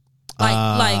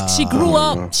 Like she grew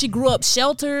up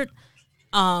sheltered.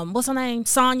 What's her name?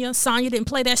 Sonya. Sonya didn't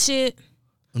play that shit.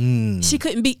 She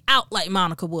couldn't be out like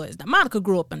Monica was. Now, Monica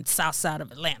grew up in the south side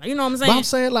of Atlanta. You know what I'm saying? But I'm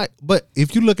saying like, but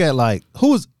if you look at like,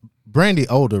 who is Brandy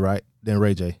older, right, than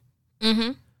Ray J?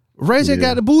 Mm-hmm. Ray J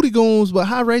got the booty goons, but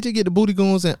how Ray J get the booty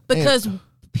goons? Because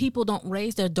people don't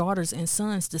raise their daughters and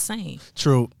sons the same.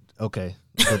 True. Okay.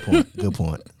 Good point.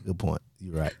 Good point.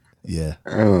 You're right. Yeah.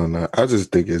 I don't know. I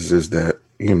just think it's just that,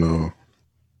 you know,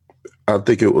 I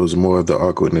think it was more of the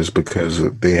awkwardness because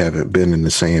they haven't been in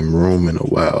the same room in a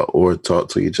while or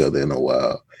talked to each other in a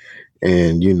while.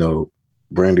 And, you know,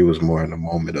 Brandy was more in the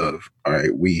moment of, all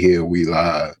right, we here, we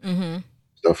live,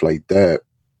 stuff like that.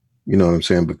 You know what I'm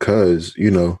saying? Because,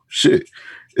 you know, shit,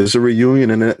 it's a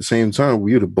reunion. And at the same time,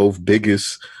 we were the both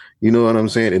biggest, you know what I'm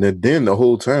saying? And then the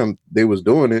whole time they was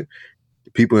doing it,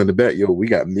 people in the back, yo, we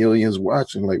got millions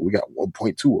watching. Like we got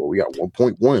 1.2 or we got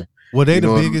 1.1. Were they You know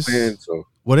the what I'm biggest? saying? So,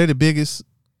 Were they the biggest?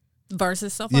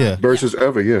 Versus so far? Yeah. versus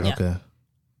ever, yeah. Okay.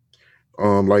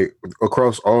 Like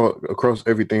across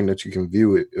everything that you can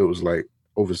view it, it was like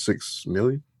over 6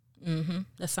 million. Mm-hmm.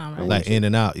 That sounds right. Like in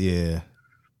and out. Yeah.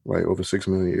 Like over 6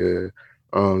 million,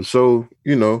 yeah. So,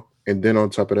 you know, and then on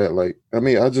top of that, like, I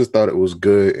mean, I just thought it was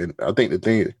good. And I think the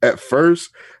thing at first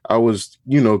I was,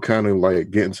 you know, kind of like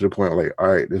getting to the point like, all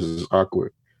right, this is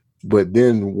awkward. But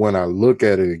then when I look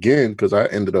at it again, because I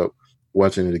ended up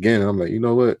watching it again, and I'm like, you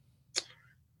know what?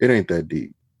 It ain't that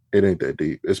deep. It ain't that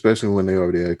deep, especially when they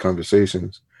already had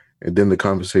conversations. And then the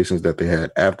conversations that they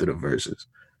had after the verses.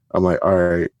 I'm like, all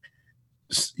right,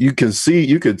 you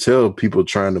could tell people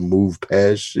trying to move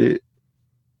past shit.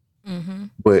 Mm-hmm.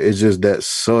 But it's just that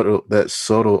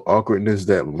subtle awkwardness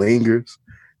that lingers.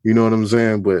 You know what I'm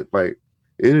saying? But like,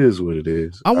 it is what it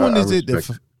is. I wonder is it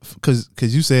respect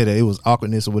because you said that it was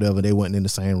awkwardness or whatever. They wasn't in the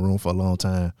same room for a long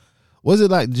time. Was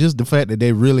it like just the fact that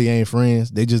they really ain't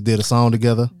friends? They just did a song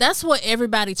together. That's what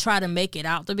everybody try to make it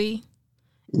out to be.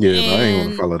 Yeah, but I ain't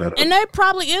gonna follow that up. And there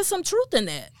probably is some truth in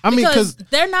that. I mean, because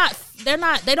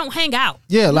they don't hang out.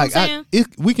 Yeah, You know like what I'm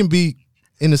we can be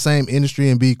in the same industry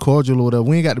and be cordial or whatever.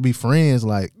 We ain't got to be friends.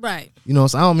 Like, right, you know,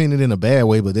 so I don't mean it in a bad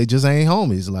way, but they just ain't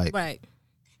homies. Like, right.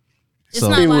 It's So-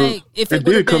 not It was- like if it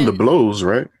did come to blows,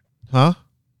 right? huh?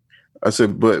 I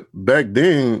said, but back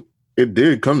then it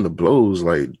did come to blows.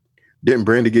 Like, didn't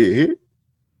Brandy get hit?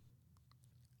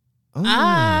 Oh.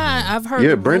 I've heard. Yeah,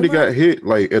 the Brandy rumor. got hit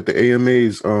like at the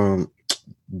AMAs.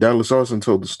 Dallas Austin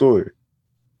told the story.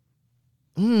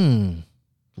 Mm.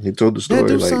 He told the That story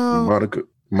do like sound-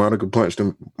 Monica punched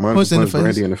him. Monica Punched in the punched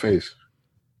Brandy face? in the face,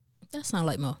 That sound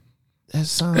like Mo. That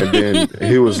sounds. and then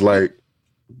he was like,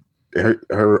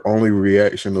 her only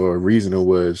reaction or reasoning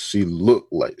was she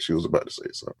looked like she was about to say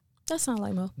something. That sound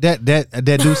like Mo. That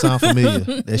do sound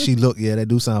familiar. That she look, yeah, that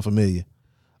do sound familiar.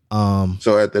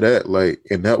 So after that, like,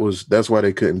 and that's why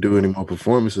they couldn't do any more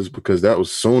performances, because that was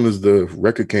soon as the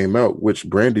record came out, which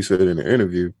Brandy said in the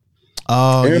interview.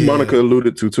 Oh, And yeah. Monica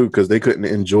alluded to too, because they couldn't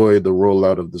enjoy the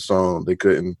rollout of the song. They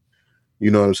couldn't,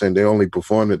 you know what I'm saying? They only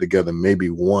performed it together maybe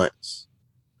once.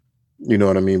 You know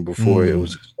what I mean? Before it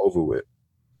was just over with.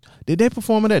 Did they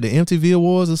perform it at the MTV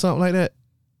Awards or something like that?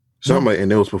 Something like,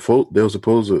 and they was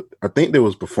supposed to. I think they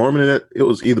was performing it. It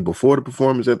was either before the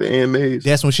performance at the AMAs.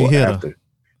 That's when she or hit her. after.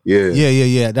 Yeah.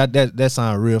 Yeah. That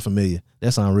sound real familiar.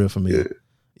 That sound real familiar.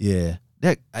 Yeah.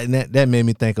 That made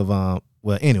me think of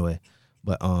well, anyway.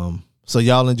 But so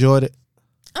y'all enjoyed it?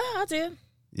 Oh, I did.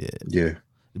 Yeah. Yeah.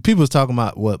 People was talking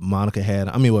about what Monica had.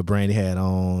 I mean, what Brandy had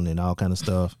on and all kind of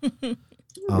stuff.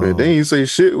 Man, they ain't say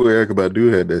shit where Erykah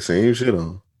Badu had that same shit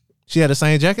on. She had the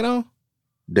same jacket on?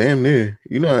 Damn near.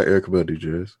 You know how Erykah Badu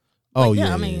dress. Oh, yeah,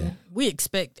 yeah. I mean, we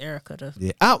expect Erykah to.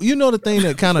 Yeah. You know the thing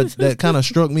that kind of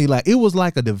struck me, like it was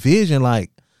like a division,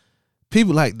 like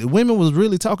people, like the women was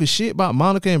really talking shit about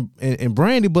Monica and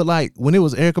Brandy, but like when it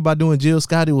was Erykah Badu and Jill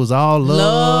Scott, it was all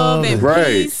love and Right.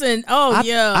 peace and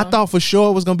yeah. I thought for sure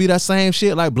it was gonna be that same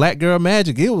shit like Black Girl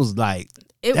Magic. It was like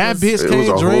that bitch It was came a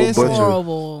whole dressed. bunch of-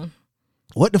 horrible.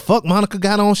 What the fuck Monica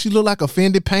got on? She looked like a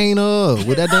Fendi painter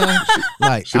with that damn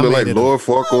like She looked like it- Lord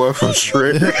Farquaar from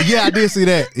Shrek. Yeah, I did see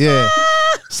that. Yeah.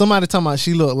 Somebody talking about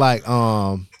she looked like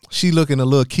she looking a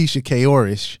little Keisha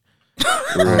Kaorish.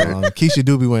 Keisha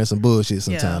do be wearing some bullshit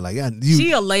sometimes. Yeah. Like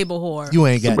She a label whore. you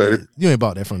ain't got Somebody- that. You ain't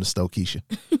bought that from the store, Keisha.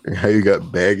 How you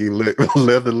got baggy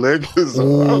leather leggings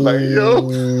on. I was like, yo.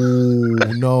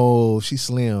 Oh, no, she's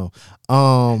slim.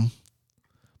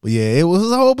 But yeah, it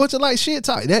was a whole bunch of like shit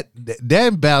talk.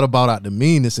 That battle brought out the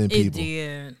meanness in It people.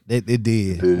 did. It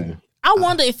did. Yeah. I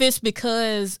wonder if it's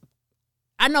because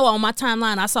I know on my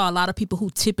timeline I saw a lot of people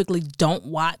who typically don't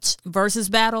watch versus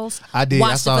battles. I did. I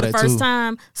Watched saw it for the that first too.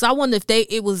 time. So I wonder if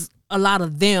it was a lot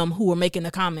of them who were making the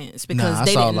comments because Nah, I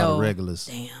they saw didn't a lot know. of regulars.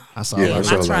 Damn. I saw Yeah, a lot I of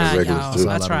saw a lot of tried, regulars y'all. too. saw a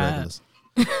I lot of tried.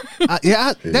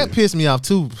 regulars. That pissed me off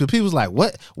too. Because people was like,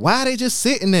 "What? Why are they just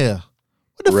sitting there?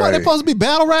 What the fuck? They Right. supposed to be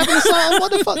battle rapping or something?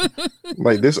 What the fuck?"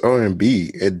 Like this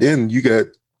R&B, and then you got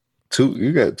two of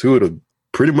the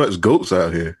pretty much goats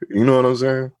out here. You know what I'm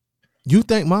saying? You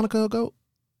think Monica will go?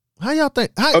 How y'all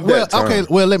think? Of Well, that time. okay.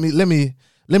 Well, let me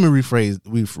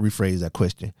rephrase that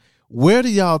question. Where do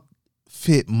y'all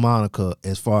fit Monica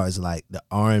as far as like the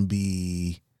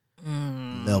R&B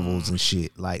levels and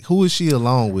shit? Like, who is she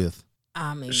along with?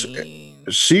 I mean,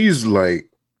 She's like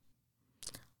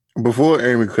before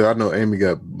Amy, because I know Amy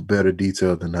got better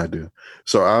detail than I do.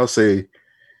 So I'll say,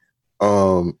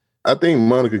 I think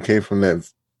Monica came from that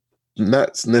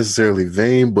not necessarily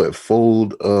vein, but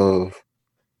fold of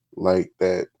like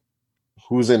that.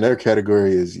 Who's in their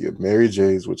category is your Mary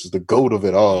J's, which is the GOAT of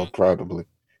it all, probably.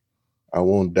 I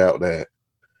won't doubt that.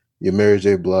 Your Mary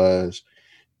J. Blige,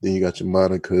 then you got your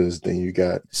Monica's, then you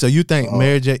got So you think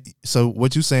Mary J? So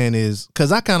what you saying is,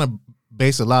 because I kind of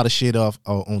base a lot of shit off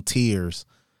on tiers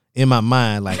in my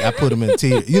mind. Like I put them in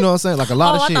tiers. You know what I'm saying? Like a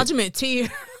lot of I shit. thought you meant tear.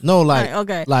 No, like Right,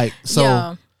 okay. like so.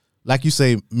 Yeah. Like you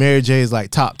say, Mary J is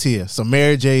like top tier. So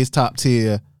Mary J's top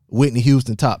tier, Whitney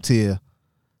Houston top tier,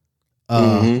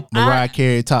 Mariah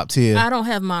Carey top tier. I don't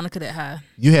have Monica that high.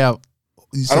 You have.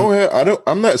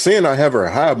 I'm not saying I have her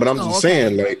high, but I'm just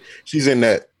saying like she's in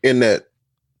that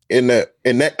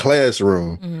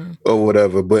classroom or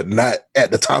whatever, but not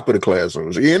at the top of the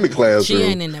classroom. She in the classroom. She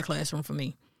ain't in that classroom for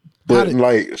me. But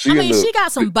like she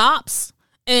got some bops,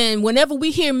 and whenever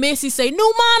we hear Missy say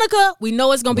 "New Monica," we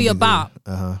know it's gonna be a bop.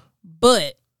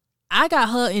 But I got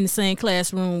her in the same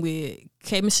classroom with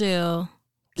K. Michelle.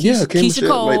 Keisha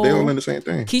Cole. Like they all in the same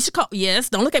thing. Keisha Cole, yes.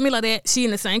 Don't look at me like that. She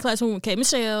in the same classroom with K.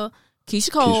 Michelle,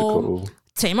 Keisha Cole,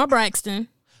 Tamar Braxton.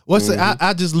 What's it?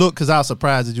 I just looked because I was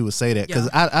surprised that you would say that because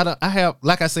I have,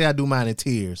 like I say, I do mine in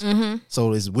tiers.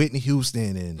 So it's Whitney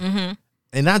Houston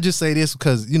and I just say this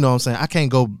because you know what I'm saying, I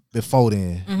can't go before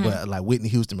then, but like Whitney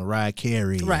Houston, Mariah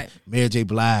Carey, Right. Mary J.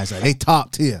 Blige, like they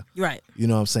top tier. Right. You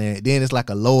know what I'm saying? Then it's like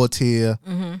a lower tier,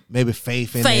 maybe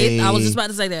Faith and Faith. I was just about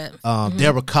to say that.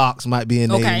 Deborah Cox might be in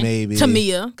there, Okay. maybe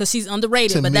Tamia, because she's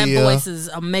underrated, but that Tamia. voice is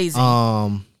amazing.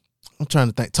 I'm trying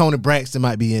to think. Tony Braxton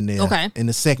might be in there. Okay. In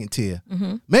the second tier.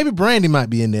 Maybe Brandy might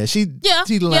be in there. She because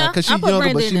she's I put younger,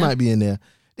 Brandy but in she there. might be in there.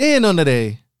 Then under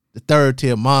the third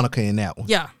tier, Monica in that one.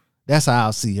 Yeah. That's how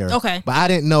I'll see her. Okay. But I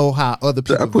didn't know how other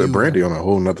people I put view Brandy her. on a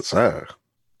whole nother side.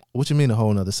 What you mean a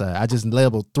whole nother side? I just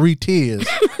labeled 3 tiers.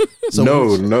 So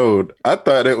No. I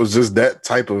thought it was just that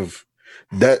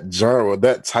genre,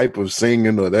 that type of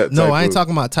singing or that No, type I ain't of,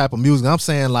 talking about type of music. I'm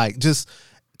saying like just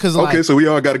because like Okay, so we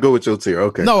all got to go with your tier.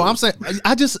 Okay. no, I'm saying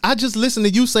I just listened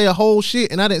to you say a whole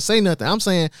shit and I didn't say nothing. I'm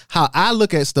saying how I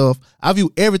look at stuff. I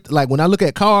view everything like when I look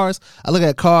at cars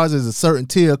as a certain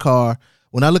tier car.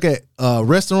 When I look at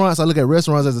restaurants, I look at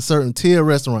restaurants as a certain tier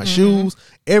restaurant. Shoes,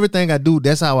 everything I do,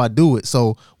 that's how I do it.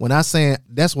 So when I saying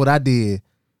that's what I did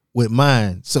with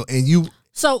mine. So and you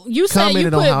So you said you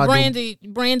commented on how put I do.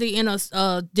 Brandy in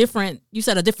a different. You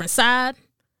said a different side.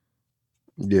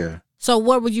 Yeah. So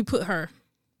where would you put her?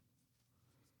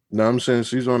 No, I'm saying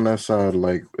she's on that side,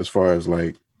 like as far as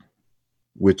like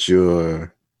with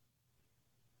your,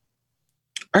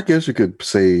 I guess you could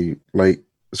say like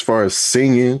as far as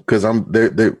singing, because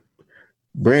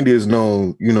Brandy is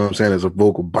known, you know what I'm saying, as a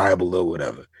vocal Bible or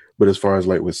whatever. But as far as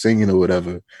like with singing or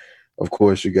whatever, of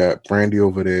course you got Brandy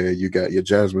over there. You got your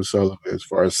Jasmine Sullivan as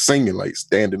far as singing, like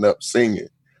standing up singing.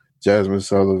 Jasmine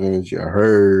Sullivan's, your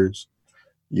hers.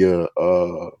 Yeah.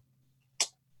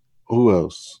 Who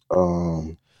else?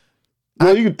 Well,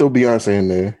 you can throw Beyonce in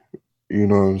there. You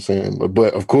know what I'm saying?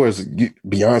 But of course,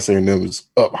 Beyonce and them is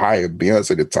up higher.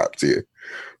 Beyonce the top tier.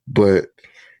 But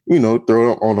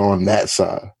throw it on that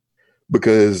side,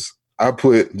 because I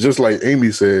put, just like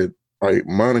Amy said, like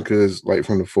Monica is like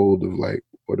from the fold of like,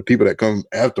 or the people that come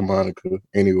after Monica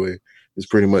anyway, is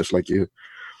pretty much like your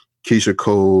Keisha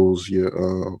Cole's,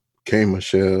 your K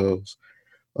Michelle's,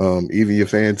 even your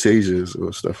Fantasias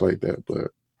or stuff like that. But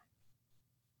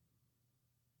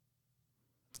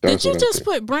did you just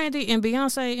put Brandy and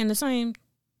Beyonce in the same?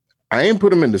 I ain't put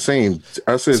them in the same.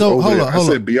 I said So, hold I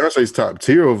said Beyonce's top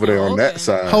tier over there on that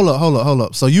side. Hold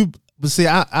up. So but see,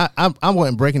 I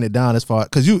wasn't breaking it down as far,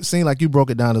 because you seem like you broke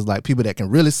it down as like people that can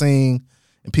really sing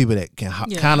and people that can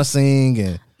kind of sing.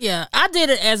 And yeah, I did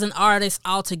it as an artist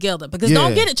altogether, because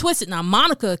don't get it twisted. Now,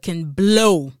 Monica can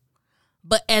blow,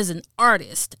 but as an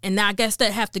artist, and I guess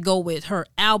that have to go with her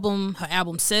album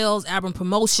sales, album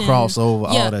promotion, crossover,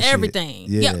 all that everything.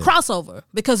 shit. Yeah, crossover,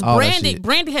 because all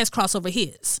Brandy has crossover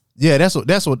hits. Yeah, that's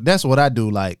what I do.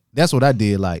 Like, that's what I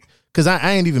did. Like, cause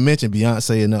I ain't even mentioned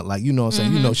Beyonce or nothing. Like, you know what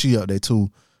I'm saying? She up there too.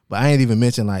 But I ain't even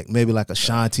mentioned like maybe like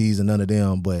Ashanti's and none of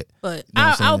them. But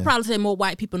I would probably say more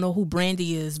white people know who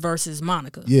Brandy is versus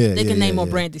Monica. Yeah, they can name more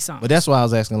Brandy songs. But that's why I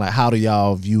was asking, like, how do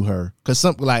y'all view her? Cause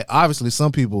obviously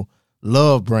some people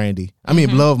love Brandy. I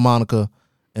mean, love Monica,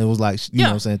 and was like, you know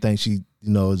what I'm saying, think she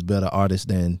is better artist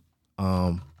than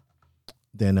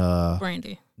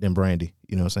Brandy.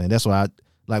 You know what I'm saying? That's why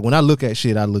like when I look at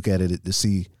shit, I look at it to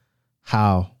see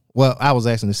how. Well, I was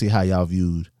asking to see how y'all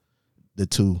viewed the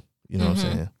two. You know what I'm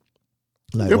saying?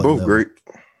 Like, they're both great.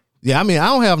 Yeah, I mean, I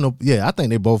don't have no. Yeah, I think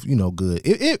they both good.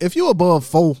 If you're above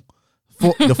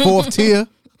the fourth tier,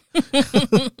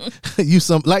 you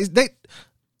some like they.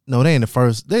 No, they ain't the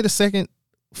first. They the second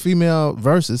female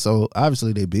versus, so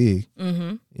obviously they big.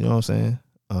 You know what I'm saying?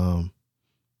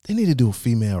 They need to do a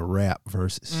female rap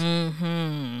versus.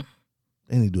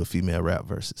 They need to do a female rap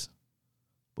versus.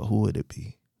 But who would it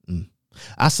be?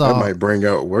 I saw that might bring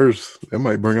out worse. That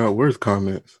might bring out worse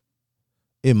comments.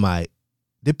 It might,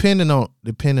 depending on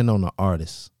the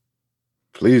artist.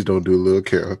 Please don't do Lil'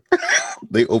 Kim.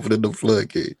 They opening the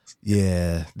floodgates.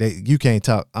 Yeah, you can't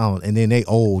talk on, and then they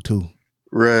old too.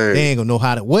 Right. They ain't gonna know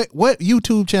how to what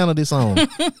YouTube channel this on.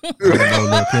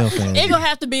 It gonna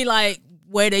have to be like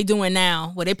where they doing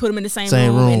now, where they put them in the same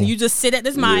room, and you just sit at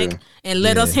this mic and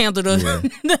let us handle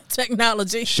the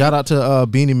technology. Shout out to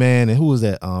Beanie Man, and who was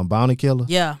that? Bounty Killer.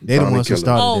 Yeah, they the ones who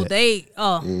started that.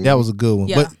 That was a good one.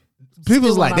 Yeah. But people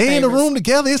was like, they in the room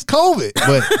together. It's COVID.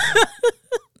 But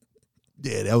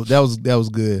yeah, that was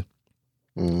good.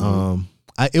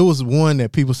 It was one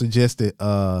that people suggested.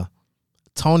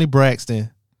 Toni Braxton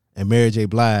and Mary J.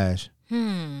 Blige.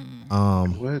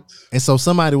 What? And so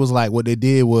somebody was like, what they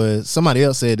did was, somebody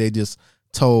else said they just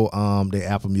told their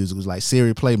Apple Music was like,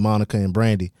 Siri, play Monica and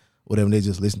Brandy, whatever. And they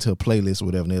just listened to a playlist or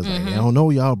whatever. And they was like, I don't know,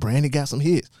 y'all, Brandy got some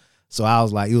hits. So I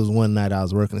was like, it was one night I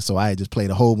was working, so I had just played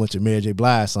a whole bunch of Mary J.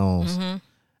 Blige songs, and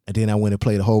then I went and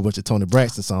played a whole bunch of Toni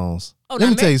Braxton songs. Let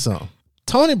me tell you something.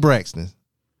 Toni Braxton,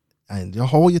 and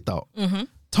hold your thought.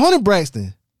 Toni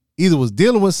Braxton either was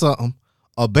dealing with something,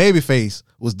 or Babyface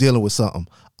was dealing with something.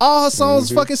 All her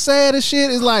songs fucking sad as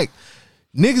shit. It's like,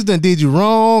 niggas done did you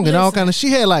wrong and all kind of.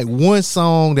 She had like one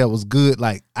song that was good,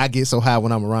 like I Get So High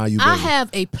When I'm Around You, baby. I have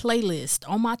a playlist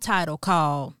on my title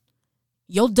called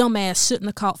Your Dumb Ass Shouldn't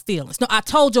Have Caught Feelings. No, I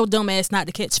told your dumb ass not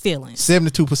to catch feelings.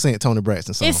 72% Toni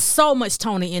Braxton songs. It's so much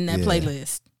Toni in that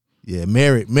playlist. Yeah,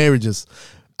 Mary just.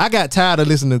 I got tired of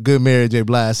listening to good Mary J.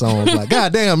 Blige songs. Like,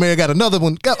 God damn, Mary got another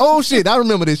one. Oh shit, I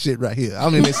remember this shit right here.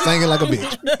 I'm in there singing like a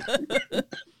bitch.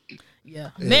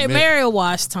 Yeah, Mary will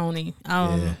watch Toni.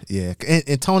 Yeah.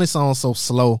 And Toni's songs so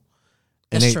slow.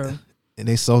 And That's true. And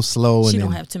they so slow. She and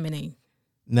don't have too many.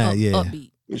 Upbeat.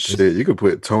 Shit, you could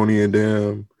put Toni and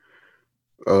damn,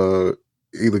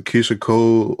 either Keisha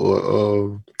Cole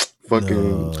or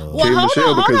fucking K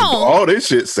Michelle, because all this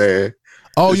shit sad.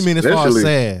 Oh, you mean as far as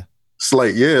sad? It's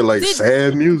like,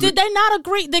 sad music. Did they not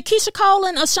agree? Did Keisha Cole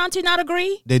and Ashanti not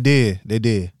agree? They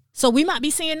did. So we might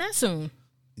be seeing that soon.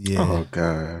 Yeah. Oh,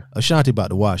 God. Ashanti about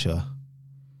to watch her.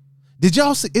 Did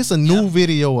y'all see? It's a new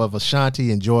video of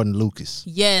Ashanti and Jordan Lucas.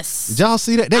 Yes. Did y'all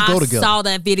see that? They go together. I saw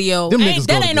that video. Them niggas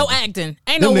that go ain't no together. acting.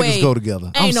 Ain't Them no niggas way. go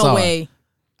together. Ain't no way.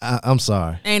 I'm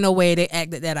sorry. Ain't no way they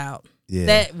acted that out. Yeah.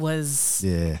 That was.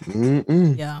 Yeah.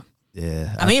 Yeah.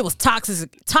 Yeah. I mean, it was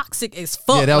toxic as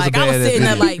fuck. Yeah, that was like a I was bad sitting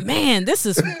there video. like, man, this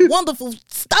is wonderful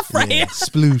stuff right Yeah, here.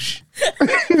 sploosh.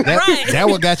 Right. That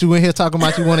what got you in here talking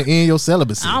about you want to end your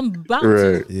celibacy. I'm about to.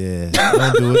 Right. Yeah,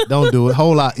 don't do it. Don't do it.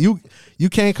 Whole lot. You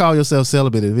can't call yourself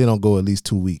celibate if it don't go at least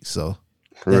 2 weeks. So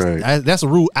that's a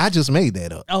rule. I just made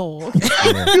that up. Oh, okay.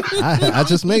 Yeah, I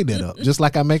just made that up. Just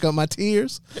like I make up my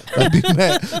tears. Like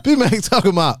B Mac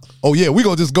talking about, oh yeah, we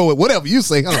gonna just go with whatever you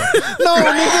say. I'm like, no,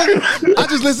 nigga. I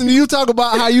just listened to you talk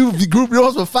about how you group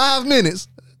yours for 5 minutes.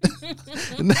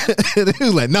 And he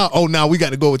was like, no, we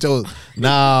got to go with yours.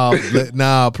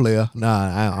 Nah, player.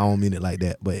 Nah, I don't mean it like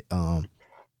that. But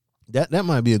that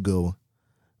might be a good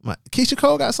one. Keisha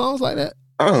Cole got songs like that?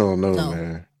 I don't know, No.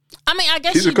 man. I mean, I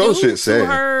guess Keisha she Cole do shit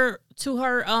sad. to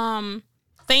her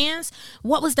fans.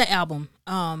 What was the album?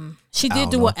 She I did don't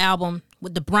do know. an album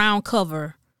with the brown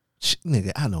cover.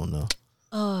 Nigga, I don't know.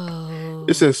 Oh,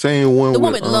 It's that same one. the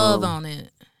one with with love on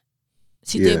it.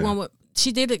 She yeah. did one with.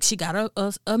 She did it. She got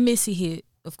a Missy hit,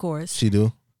 of course. She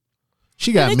do.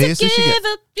 She got Missy.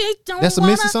 That's a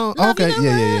Missy song? Okay,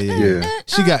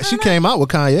 yeah. She came out with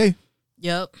Kanye.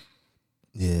 Yep.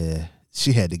 Yeah.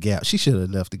 She had the gap. She should have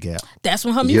left the gap. That's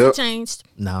when her music Yep. changed.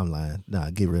 Nah, I'm lying. Nah,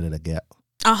 get rid of the gap.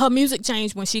 Her music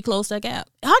changed when she closed her gap.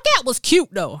 Her gap was cute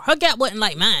though. Her gap wasn't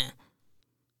like mine.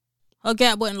 Her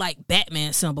gap wasn't like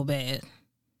Batman symbol bad.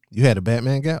 You had a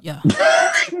Batman gap? Yeah,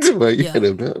 Like, Yeah.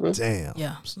 Damn.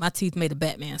 yeah. My teeth made a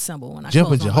Batman symbol when I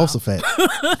Jumping closed my mouth.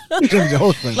 Jehoshaphat. Jumping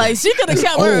Jehoshaphat. Like she could have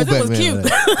kept hers. It was cute.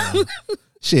 Yeah.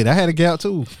 Shit, I had a gap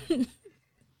too.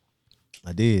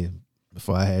 I did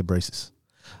before I had braces.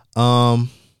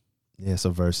 Yeah, so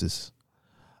versus.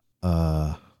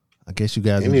 I guess you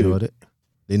guys They need enjoyed it.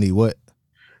 They need what?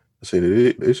 I said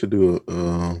they should do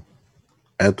a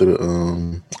after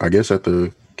the I guess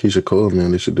after Keisha Cole,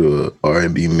 man, they should do a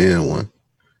R&B men one.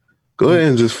 Go ahead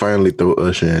and just finally throw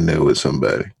Usher in there with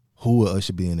somebody. Who would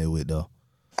Usher be in there with though?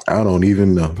 I don't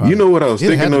even know. Probably. You know what I was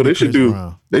It'd have thinking? to though? be Chris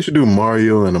Brown. They should do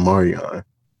Mario and Omarion.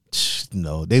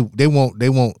 No, they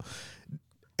won't.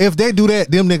 If they do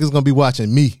that, them niggas gonna be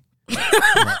watching me. Like,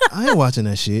 I ain't watching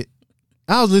that shit.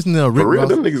 I was listening to Rick For real, Ross.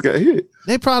 them niggas got hit.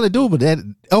 They probably do, but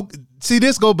see,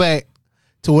 this go back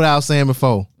to what I was saying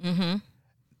before. Mm-hmm.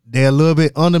 They're a little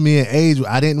bit under me in age.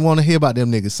 I didn't want to hear about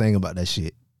them niggas saying about that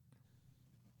shit.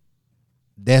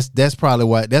 That's probably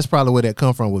why. That's probably where that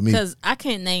come from with me. Because I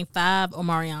can't name 5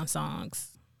 Omarion songs.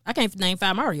 I can't name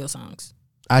 5 Mario songs.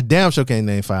 I damn sure can't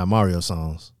name 5 Mario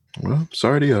songs. Well,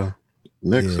 sorry to y'all.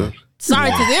 Next Yeah. up.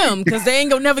 Sorry to them because they ain't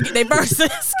gonna never get their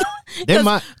verses. They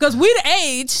might. Because we the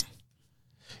age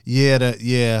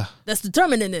Yeah, that's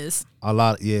determining this. a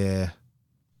lot. Yeah,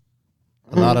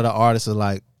 a lot of the artists are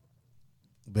like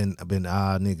been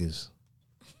odd niggas,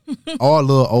 or a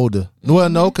little older. Well,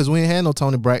 no, because we ain't had no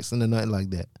Tony Braxton or nothing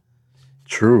like that.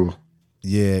 True.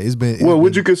 Yeah, it's been. Well,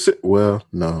 would you consider? Well,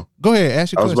 no. Go ahead,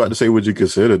 ask your I was question. about to say, would you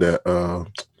consider that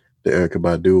the Erykah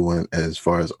Badu one as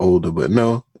far as older? But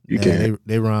no, you Yeah, can't.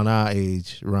 They around our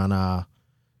age, around our.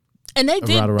 And they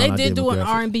did around they our did do an demographic.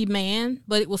 R&B man,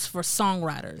 but it was for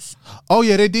songwriters. Oh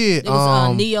yeah, they did. It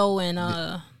was Neo and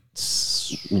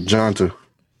Jonta.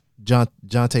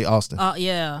 Jonte Austin.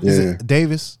 yeah. Is Yeah. it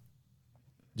Davis?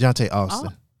 Jonte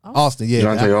Austin. Austin, yeah.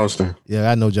 Jonte Austin.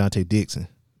 I know Jonte Dixon.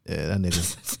 Yeah, that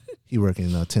nigga. He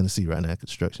working in Tennessee right now,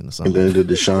 construction or And something. then the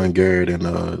Deshaun Garrett and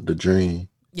The Dream.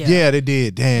 Yeah, they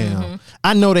did. Damn. Mm-hmm.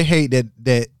 I know they hate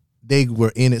that they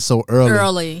were in it so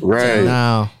early. Right.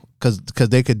 Now, because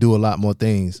they could do a lot more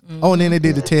things. Mm-hmm. Oh, and then they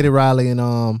did the Teddy Riley and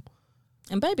And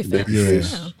Babyface.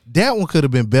 Babyface. Yeah. that one could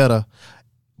have been better,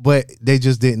 but they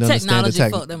just didn't understand the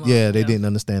Technology fucked them up. Yeah, they Yeah. didn't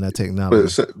understand that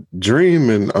technology. But Dream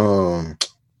and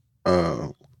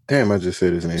damn, I just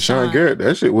said his name. Sean Sean. Garrett.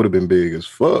 That shit would have been big as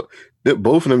fuck.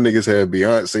 Both of them niggas had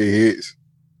Beyonce hits.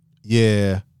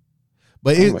 Yeah,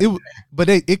 but I'm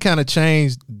like, it kind of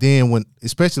changed then when,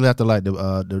 especially after like the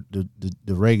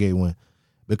reggae one,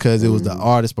 because it was the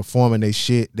artists performing they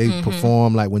shit. They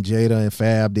performed like when Jada and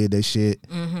Fab did their shit.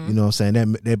 You know what I'm saying?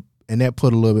 That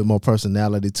put a little bit more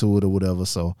personality to it or whatever.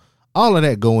 So all of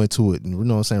that go into it. And you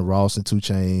know what I'm saying? Ross and 2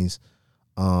 Chainz,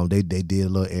 they did a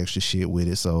little extra shit with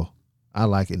it. So I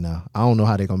like it now. I don't know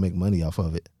how they gonna make money off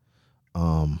of it.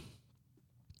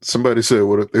 Somebody said,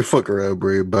 what if they fuck around,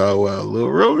 bring Bow Wow,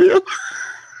 Lil Romeo?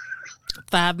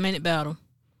 5-minute battle.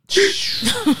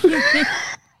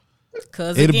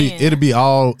 Cause it'll be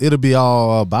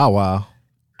all Bow Wow.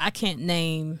 I can't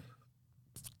name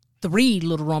 3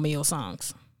 Little Romeo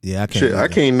songs. Yeah, I can't. Shit, I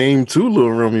can't name 2 Lil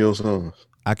Romeo songs.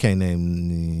 I can't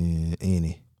name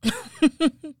any.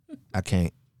 I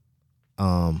can't.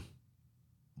 But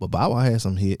Bow Wow had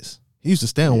some hits. He used to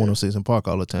stay on 106 in Park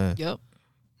all the time. Yep.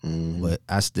 But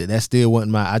that still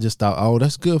wasn't I just thought, oh,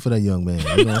 that's good for that young man.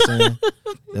 You know what I'm saying?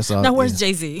 That's all. Now where's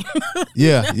Jay-Z?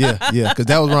 Yeah. Because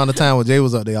that was around the time when Jay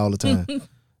was up there all the time.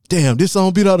 Damn, this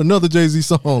song beat out another Jay-Z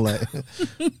song. Like,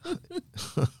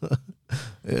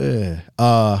 yeah.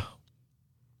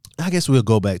 I guess we'll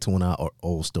go back to one of our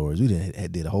old stories. We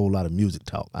did a whole lot of music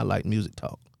talk. I like music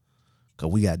talk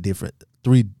because we got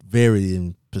three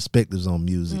varying perspectives on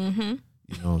music. You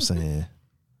know what I'm saying?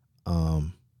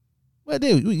 But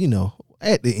then,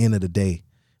 at the end of the day,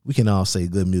 we can all say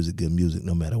good music,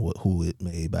 no matter who it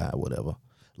made by, whatever.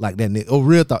 Like that nigga. Oh,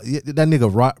 real thought. That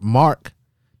nigga Mark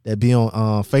that be on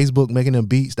Facebook making them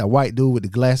beats. That white dude with the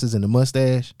glasses and the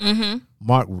mustache.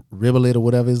 Mark Ribelit or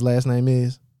whatever his last name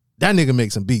is. That nigga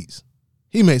makes some beats.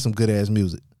 He makes some good ass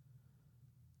music.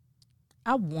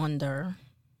 I wonder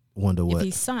what? If he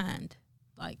signed.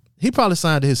 Like, he probably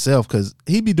signed to himself because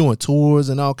he be doing tours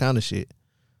and all kind of shit.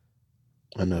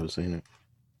 I never seen it.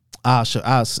 I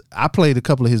played a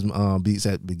couple of his beats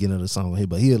at the beginning of the song here,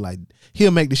 but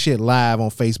he'll make the shit live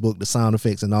on Facebook, the sound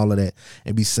effects and all of that,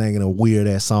 and be singing a weird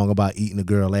ass song about eating a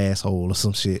girl asshole or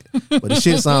some shit. But the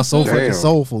shit sounds so fucking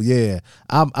soulful. Yeah,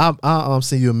 I'll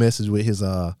send you a message with his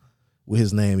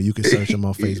name, and you can search him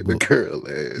on Facebook. The girl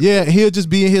ass. Yeah, he'll just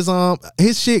be in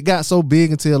his shit got so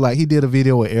big until like he did a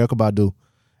video with Erykah Badu,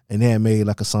 and they had made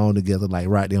like a song together like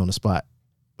right there on the spot.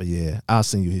 But yeah, I'll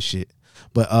send you his shit.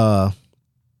 But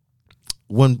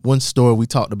one story we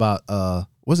talked about,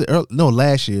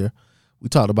 last year we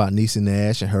talked about Niecy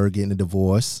Nash and her getting a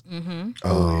divorce.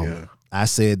 Yeah. I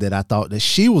said that I thought that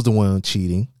she was the one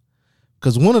cheating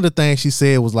because one of the things she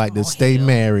said was like to stay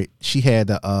married, she had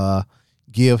to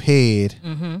give head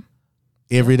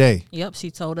every day. Yep,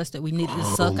 she told us that we needed to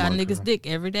suck our nigga's dick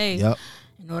every day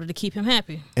in order to keep him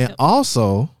happy. And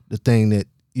also the thing that,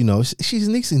 she's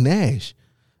Niecy Nash.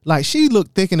 Like, she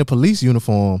looked thick in a police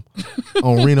uniform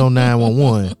on Reno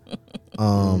 911.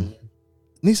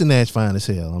 Niecy Nash fine as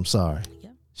hell. I'm sorry.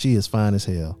 Yep. She is fine as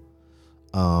hell.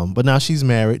 But now she's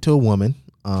married to a woman.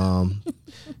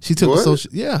 She took the social.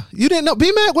 Yeah, you didn't know.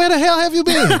 B-Mac, where the hell have you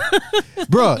been,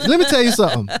 bro? Let me tell you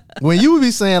something. When you would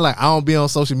be saying like I don't be on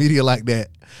social media like that,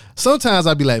 sometimes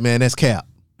I'd be like, man, that's cap.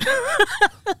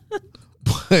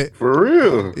 But for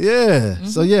real, yeah.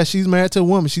 So yeah, she's married to a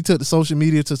woman. She took the social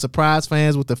media to surprise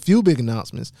fans with a few big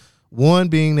announcements. One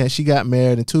being that she got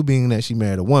married, and two being that she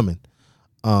married a woman.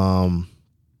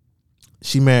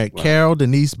 She married Carol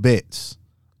Denise Betts.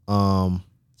 She got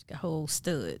a whole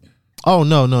stud. Oh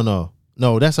no,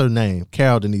 that's her name,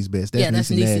 Carol Denise Betts. That's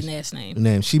Niecy Nash's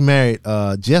name. She married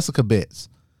Jessica Betts.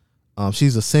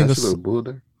 She's a singer. That's a little bull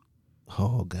there.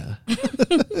 Oh God.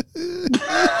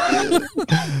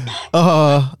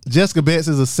 Jessica Betts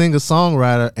is a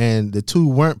singer-songwriter, and the two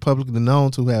weren't publicly known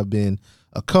to have been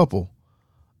a couple.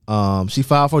 She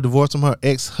filed for divorce from her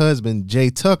ex-husband Jay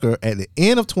Tucker at the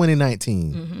end of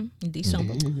 2019. In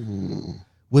December.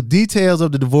 With details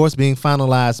of the divorce being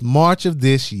finalized March of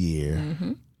this year.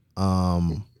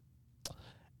 And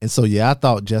so yeah, I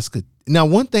thought Jessica. Now,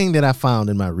 one thing that I found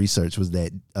in my research was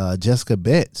that Jessica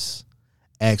Betts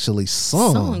actually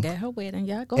sung at her wedding.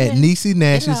 Yeah, go at ahead. Niecy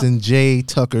Nash's and Jay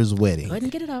Tucker's wedding. Go ahead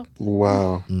and get it out.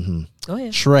 Wow. Go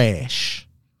ahead. Trash.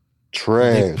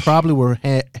 They probably were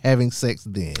having sex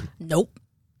then. Nope.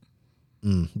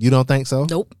 You don't think so?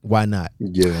 Nope. Why not?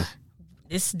 Yeah.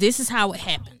 This is how it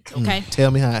happened. Okay.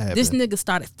 Tell me how it happened. This nigga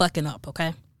started fucking up.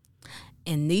 Okay.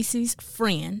 And Niecy's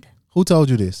friend. Who told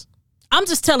you this? I'm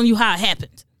just telling you how it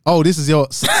happened. Oh, this is your.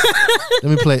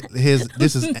 Let me play his.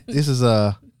 This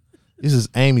is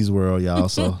Amy's world, y'all.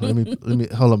 So let me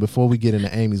hold on. Before we get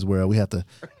into Amy's world, we have to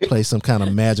play some kind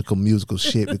of magical musical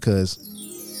shit because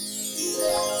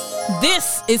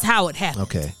this is how it happened.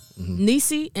 Okay.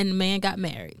 Niecy and the man got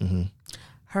married.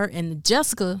 Her and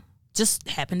Jessica just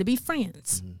happened to be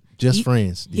friends.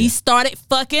 Friends. Yeah. He started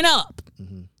fucking up,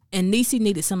 and Niecy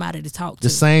needed somebody to talk to. The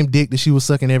same dick that she was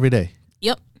sucking every day.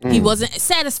 Yep. He wasn't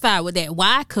satisfied with that.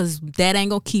 Why? Because that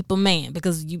ain't gonna keep a man.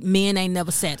 Because men ain't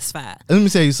never satisfied. Let me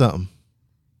tell you something.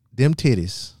 Them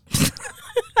titties,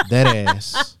 that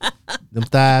ass, them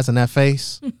thighs and that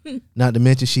face. Not to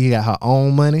mention she got her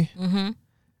own money,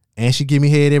 and she give me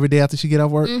head every day after she get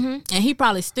off work. And he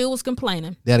probably still was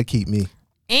complaining. That'll keep me.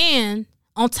 And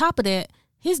on top of that,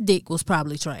 his dick was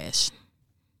probably trash.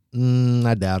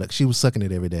 I doubt it. She was sucking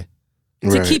it every day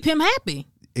to keep him happy.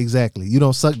 Exactly. You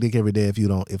don't suck dick every day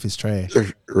if it's trash.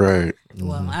 Right.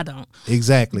 Well, I don't.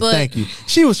 Exactly. Thank you.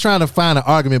 She was trying to find an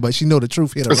argument, but she know the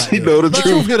truth hit her right here. The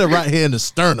truth hit her right here in the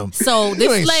sternum. So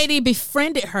this lady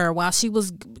befriended her while she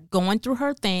was going through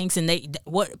her things, and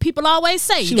what people always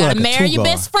say, you gotta marry your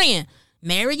best friend.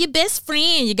 Marry your best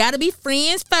friend. You gotta be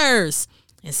friends first.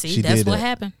 And see, She that's did what that.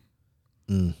 happened.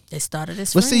 They started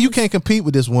as But friends. see, you can't compete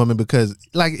with this woman because,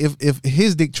 like, if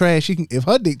his dick trash, if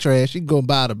her dick trash, she can go and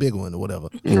buy the big one or whatever.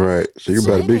 Right. So you So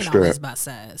bought a it big ain't always strap. about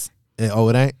size. And, oh,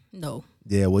 it ain't. No.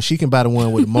 Yeah, well, she can buy the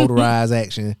one with the motorized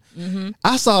action.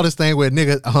 I saw this thing where a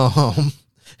nigga,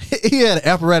 he had an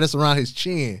apparatus around his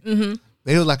chin.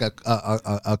 It was like a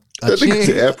That nigga's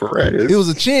chin. apparatus. It was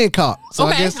a chin cock. So I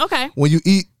Okay, guess okay. when you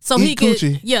eat, So eat he could,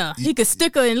 coochie, he could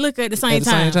stick her and lick her at the same At the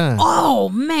same time. Oh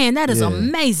man, that is Yeah.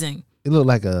 amazing. it looked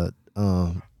like a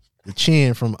the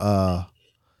chin from That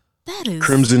is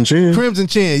Crimson Chin. Crimson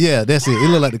Chin. Yeah, that's it. It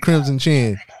looked like the Crimson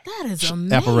Chin That is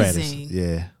amazing. apparatus. Yeah.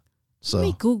 Let me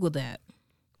So Google that.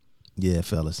 yeah,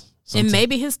 fellas. And Sometime-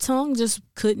 maybe his tongue just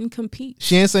couldn't compete.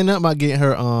 she ain't say nothing about getting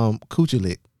her coochie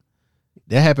licked.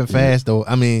 That happened fast though.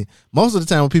 I mean, most of the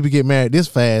time when people get married this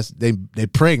fast, they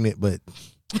pregnant, but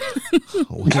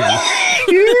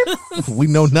we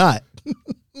know not.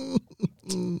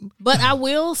 But I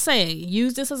will say,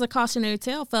 use this as a cautionary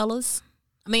tale, fellas.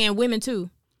 I mean, and women too.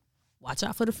 Watch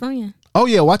out for the friend. Oh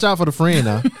yeah, watch out for the friend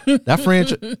now.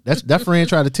 that friend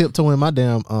tried to tiptoe in my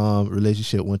damn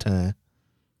relationship one time,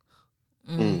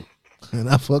 and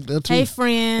I fucked up too. Hey,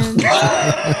 friend.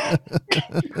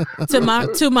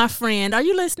 to my friend. Are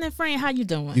you listening, friend? How you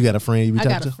doing? You got a friend you be I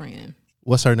talking got a to? friend.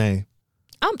 What's her name?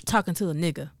 I'm talking to a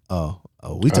nigga.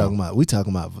 We talking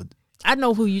about I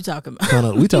know who you talking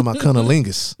about. we talking about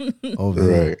cunnilingus over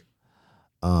here. Right.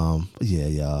 But yeah,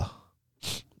 y'all.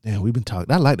 Damn, we've been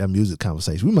talking. I like that music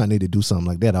conversation. We might need to do something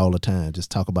like that all the time. Just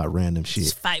talk about random shit.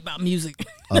 Just fight about music.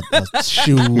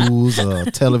 Shoes,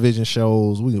 television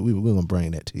shows. We're gonna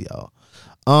bring that to y'all.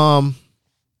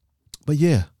 But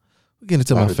yeah, we're getting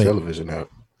into A my lot of favorite. television out.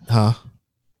 Huh?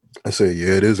 I said,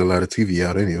 yeah, there's a lot of TV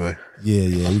out anyway.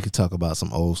 Yeah. We could talk about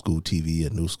some old school TV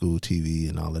and new school TV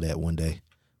and all of that one day.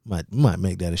 Might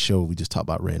make that a show. We just talk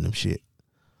about random shit.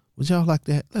 Would y'all like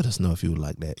that? Let us know if you would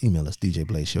like that. Email us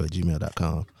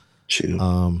djblazeshow@gmail.com. Shoot.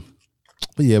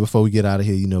 But yeah, before we get out of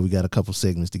here, we got a couple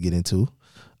segments to get into.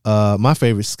 My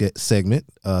favorite segment,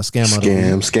 scam of the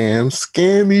week.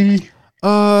 Scammy.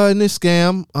 And this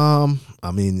scam,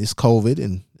 I mean, it's COVID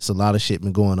and it's a lot of shit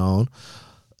been going on.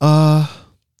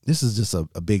 This is just a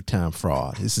big time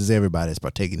fraud. This is everybody that's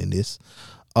partaking in this.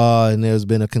 And there's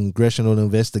been a congressional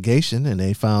investigation and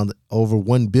they found over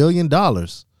 $1 billion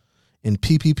in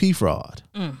PPP fraud.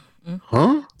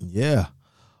 Huh? Yeah.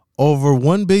 Over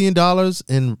 $1 billion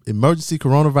in emergency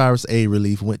coronavirus aid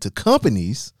relief went to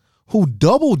companies who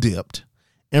double dipped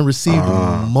and received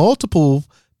multiple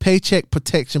Paycheck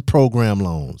Protection Program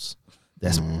loans.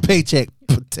 That's Paycheck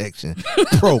Protection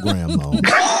Program loans.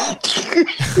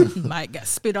 Mike got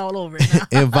spit all over it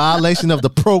now. In violation of the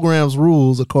program's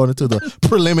rules, according to the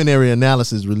preliminary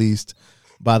analysis released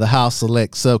by the House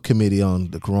Select Subcommittee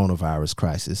on the Coronavirus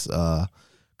Crisis.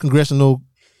 Congressional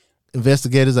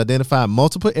investigators identified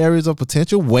multiple areas of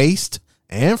potential waste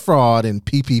and fraud in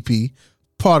PPP,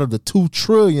 part of the $2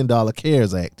 trillion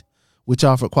CARES Act, which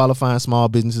offered qualifying small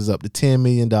businesses up to $10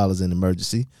 million in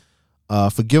emergency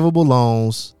forgivable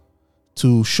loans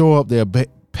to shore up their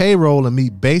payroll and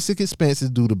meet basic expenses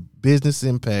due to business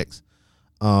impacts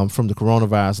from the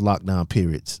coronavirus lockdown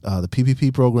periods. The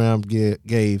PPP program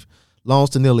gave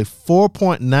loans to nearly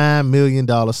 $4.9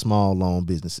 million small loan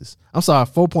businesses. I'm sorry,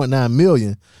 4.9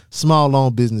 million small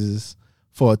loan businesses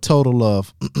for a total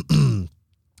of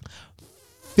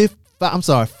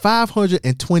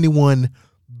 $521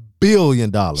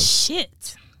 billion.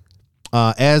 Shit.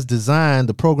 As designed,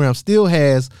 the program still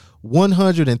has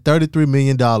 $133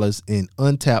 million in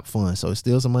untapped funds. So it's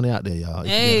still some money out there, y'all. If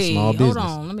you got a Hey, small hold business.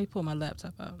 on. Let me pull my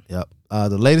laptop out. Yep.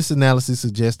 The latest analysis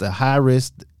suggests a high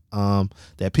risk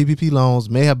that PPP loans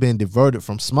may have been diverted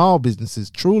from small businesses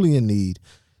truly in need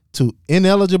to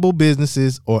ineligible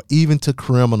businesses or even to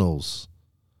criminals,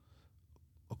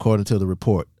 according to the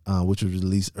report, which was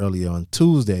released earlier on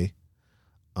Tuesday.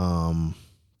 So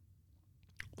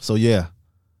yeah,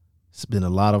 it's been a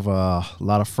lot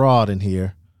of fraud in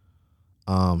here.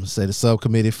 Say the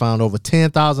subcommittee found over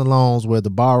 10,000 loans where the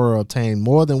borrower obtained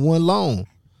more than one loan.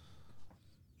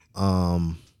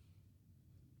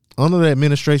 Under the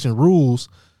administration rules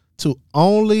to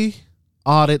only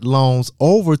audit loans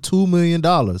over $2 million.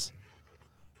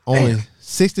 Only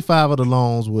 65 of the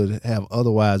loans would have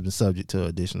otherwise been subject to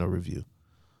additional review.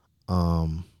 All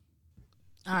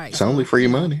right. It's only free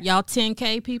money. Y'all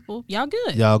 10K people, y'all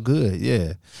good. Y'all good,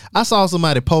 yeah. I saw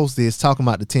somebody post this talking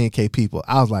about the 10K people.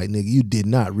 I was like, nigga, you did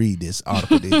not read this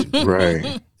article, did you?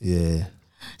 Right. Yeah.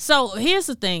 So here's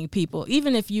the thing, people.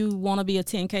 Even if you want to be a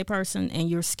 10K person and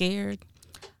you're scared,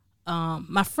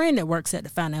 my friend that works at the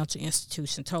financial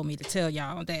institution told me to tell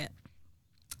y'all that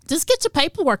just get your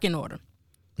paperwork in order.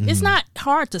 It's not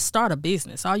hard to start a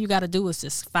business. All you got to do is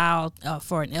just file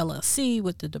for an LLC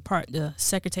with the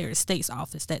Secretary of State's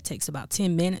office. That takes about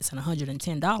 10 minutes and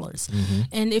 $110.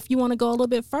 And if you want to go a little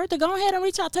bit further, go ahead and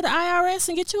reach out to the IRS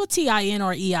and get you a TIN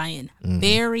or EIN.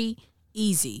 Very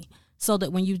easy. So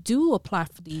that when you do apply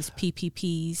for these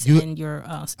PPPs and your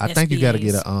I think you got to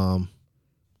get a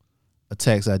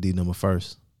tax ID number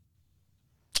first.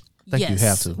 I think you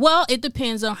have to. Well, it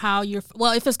depends on how you're.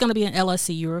 Well, if it's going to be an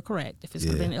LLC, you're correct. If it's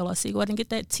going to be an LLC, go ahead and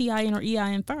get that TIN or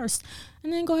EIN first,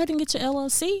 and then go ahead and get your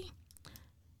LLC.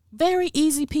 Very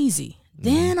easy peasy.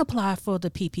 Then apply for the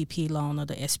PPP loan or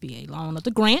the SBA loan or the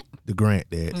grant. The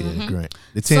grant, the grant.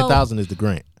 The 10,000 is the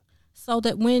grant. So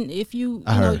that if you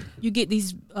you get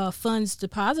these funds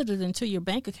deposited into your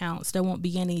bank accounts, there won't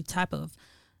be any type of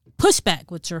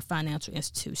pushback with your financial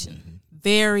institution.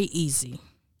 Very easy.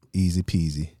 Easy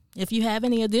peasy. If you have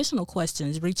any additional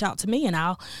questions, reach out to me and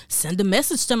I'll send a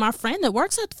message to my friend that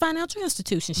works at the financial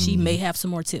institution. She may have some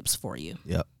more tips for you.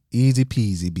 Yep. Easy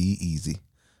peasy, be easy.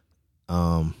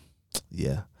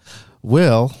 Yeah.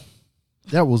 Well,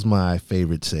 that was my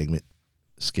favorite segment,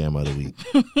 Scam of the Week.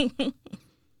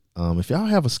 If y'all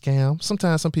have a scam,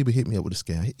 sometimes some people hit me up with a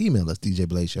scam. Email us,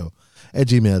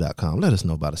 djbladeshow@gmail.com. Let us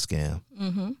know about a scam.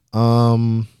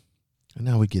 And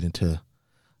now we get into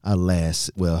our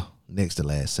next to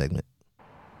last segment.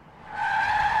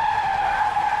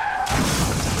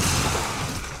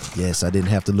 Yes, I didn't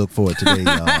have to look for it today,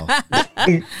 y'all.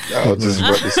 I was just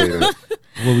about to say that.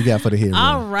 What we got for the hearing?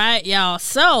 All right, y'all.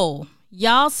 So,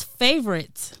 y'all's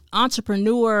favorite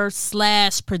entrepreneur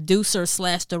 / producer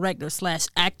 / director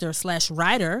 / actor /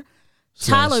 writer,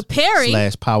 Tyler Perry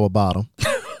 / power bottom.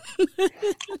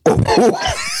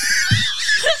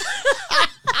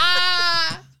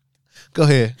 Go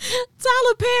ahead.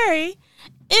 Tyler Perry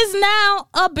is now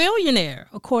a billionaire,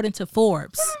 according to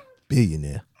Forbes.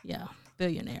 Billionaire. Yeah,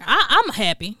 billionaire. I'm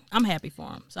happy. I'm happy for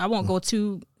him. So I won't go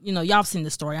too, y'all seen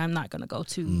the story. I'm not going to go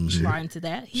too far into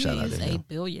that. He is a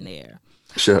billionaire.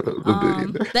 Shout out to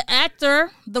billionaire. The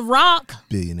actor, The Rock.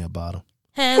 Billionaire bottom.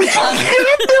 Has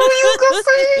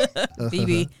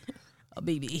BB. A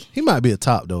BB. He might be a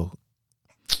top, though.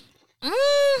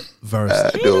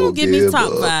 Verse. He don't give me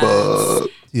top vibes.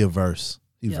 He a verse.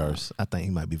 Verse. I think he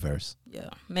might be verse. Yeah,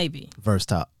 maybe. Verse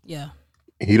top. Yeah.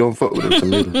 He don't fuck with them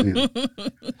tomatoes either.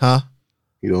 Huh?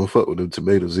 He don't fuck with them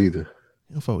tomatoes either.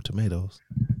 He don't fuck with tomatoes.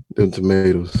 Them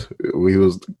tomatoes. We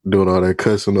was doing all that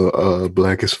cussing on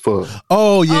Black as Fuck.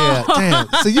 Oh, yeah. Damn.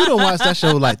 So you don't watch that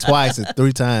show like twice and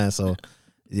 3 times. So,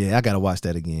 yeah, I got to watch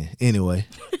that again. Anyway.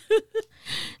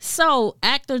 So,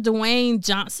 actor Dwayne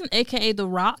Johnson, a.k.a. The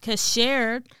Rock, has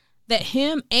shared that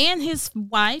him and his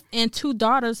wife and 2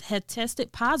 daughters had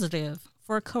tested positive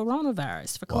for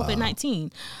coronavirus, for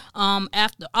COVID-19.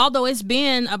 Although it's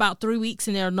been about 3 weeks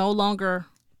and they're no longer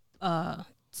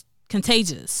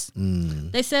contagious.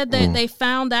 They said that they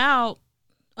found out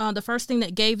the first thing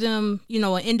that gave them,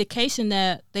 an indication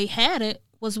that they had it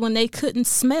was when they couldn't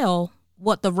smell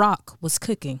what The Rock was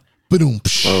cooking. Ba-doom,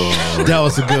 that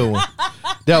was a good one.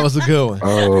 That was a good one.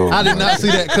 I did not see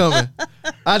that coming.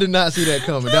 That was a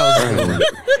good one.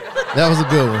 That was a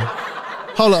good one.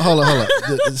 Hold up.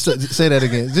 Say that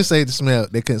again. Just say the smell.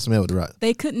 They couldn't smell The Rock.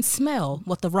 They couldn't smell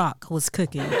what The Rock was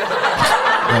cooking.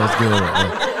 That was good.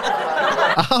 Right?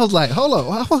 I was like, hold up.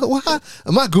 Why?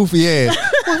 My goofy ass.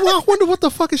 I wonder what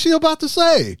the fuck is she about to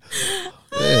say?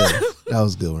 Yeah, that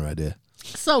was a good one right there.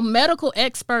 So, medical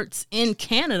experts in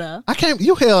Canada.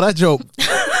 You held that joke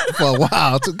for a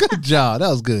while. Good job. That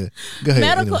was good. Go ahead.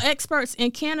 Medical experts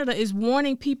in Canada is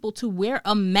warning people to wear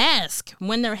a mask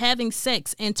when they're having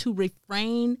sex and to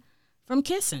refrain from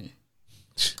kissing.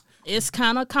 It's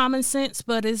kind of common sense,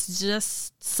 but it's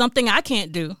just something I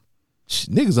can't do.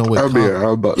 Niggas don't wear I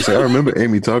was about to say, I remember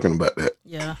Amy talking about that.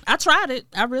 Yeah, I tried it.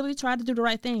 I really tried to do the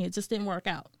right thing. It just didn't work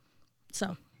out.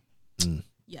 So,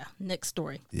 yeah, next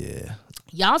story. Yeah.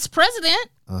 Y'all's president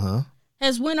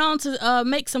has went on to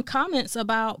make some comments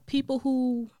about people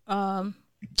who have,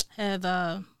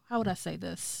 how would I say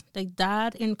this? They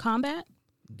died in combat.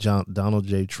 Donald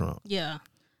J. Trump. Yeah.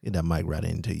 Get that mic right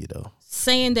into you, though.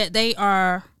 Saying that they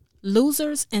are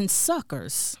losers and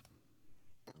suckers.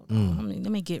 Let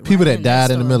me get people right that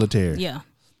died in the military. Yeah.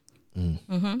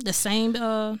 The same.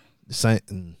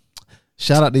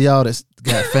 Shout out to y'all that's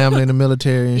got family in the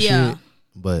military and shit.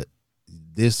 But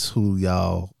this who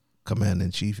y'all commander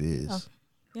in chief is.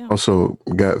 Yeah. Also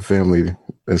got family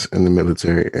that's in the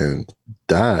military and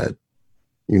died,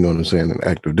 you know what I'm saying, in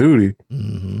active duty,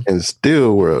 and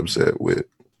still were upset with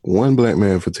one black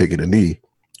man for taking a knee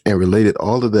and related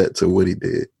all of that to what he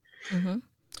did.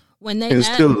 When they and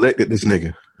still elected this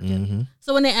nigga. Mm-hmm.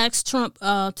 So when they asked Trump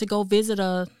to go visit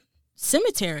a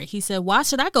cemetery, he said, "Why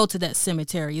should I go to that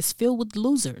cemetery? It's filled with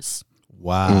losers."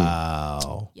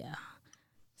 Wow. Yeah.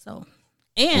 So,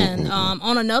 and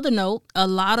on another note, a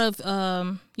lot of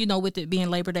with it being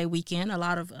Labor Day weekend, a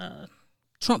lot of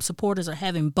Trump supporters are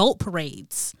having boat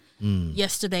parades.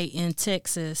 Yesterday in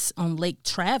Texas on Lake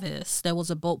Travis, there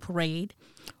was a boat parade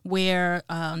where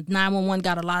 911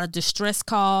 got a lot of distress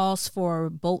calls for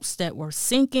boats that were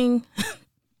sinking.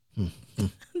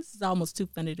 This is almost too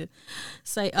funny to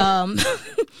say.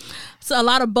 So a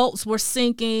lot of boats were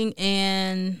sinking,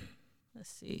 and let's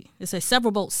see, they say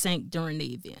several boats sank during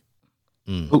the event.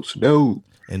 Oops, no.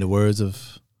 In the words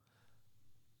of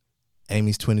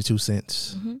Amy's 22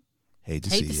 cents, hate to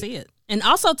Hate see it. And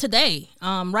also today,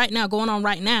 right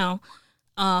now,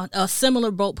 a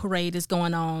similar boat parade is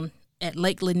going on at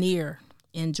Lake Lanier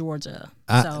in Georgia.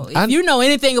 So if you know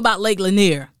anything about Lake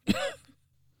Lanier,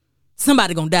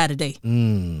 somebody gonna die today.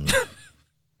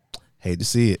 Hate to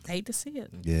see it. Hate to see it.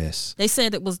 Yes. They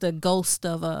said it was the ghost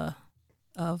of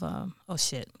what's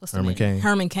the Herman name? Cain.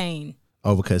 Herman Cain.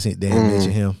 Oh, because they didn't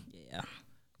mention him. Yeah.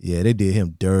 Yeah, they did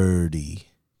him dirty.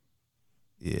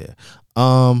 Yeah.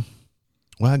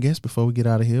 Well, I guess before we get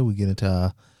out of here, we get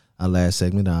into our last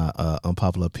segment, our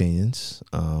unpopular opinions.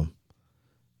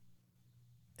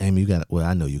 Amy,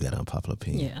 I know you got an unpopular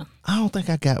opinion. Yeah. I don't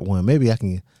think I got one. Maybe I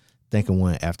can think of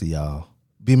one after y'all.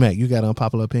 B-Mac, you got an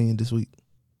unpopular opinion this week?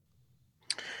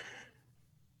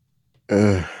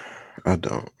 I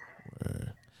don't.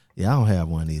 Yeah, I don't have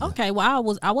one either. Okay,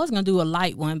 well, I was gonna do a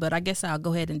light one, but I guess I'll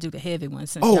go ahead and do the heavy one.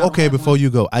 Since Oh, y'all okay. don't have Before one. you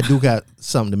go, I do got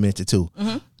something to mention too.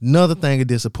 Mm-hmm. Another thing of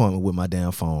disappointment with my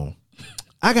damn phone.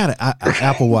 I got an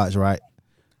Apple Watch, right?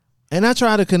 And I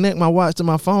try to connect my watch to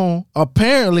my phone.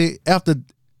 Apparently, after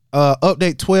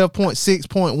update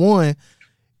 12.6.1,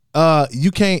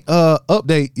 you can't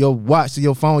update your watch to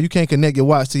your phone. You can't connect your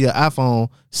watch to your iPhone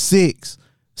 6,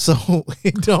 so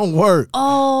it don't work.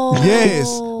 Oh Yes,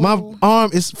 my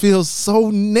arm feels so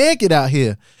naked out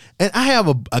here, and I have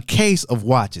a case of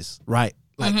watches, right?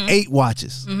 Like 8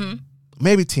 watches,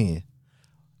 maybe 10.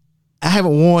 I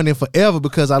haven't worn them forever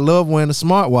because I love wearing a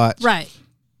smartwatch. right.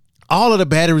 All of the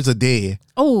batteries are dead,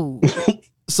 Oh,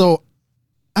 so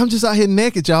I'm just out here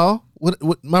naked, y'all.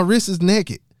 My wrist is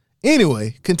naked.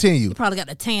 Anyway, continue. you probably got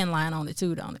the tan line on it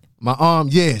too, don't it? My arm,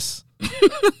 yes.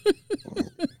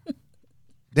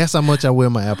 That's how much I wear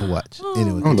my Apple Watch. Anyway, I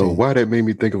don't know continue. why that made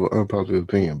me think of an unpopular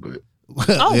opinion, but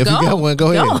Oh, if go. you got one,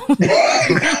 go ahead.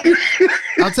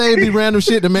 I'll tell you, it'd be random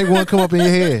shit to make one come up in your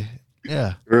head.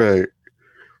 Yeah. right.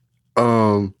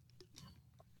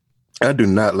 I do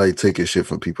not like taking shit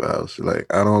from people's house. Like,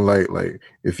 I don't like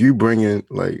if you bring in,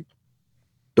 like,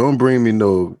 don't bring me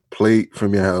no plate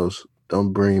from your house.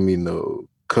 Don't bring me no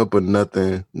cup of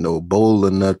nothing, no bowl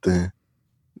of nothing,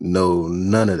 no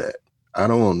none of that. I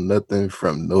don't want nothing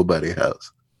from nobody's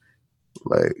house.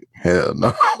 Like, hell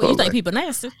no. Well, you think Like, people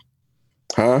nasty?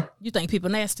 huh? You think people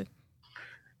nasty?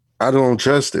 I don't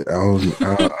trust it. I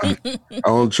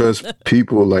don't trust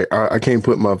people. Like, I can't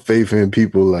put my faith in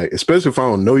people. Like, especially if I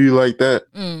don't know you like that.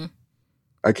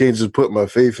 I can't just put my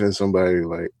faith in somebody.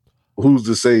 Like, who's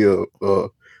to say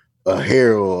a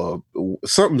hair or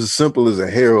something as simple as a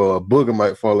hair or a booger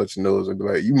might fall at your nose and be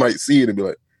like, you might see it and be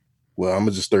like, well, I'm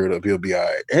gonna just stir it up. He'll be all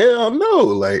right. Hell no.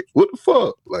 Like, what the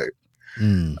fuck? Like,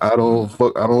 I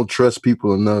don't trust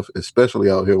people enough, especially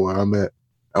out here where I'm at.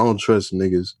 I don't trust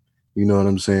niggas. You know what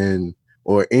I'm saying?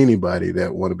 Or anybody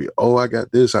that want to be, oh, I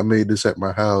got this. I made this at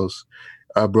my house.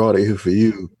 I brought it here for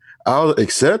you. I'll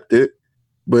accept it,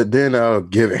 but then I'll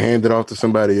hand it off to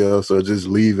somebody else or just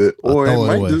leave it. Or it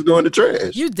might just go in the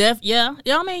trash. You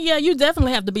you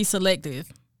definitely have to be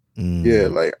selective. Yeah,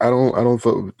 like I don't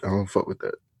fuck with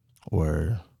that.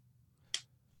 Word.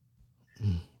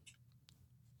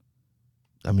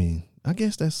 I mean, I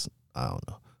guess that's, I don't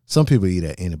know. Some people eat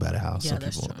at anybody's house. Yeah, Some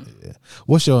that's people, true. yeah.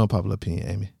 What's your unpopular opinion,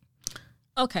 Amy?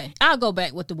 Okay, I'll go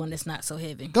back with the one that's not so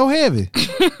heavy. Go heavy.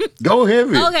 Go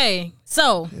heavy. Okay,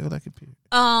 so Yeah, like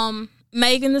a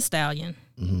Megan Thee Stallion,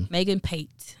 Mm-hmm. Megan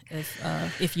Pate,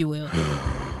 if you will.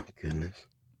 Oh, goodness.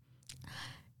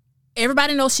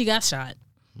 Everybody knows she got shot.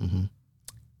 Mm-hmm.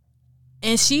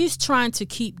 And she's trying to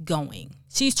keep going.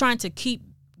 She's trying to keep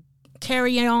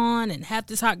carrying on and have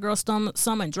this hot girl summer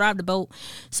and drive the boat.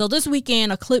 So this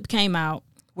weekend, a clip came out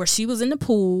where she was in the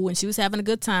pool and she was having a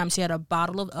good time. She had a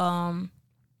bottle of,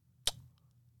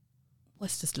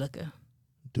 what's this liquor?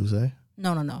 Douce?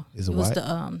 No. Is it was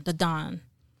white? the Don.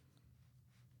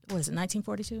 What is it,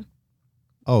 1942?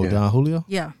 Oh, Yeah. Don Julio?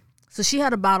 Yeah. So she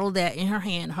had a bottle of that in her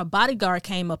hand. Her bodyguard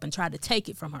came up and tried to take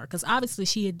it from her because obviously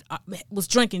she was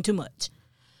drinking too much.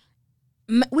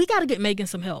 we got to get Megan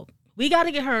some help. We got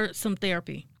to get her some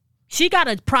therapy. She got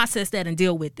to process that and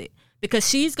deal with it, because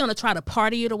she's going to try to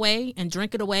party it away and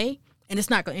drink it away, and it's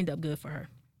not going to end up good for her.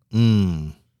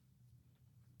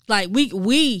 Like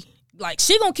we like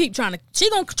she going to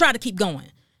try to keep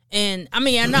going. And I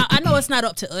mean, I know it's not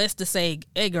up to us to say,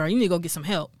 hey girl, you need to go get some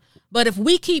help. But if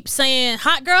we keep saying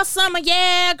hot girl summer,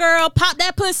 yeah girl, pop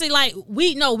that pussy, like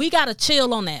we got to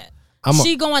chill on that.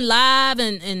 She going live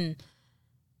and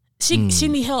she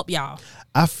need help, y'all.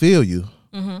 I feel you,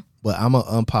 but I'm an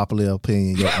unpopular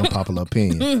opinion. Your unpopular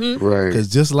opinion, Right? Because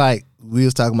just like we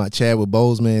was talking about Chadwick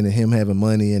Boseman and him having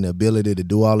money and the ability to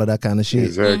do all of that kind of shit.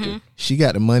 Exactly. She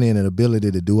got the money and the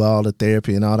ability to do all the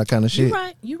therapy and all that kind of shit.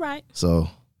 You right. So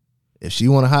if she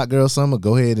want a hot girl summer,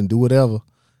 go ahead and do whatever.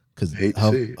 Because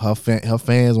her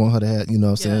fans want her to have, you know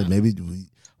what I'm saying? Maybe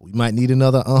we might need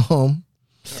another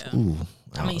Ooh,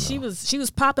 I mean, she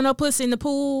was popping her pussy in the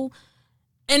pool,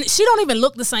 and she don't even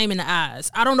look the same in the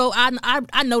eyes. I don't know.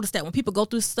 I noticed that when people go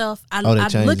through stuff, I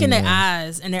look in their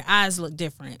eyes, and their eyes look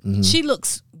different. She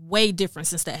looks way different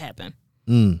since that happened.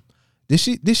 Did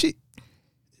she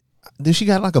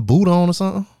got like a boot on or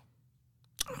something?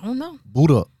 I don't know.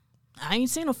 Boot up. I ain't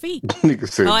seen her feet. Nigga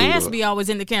said Her boot ass up. be always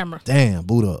in the camera. Damn,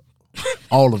 boot up.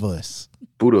 All of us.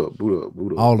 Boot up.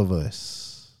 All of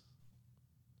us.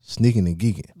 Sneaking and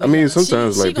geeking. I mean,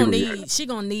 sometimes she like gonna people she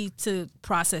gonna need to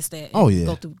process that. And Oh,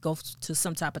 yeah. go to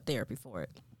some type of therapy for it.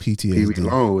 Pee PTSD. Wee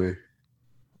Long way.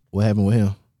 What happened with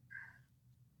him?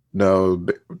 No,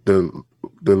 the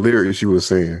lyrics you were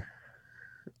saying.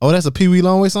 Oh, that's a Pee Wee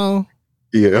Longway song?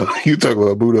 Yeah, you talk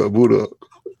about boot up.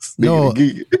 No.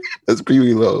 That's Pee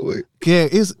Wee Longway. Yeah,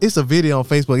 it's a video on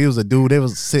Facebook. It was a dude. They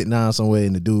was sitting down somewhere,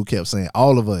 and the dude kept saying,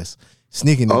 "All of us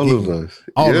sneaking." And All geeking." of us.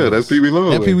 All Yeah, of that's us. Pee Wee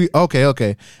Longway. That Pee Wee.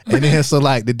 Okay. And then so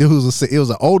like the dudes was it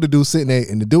was an older dude sitting there,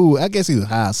 and the dude, I guess he was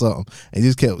high or something, and he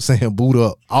just kept saying, "Boot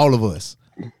up, all of us."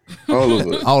 All of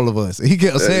us. All of us. And he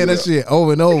kept saying that shit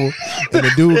over and over, and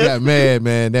the dude got mad,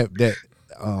 man. That's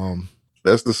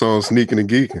the song Sneaking and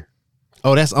Geeking.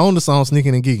 Oh, that's on the song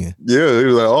 "Sneaking and Geeking." Yeah, he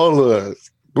was like, all of us.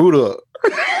 Boot up.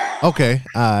 Okay,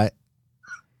 all right.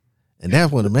 And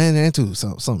that's what the man and too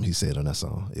something he said on that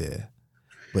song. Yeah.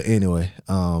 But anyway,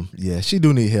 yeah, she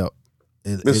do need help.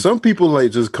 But some people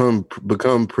like just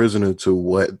become prisoner to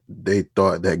what they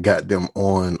thought that got them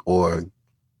on or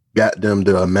got them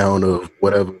the amount of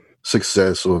whatever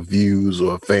success or views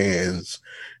or fans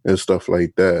and stuff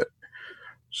like that.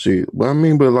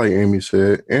 But like Amy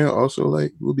said, and also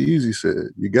like Will Be Easy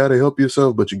said, you gotta help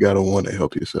yourself, but you gotta want to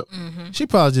help yourself. She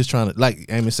probably just trying to, like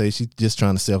Amy say, she just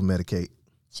trying to self-medicate.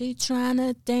 She trying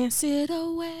to dance it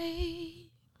away.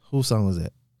 Whose song was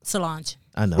that? Solange.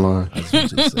 I know. Solange. I just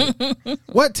want you to say.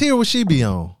 What tier would she be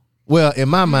on? Well, in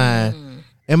my mind,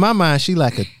 she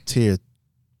like a tier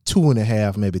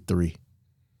 2.5, maybe 3.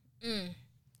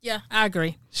 Yeah, I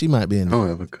agree. She might be I don't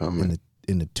have a comment.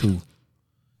 in the 2.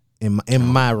 In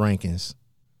my rankings.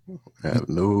 I have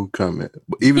no comment.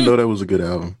 But even though that was a good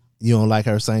album, You don't like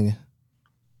her singing?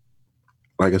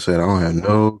 like I said, I don't have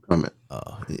no comment.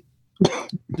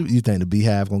 You think the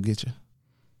Beehive gonna get you?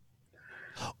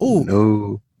 Oh,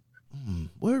 No,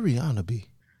 where Rihanna be?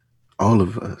 all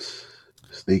of us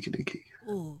Sneaking and Geeking.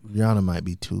 Ooh. Rihanna might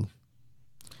be 2.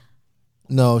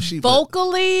 No, she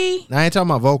Vocally, I ain't talking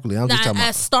about vocally. I'm just talking as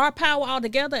about star power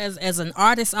altogether, as an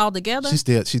artist altogether.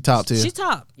 she top tier. She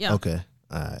top. Yeah. Okay.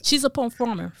 All right. She's a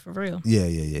performer for real. Yeah.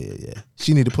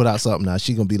 She need to put out something now.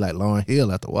 She gonna be like Lauryn Hill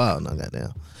after a while. Now,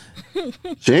 goddamn.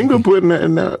 She ain't gonna put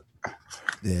nothing out.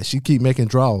 Yeah, she keep making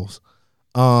draws.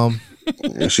 And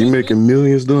she making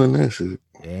millions doing that shit.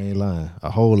 Yeah, I ain't lying. A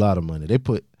whole lot of money. They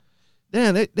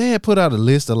had put out a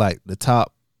list of like the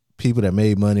top people that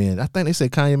made money, and I think they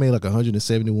said Kanye made like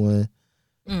 171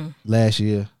 last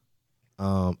year,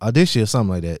 or this year,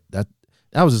 something like that.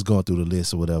 I was just going through the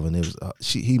list or whatever, and it was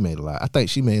he made a lot. I think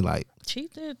she made like She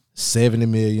did. 70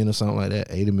 million or something like that,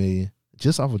 80 million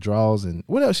just off of draws and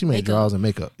what else she made? Makeup. Draws and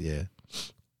makeup. Yeah.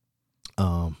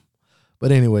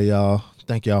 But anyway, y'all,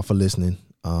 thank y'all for listening.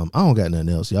 I don't got nothing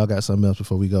else. Y'all got something else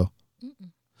before we go?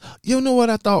 You know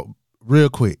what I thought real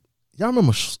quick? Y'all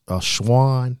remember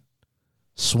Swan,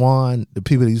 the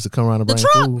people that used to come around and bring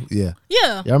truck? food? Yeah.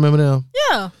 Yeah. Y'all remember them?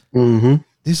 Yeah. Mm-hmm.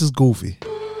 This is goofy.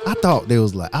 I thought I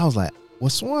was like,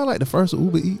 was Swan like the first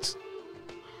Uber Eats?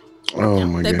 Oh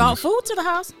my They god. bought food to the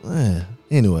house. Man.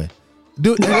 Anyway.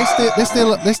 Dude, they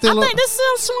still I think there's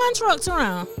still Swan trucks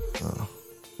around.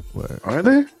 Word. Are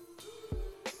they?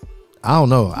 I don't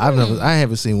know. I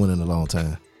haven't seen one in a long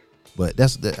time. But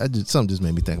something just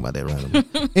made me think about that randomly.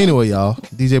 Anyway, y'all,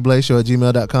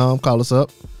 DJBlazeShow@gmail.com. Call us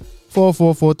up.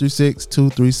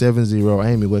 444-436-2370.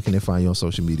 Amy, where can they find you on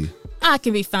social media? I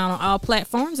can be found on all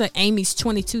platforms at Amy's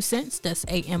 22 Cents. That's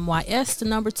AMYS, the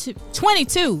number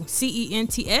 22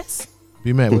 CENTS.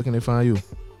 B-Mac, where can they find you?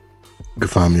 You can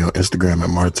find me on Instagram at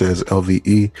Martez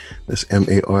LVE. That's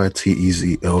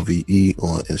MARTEZLVE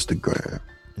on Instagram.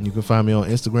 And you can find me on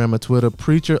Instagram or Twitter,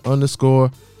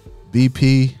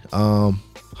 preacher_BP.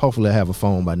 Hopefully I have a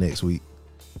phone by next week.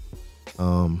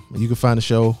 You can find the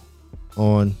show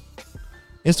on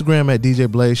Instagram at DJ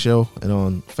Blaze Show and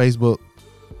on Facebook,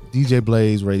 DJ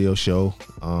Blaze Radio Show.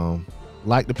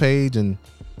 Like the page and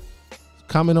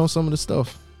comment on some of the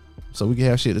stuff so we can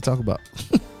have shit to talk about.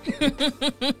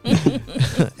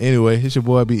 Anyway, it's your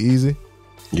boy Be Easy.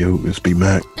 Yo, it's B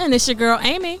Mac. And it's your girl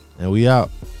Amy. And we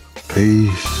out.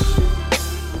 Peace.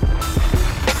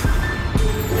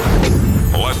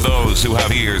 Let those who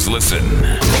have ears listen.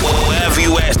 Wherever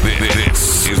you at,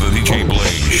 this is the DJ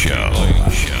Blaze Show.